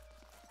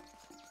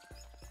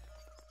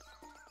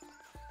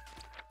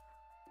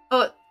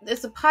 Oh,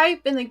 it's a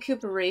pipe and then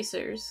Koopa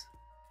Racers.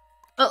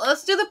 Well,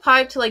 let's do the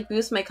pipe to like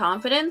boost my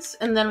confidence,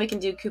 and then we can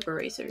do Koopa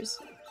Racers.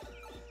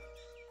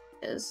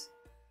 Because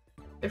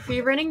the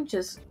free running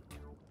just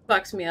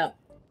fucks me up.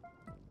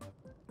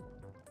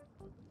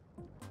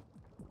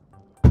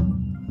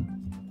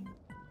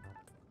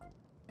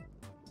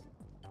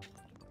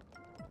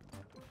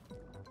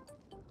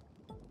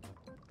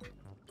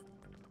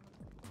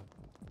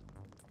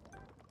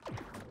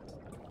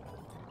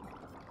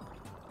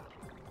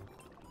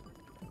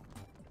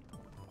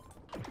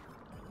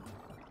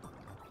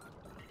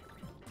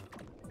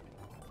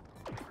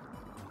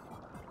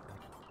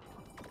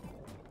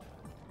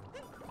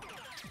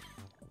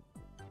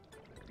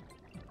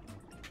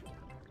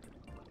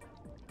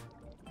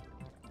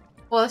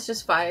 Well, it's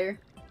just fire.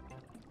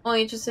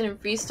 Only interested in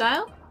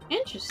freestyle?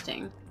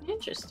 Interesting.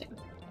 Interesting.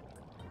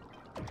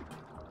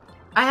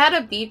 I had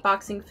a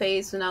beatboxing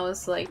phase when I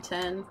was like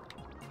 10.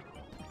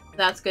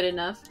 That's good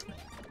enough.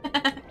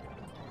 I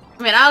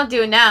mean, I'll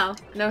do it now.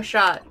 No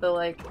shot, but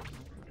like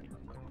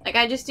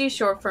I just do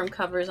short form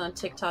covers on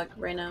TikTok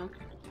right now.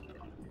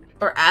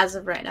 Or as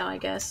of right now, I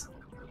guess.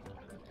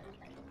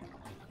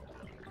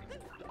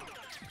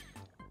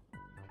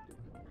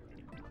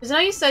 Because now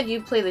you said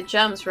you play the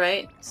gems,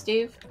 right,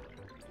 Steve?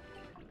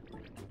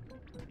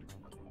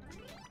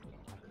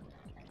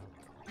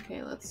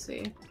 Okay, let's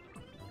see.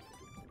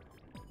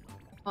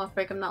 Oh,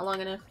 frick, I'm not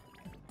long enough.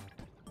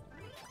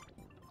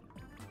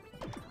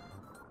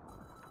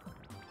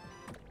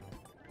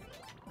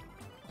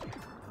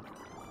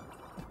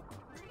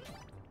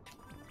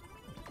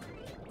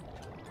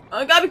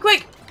 Oh, gotta be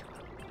quick!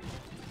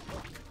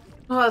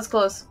 Oh, that's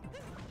close.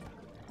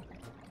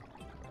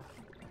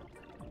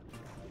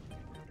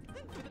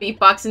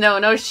 Beatbox,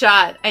 no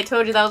shot. I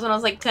told you that was when I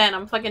was like 10.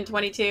 I'm fucking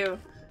 22.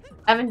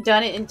 I haven't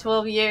done it in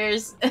 12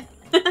 years.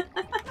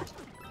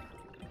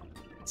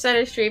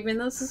 Started streaming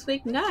those this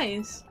week.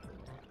 Nice.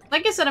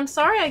 Like I said, I'm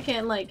sorry I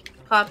can't like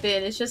pop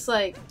in. It's just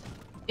like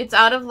it's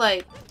out of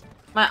like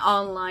my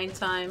online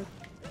time.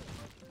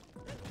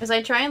 Because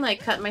I try and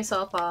like cut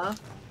myself off.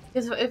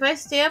 Because if I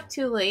stay up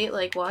too late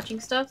like watching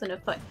stuff, then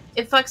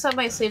it fucks up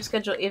my sleep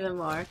schedule even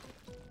more.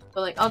 But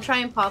like I'll try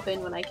and pop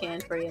in when I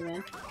can for you,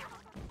 man.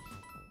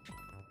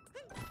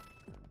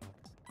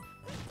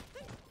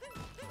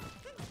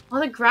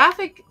 Well, the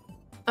graphic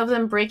of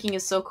them breaking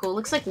is so cool. It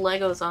looks like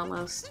Legos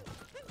almost.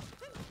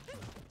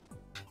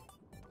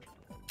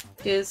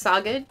 Dude, it's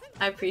all good.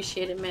 I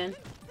appreciate it, man.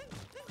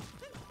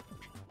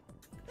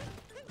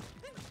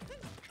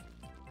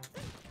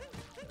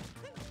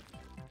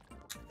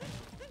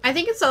 I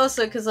think it's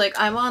also because, like,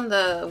 I'm on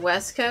the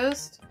West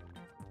Coast.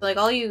 Like,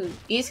 all you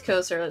East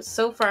Coast are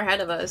so far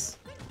ahead of us.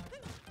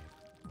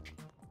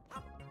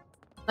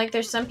 Like,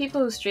 there's some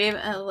people who stream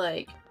at,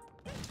 like,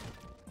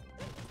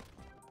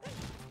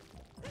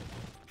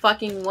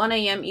 fucking 1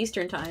 AM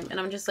Eastern time. And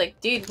I'm just like,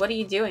 dude, what are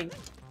you doing?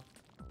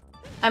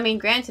 I mean,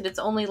 granted, it's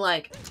only,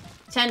 like,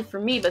 10 for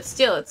me, but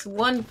still, it's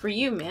 1 for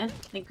you, man.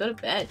 Like, go to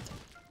bed.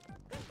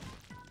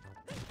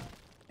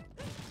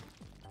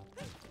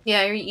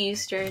 Yeah, you're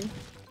Eastern.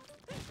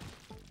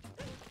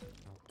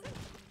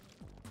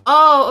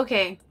 Oh,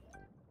 okay.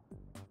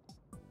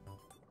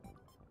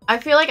 I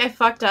feel like I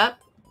fucked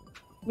up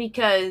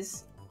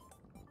because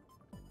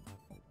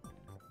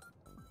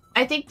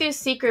I think this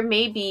secret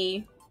may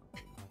be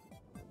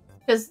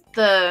because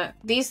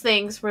these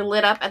things were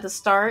lit up at the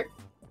start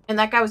and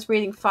that guy was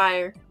breathing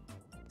fire.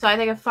 So I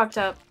think I fucked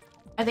up.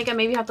 I think I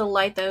maybe have to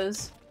light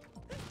those.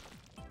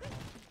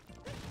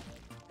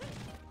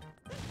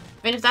 I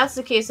mean, if that's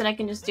the case, then I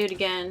can just do it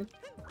again.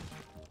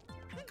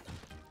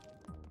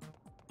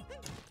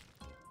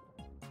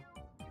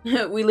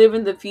 We live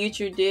in the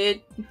future,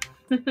 dude.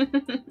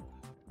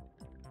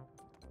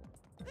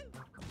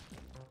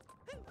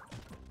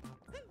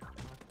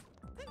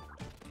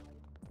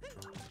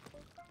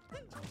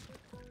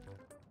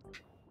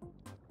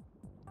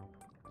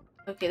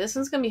 Okay, this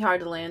one's gonna be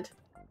hard to land.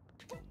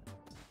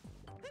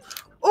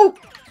 Oh!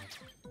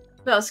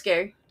 That was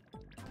scary.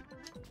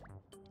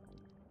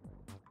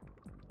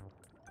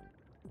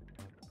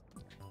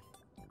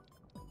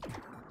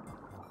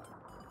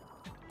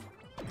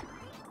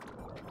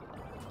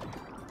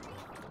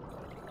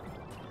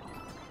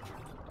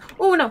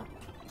 Oh no!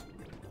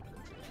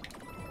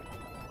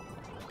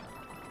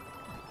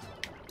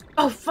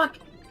 Oh, fuck!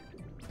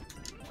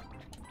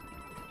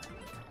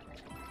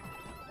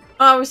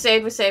 Oh, we're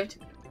saved, we're saved.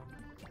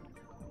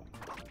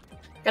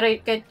 Gotta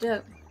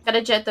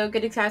jet though,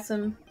 gotta catch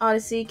some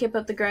Odyssey, keep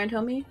up the grind,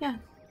 homie. Yeah.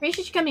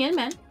 Appreciate you coming in,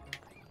 man.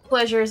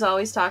 Pleasure as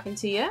always talking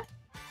to you.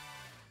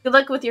 Good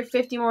luck with your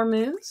 50 more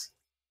moons.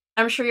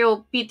 I'm sure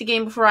you'll beat the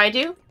game before I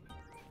do.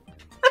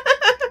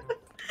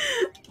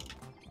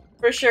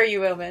 For sure you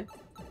will, man.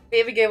 We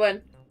have a good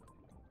one.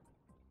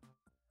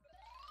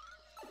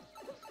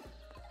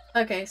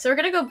 Okay, so we're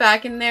gonna go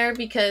back in there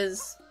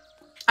because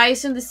I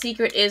assume the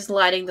secret is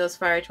lighting those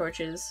fire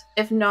torches.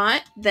 If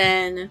not,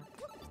 then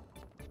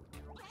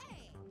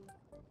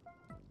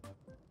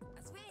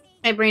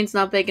my brain's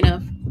not big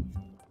enough.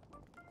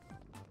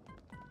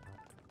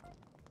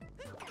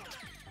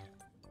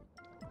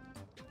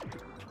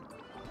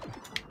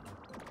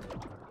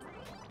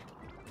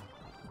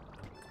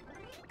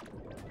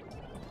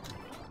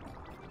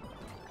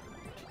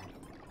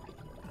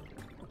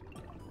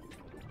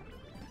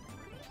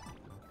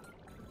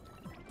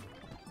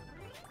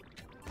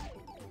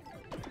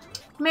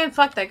 Man,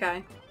 fuck that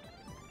guy.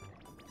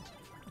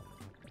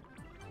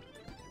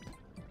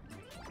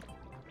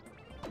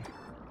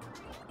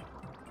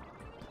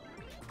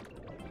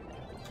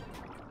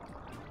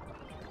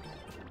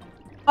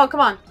 Oh,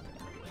 come on.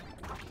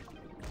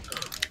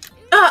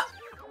 Ah!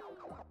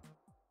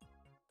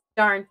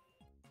 Darn.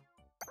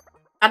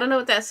 I don't know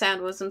what that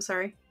sound was, I'm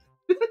sorry.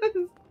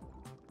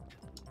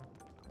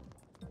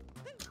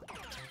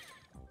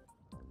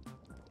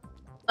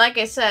 Like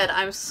I said,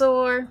 I'm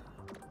sore.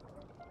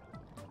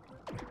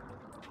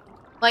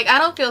 Like, I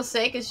don't feel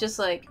sick, it's just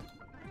like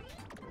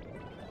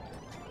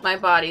my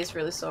body's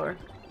really sore.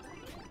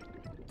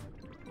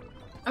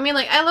 I mean,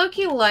 like, I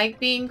low-key like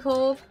being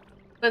cold,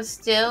 but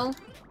still,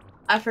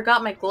 I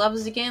forgot my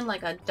gloves again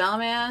like a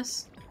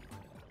dumbass.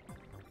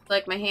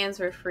 Like, my hands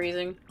were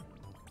freezing.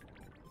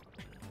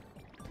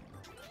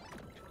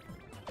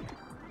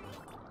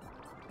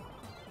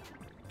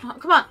 Oh,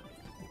 come on!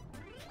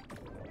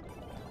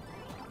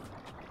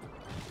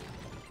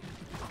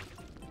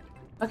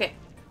 Okay.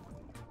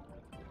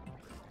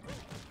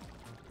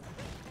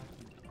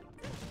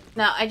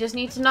 Now, I just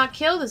need to not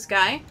kill this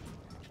guy.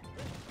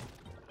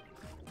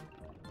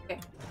 Okay.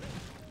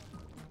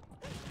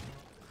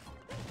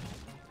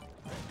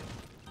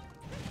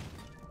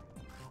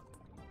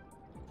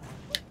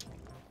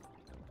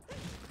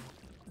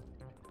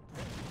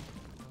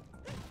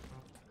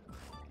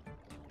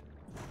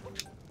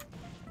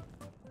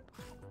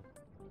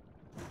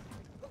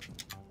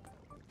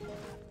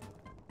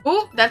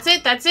 Ooh, that's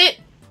it, that's it!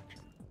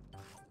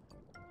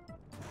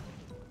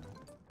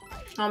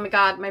 Oh my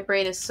god, my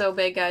brain is so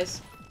big, guys.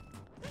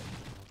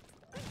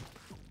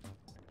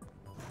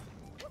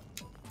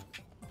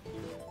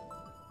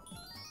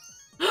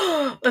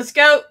 Let's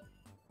go!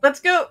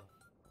 Let's go!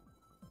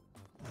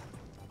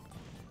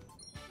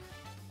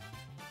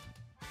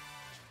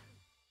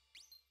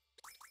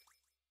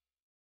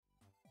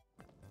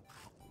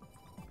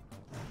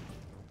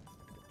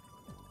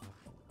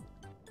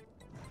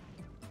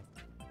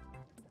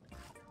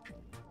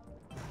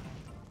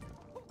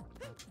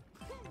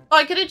 Oh,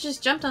 I could have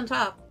just jumped on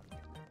top.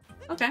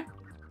 Okay.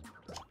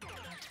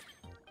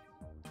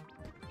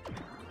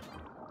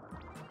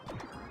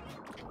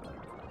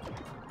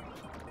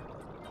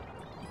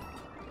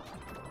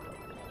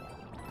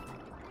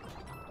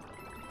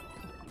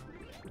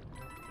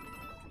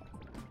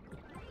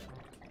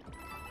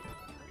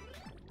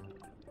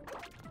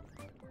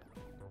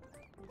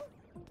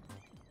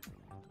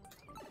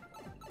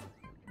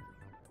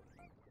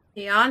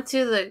 Okay, on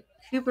to the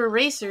Cooper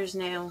Racers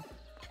now.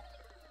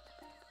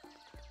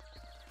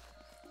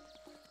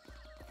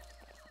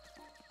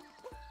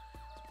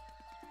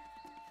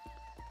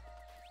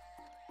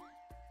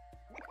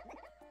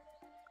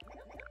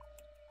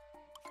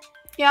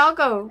 Yeah, I'll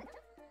go.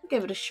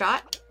 Give it a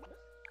shot.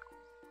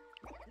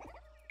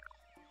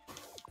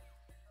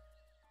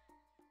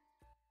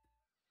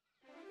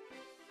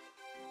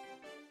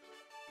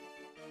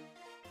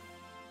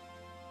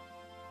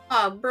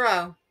 Oh,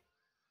 bro.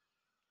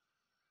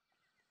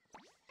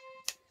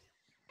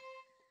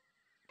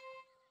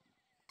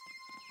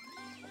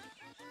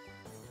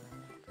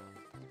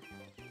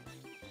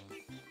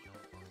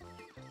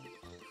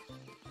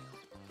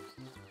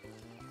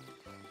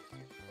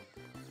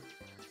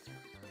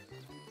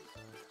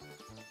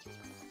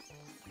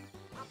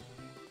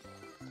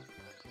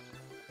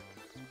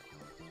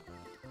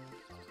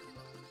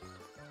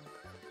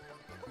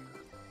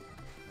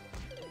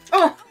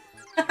 Oh!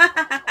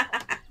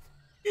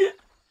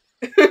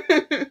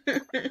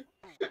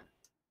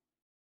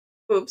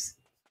 Oops.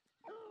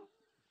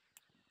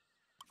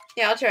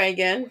 Yeah, I'll try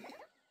again.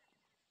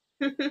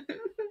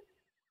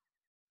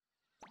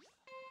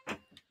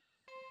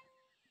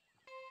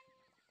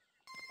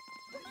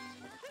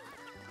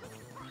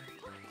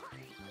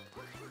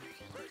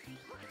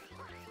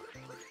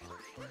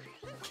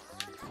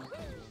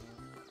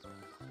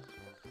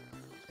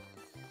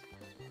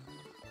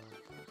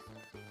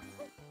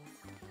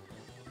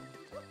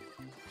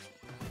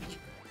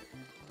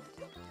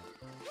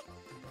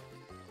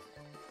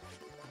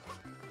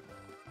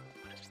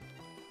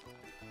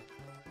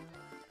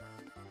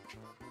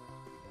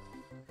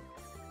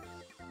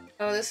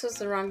 Oh, this was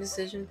the wrong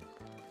decision.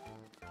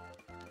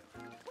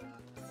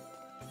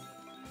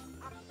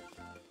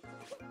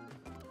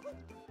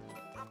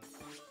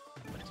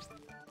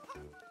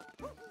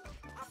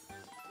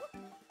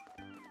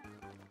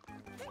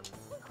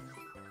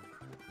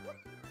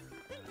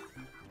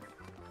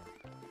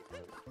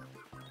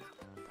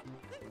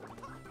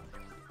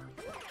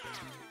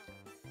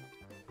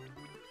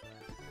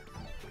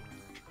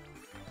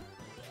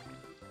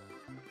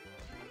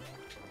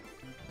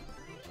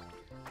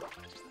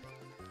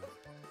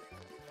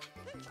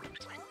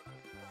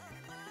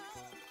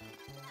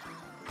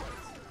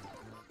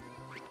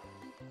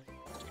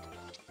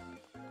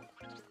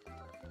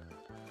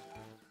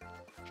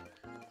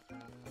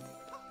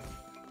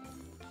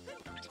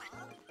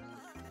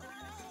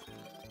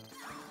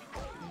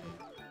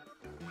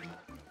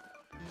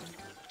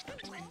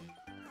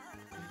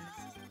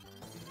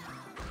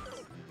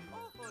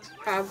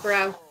 Oh,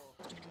 bro.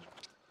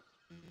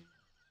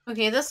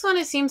 Okay, this one,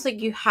 it seems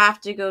like you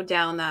have to go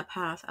down that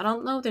path. I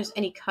don't know if there's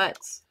any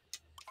cuts.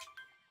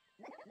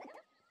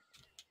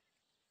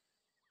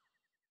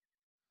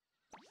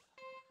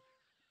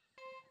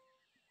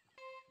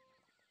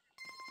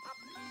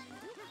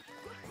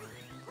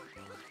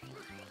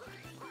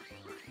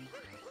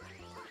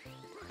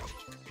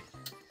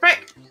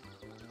 Right.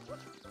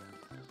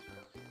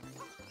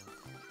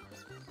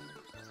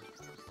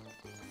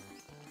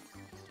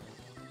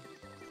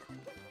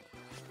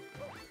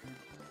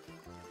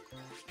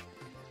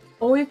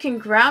 Oh, you can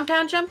ground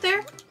pound jump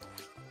there?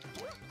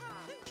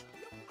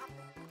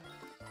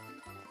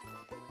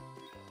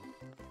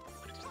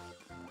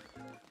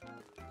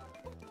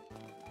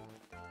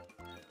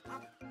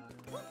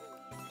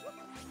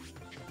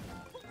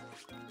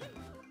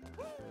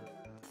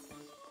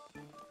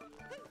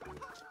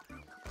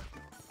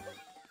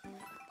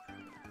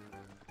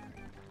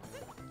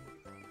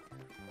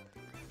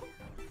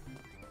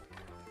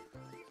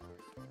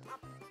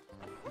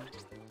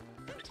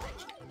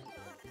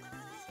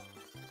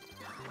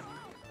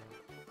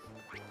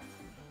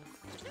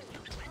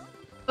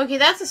 Okay,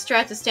 that's a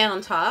strat to stand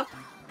on top.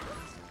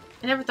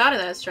 I never thought of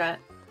that strat.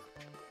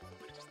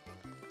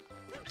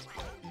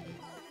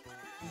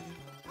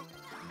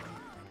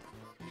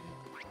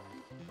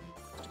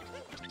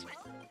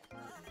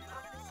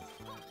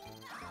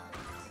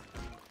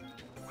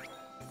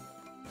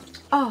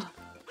 Oh.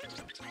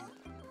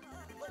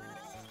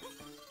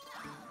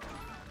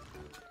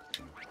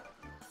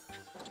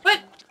 What?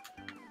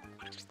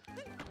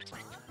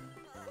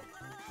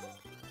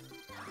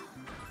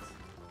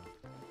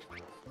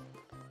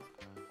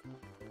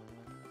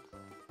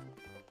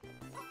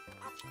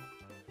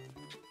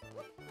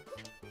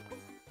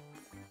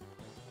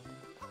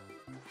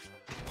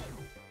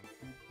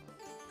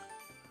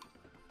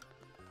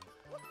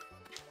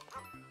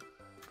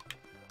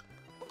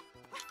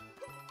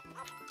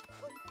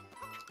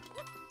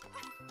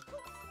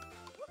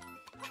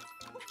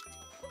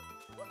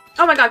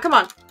 Oh my god, come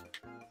on.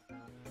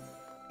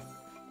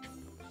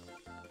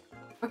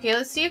 Okay,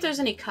 let's see if there's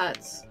any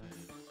cuts.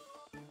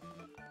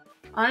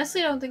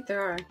 Honestly, I don't think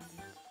there are.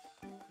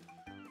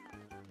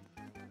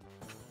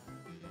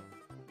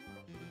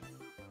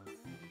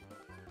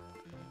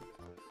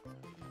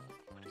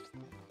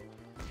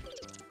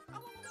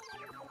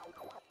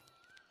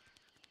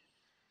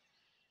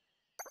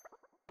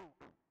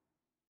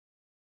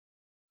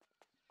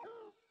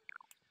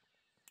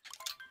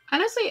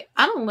 Honestly,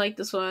 I don't like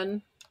this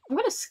one. I'm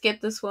gonna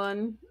skip this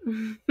one.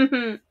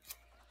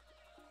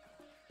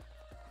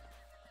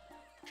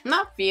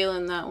 Not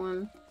feeling that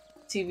one,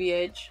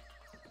 TBH.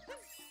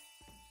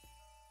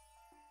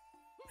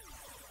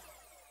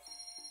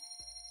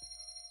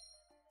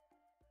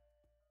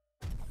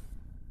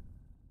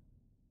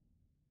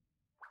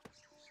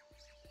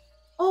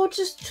 Oh,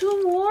 just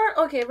 2 more?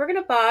 Okay, we're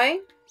gonna buy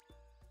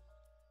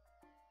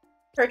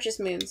purchase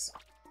moons.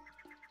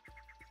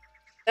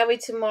 That way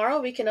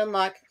tomorrow we can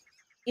unlock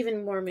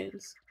even more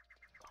moons.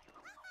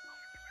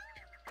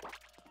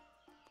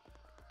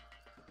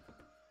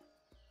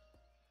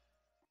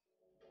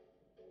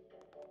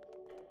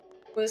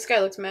 Well, this guy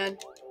looks mad.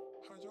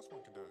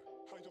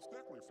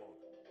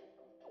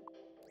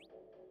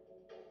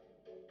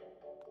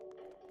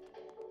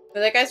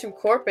 But that guy's from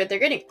corporate. They're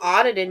getting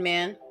audited,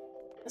 man.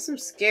 That's some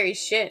scary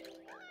shit.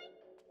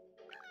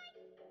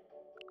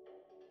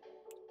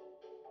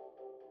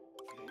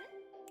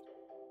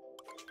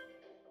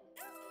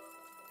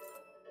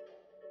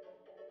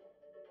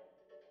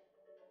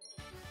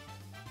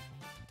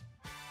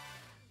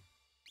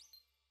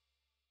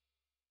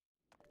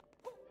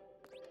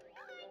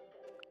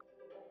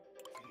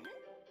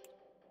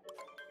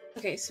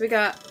 Okay, so we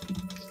got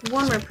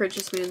 1 more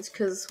purchase moons,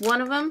 because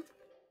one of them,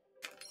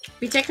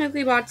 we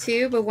technically bought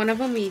 2, but one of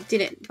them we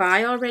didn't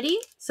buy already,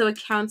 so it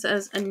counts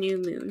as a new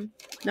moon,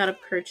 not a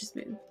purchase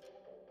moon.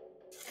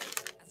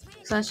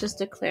 So that's just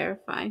to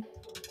clarify.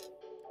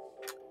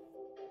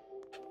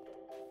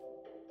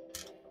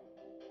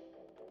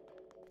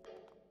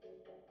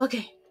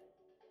 Okay.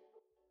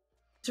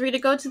 So we're gonna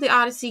go to the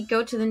Odyssey,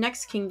 go to the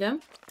next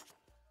kingdom.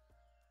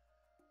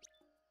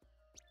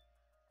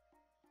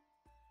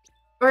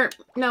 Or,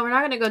 no, we're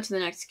not gonna go to the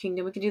next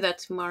kingdom. We can do that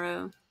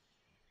tomorrow.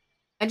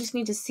 I just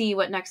need to see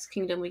what next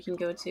kingdom we can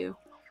go to.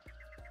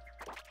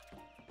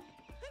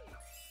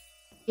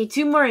 Okay,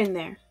 2 more in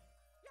there.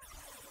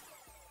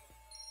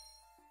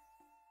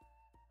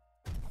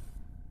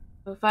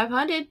 Oh,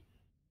 500.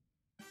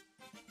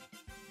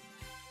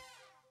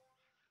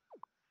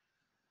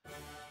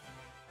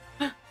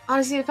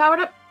 Odyssey powered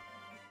up.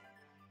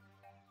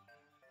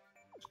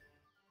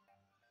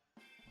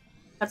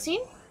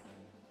 Cutscene?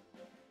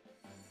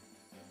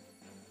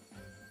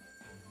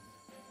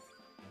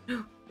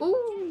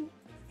 Ooh.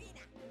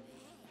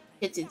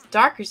 It's its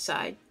darker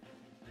side.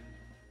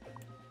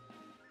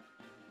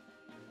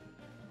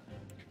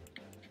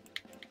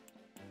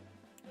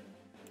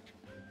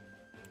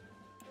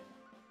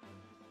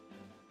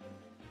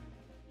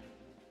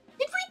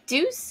 Did we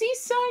do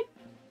Seaside?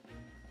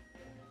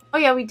 Oh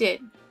yeah, we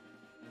did.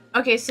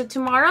 Okay, so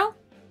tomorrow,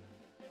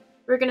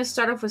 we're gonna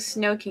start off with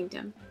Snow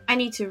Kingdom. I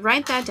need to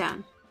write that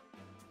down,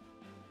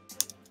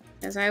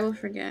 as I will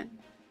forget.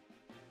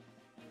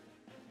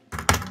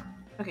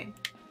 Okay.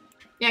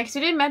 Yeah, because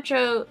we did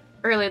Metro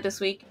earlier this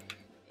week.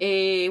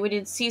 We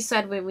did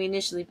Seaside when we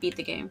initially beat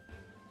the game.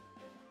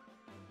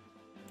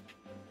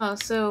 Oh,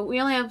 so we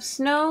only have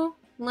Snow,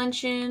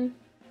 Luncheon.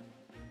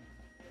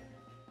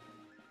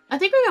 I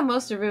think we got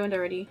most of Ruined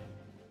already.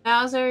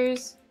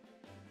 Bowser's,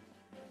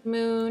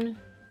 Moon.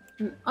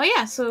 Oh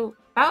yeah, so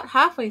about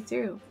halfway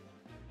through.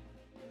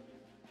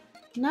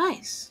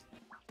 Nice.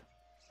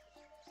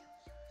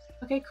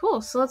 Okay,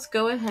 cool. So let's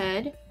go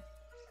ahead.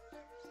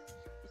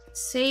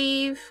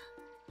 Save.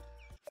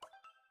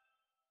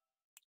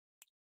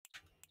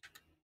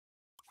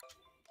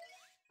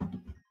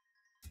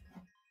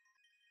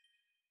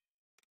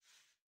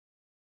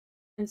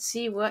 And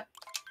see what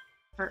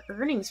our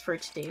earnings for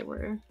today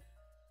were.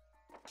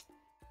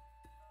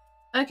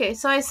 Okay,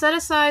 so I set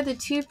aside the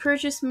 2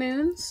 purchase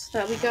moons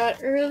that we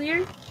got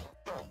earlier.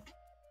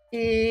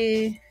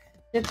 The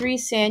 3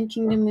 Sand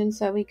Kingdom moons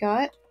that we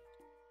got.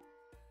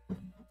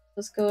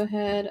 Let's go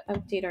ahead and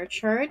update our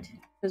chart,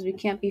 because we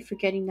can't be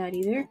forgetting that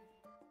either.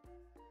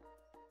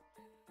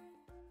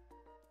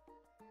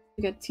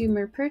 We got 2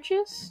 more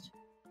purchased.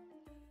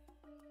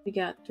 We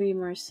got 3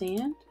 more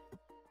sand.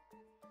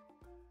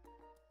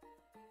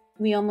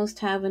 We almost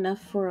have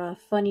enough for a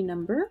funny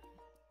number.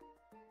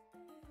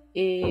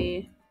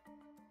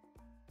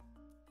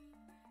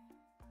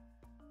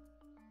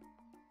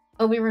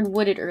 Oh, we were in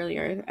Wooded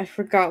earlier. I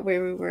forgot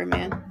where we were,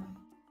 man.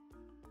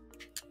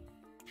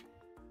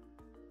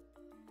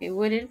 Okay,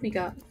 Wooded, we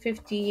got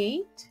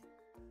 58.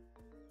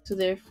 So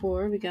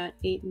therefore, we got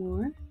 8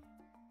 more.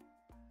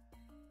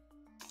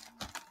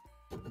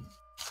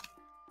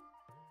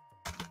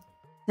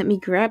 Let me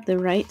grab the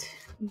right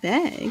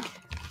bag.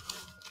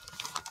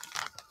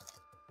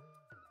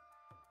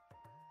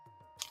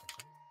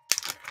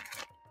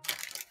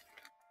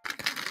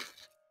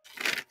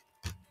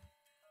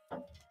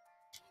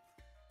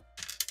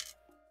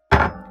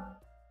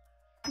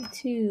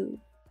 Two,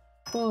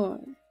 4,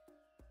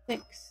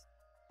 6,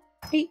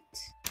 8.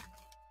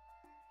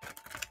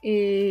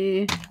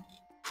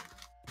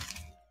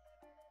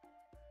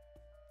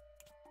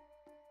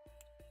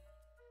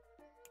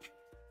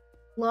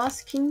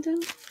 Lost Kingdom.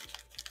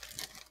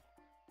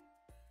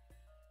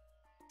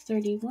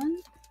 31.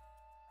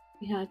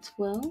 We had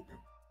 12.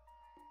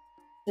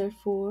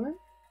 Therefore,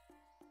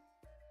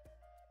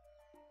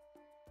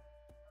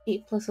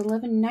 8 plus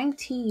 11,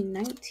 19.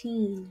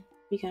 19.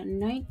 We got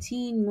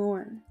 19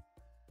 more.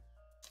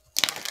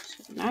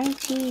 So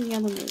 19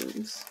 yellow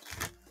moves.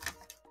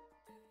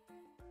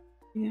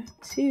 We got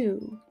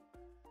 2,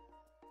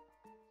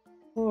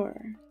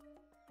 4,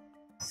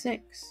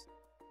 6,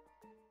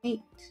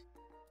 8,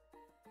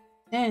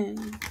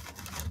 10,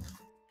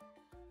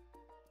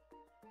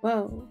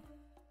 12,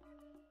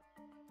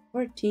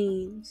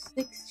 14,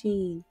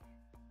 16,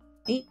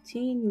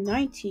 18,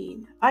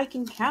 19. I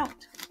can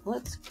count.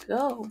 Let's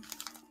go.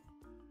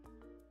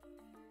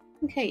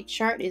 Okay,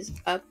 chart is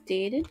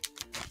updated.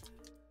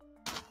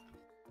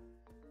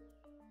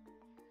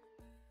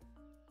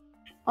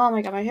 Oh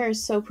my god, my hair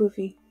is so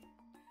poofy.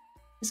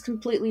 It's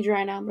completely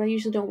dry now, but I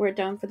usually don't wear it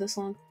down for this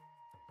long.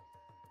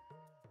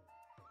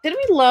 Didn't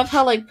we love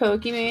how, like,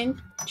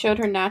 Pokemon showed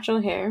her natural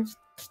hair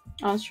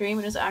on stream?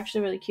 It was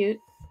actually really cute.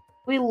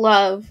 We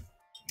love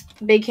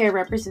big hair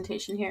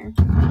representation here.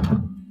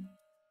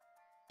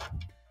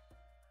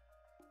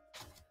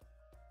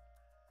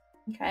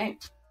 Okay.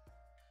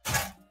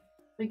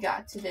 We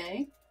got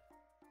today.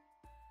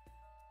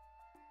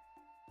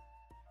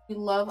 We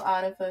love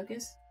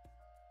autofocus.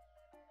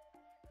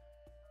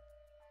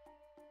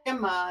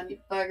 Come on, you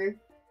bugger.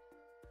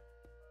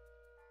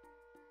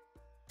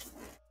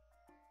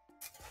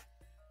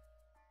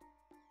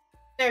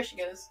 There she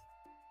goes.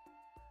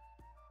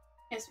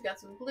 Yes, we got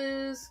some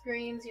blues,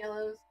 greens,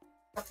 yellows,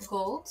 a couple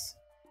golds.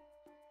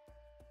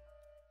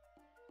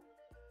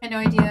 I had no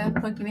idea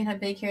Pokemon had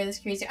big hair this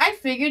crazy. I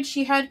figured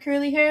she had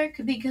curly hair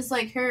because,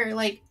 like, her,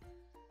 like,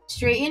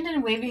 straightened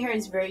and wavy hair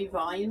is very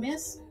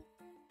voluminous.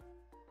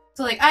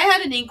 So, like, I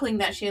had an inkling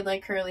that she had,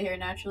 like, curly hair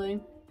naturally.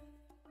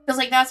 Because,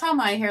 like, that's how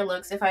my hair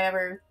looks if I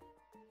ever,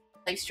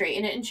 like,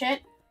 straighten it and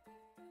shit.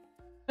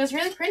 But it's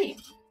really pretty.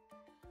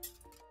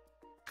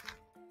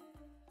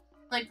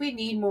 Like, we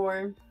need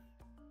more,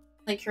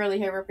 like, curly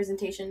hair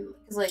representation.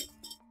 Because, like,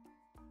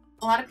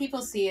 a lot of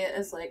people see it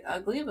as, like,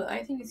 ugly, but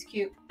I think it's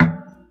cute.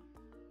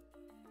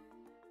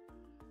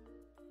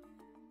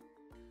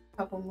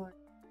 Couple more.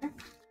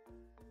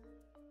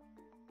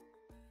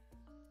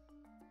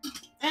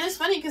 And it's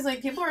funny because,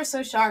 like, people are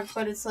so shocked,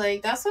 but it's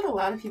like, that's what a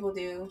lot of people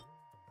do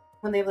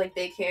when they have, like,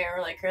 big hair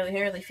or, like, curly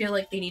hair. They feel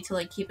like they need to,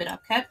 like, keep it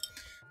upkept.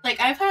 Like,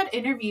 I've had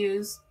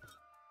interviews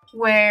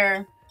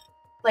where,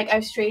 like,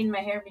 I've straightened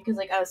my hair because,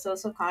 like, I was so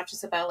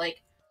subconscious about,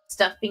 like,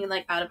 stuff being,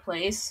 like, out of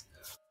place.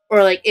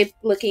 Or, like, it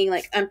looking,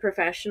 like,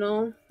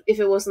 unprofessional if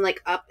it wasn't,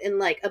 like, up in,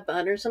 like, a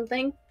bun or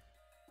something.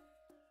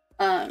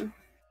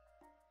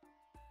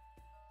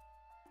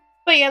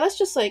 But yeah, that's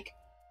just, like,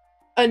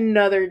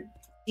 another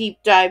deep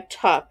dive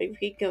topic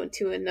we could go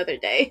into another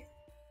day.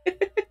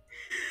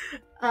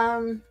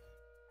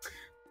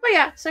 But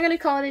yeah, so I'm gonna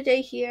call it a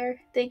day here.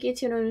 Thank you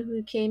to anyone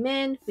who came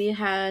in.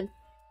 I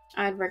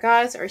had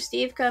Vargas or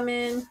Steve come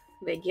in.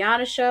 We had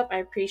Yana show up. I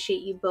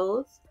appreciate you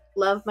both.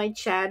 Love my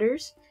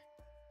chatters.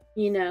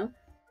 You know,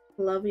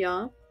 love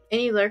y'all.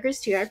 Any lurkers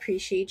too, I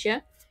appreciate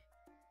you.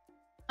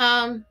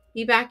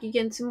 Be back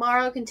again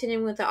tomorrow,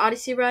 continuing with the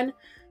Odyssey run.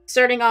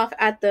 Starting off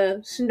at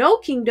the Snow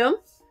Kingdom.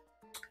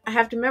 I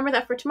have to remember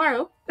that for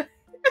tomorrow.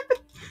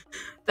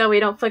 That way I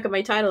don't fuck up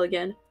my title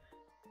again.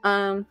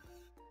 But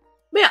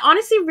yeah,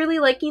 honestly, really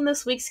liking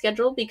this week's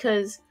schedule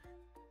because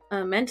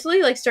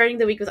mentally, like, starting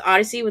the week with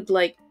Odyssey would,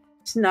 like,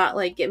 not,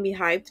 like, get me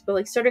hyped, but,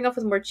 like, starting off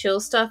with more chill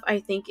stuff I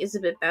think is a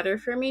bit better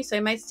for me, so I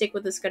might stick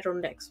with the schedule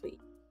next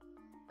week.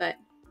 But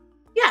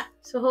yeah,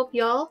 so hope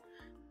y'all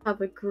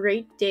have a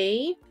great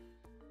day,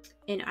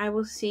 and I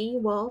will see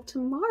you all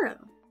tomorrow.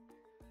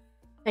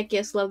 Heck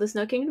yes, love the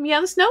Snow Kingdom. Yeah,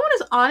 the snow one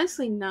is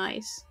honestly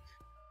nice.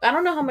 I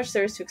don't know how much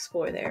there is to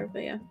explore there,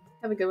 but yeah,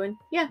 have a good one.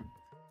 Yeah.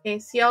 Okay,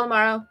 see y'all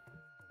tomorrow.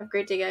 Have a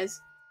great day, guys.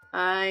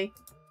 Bye.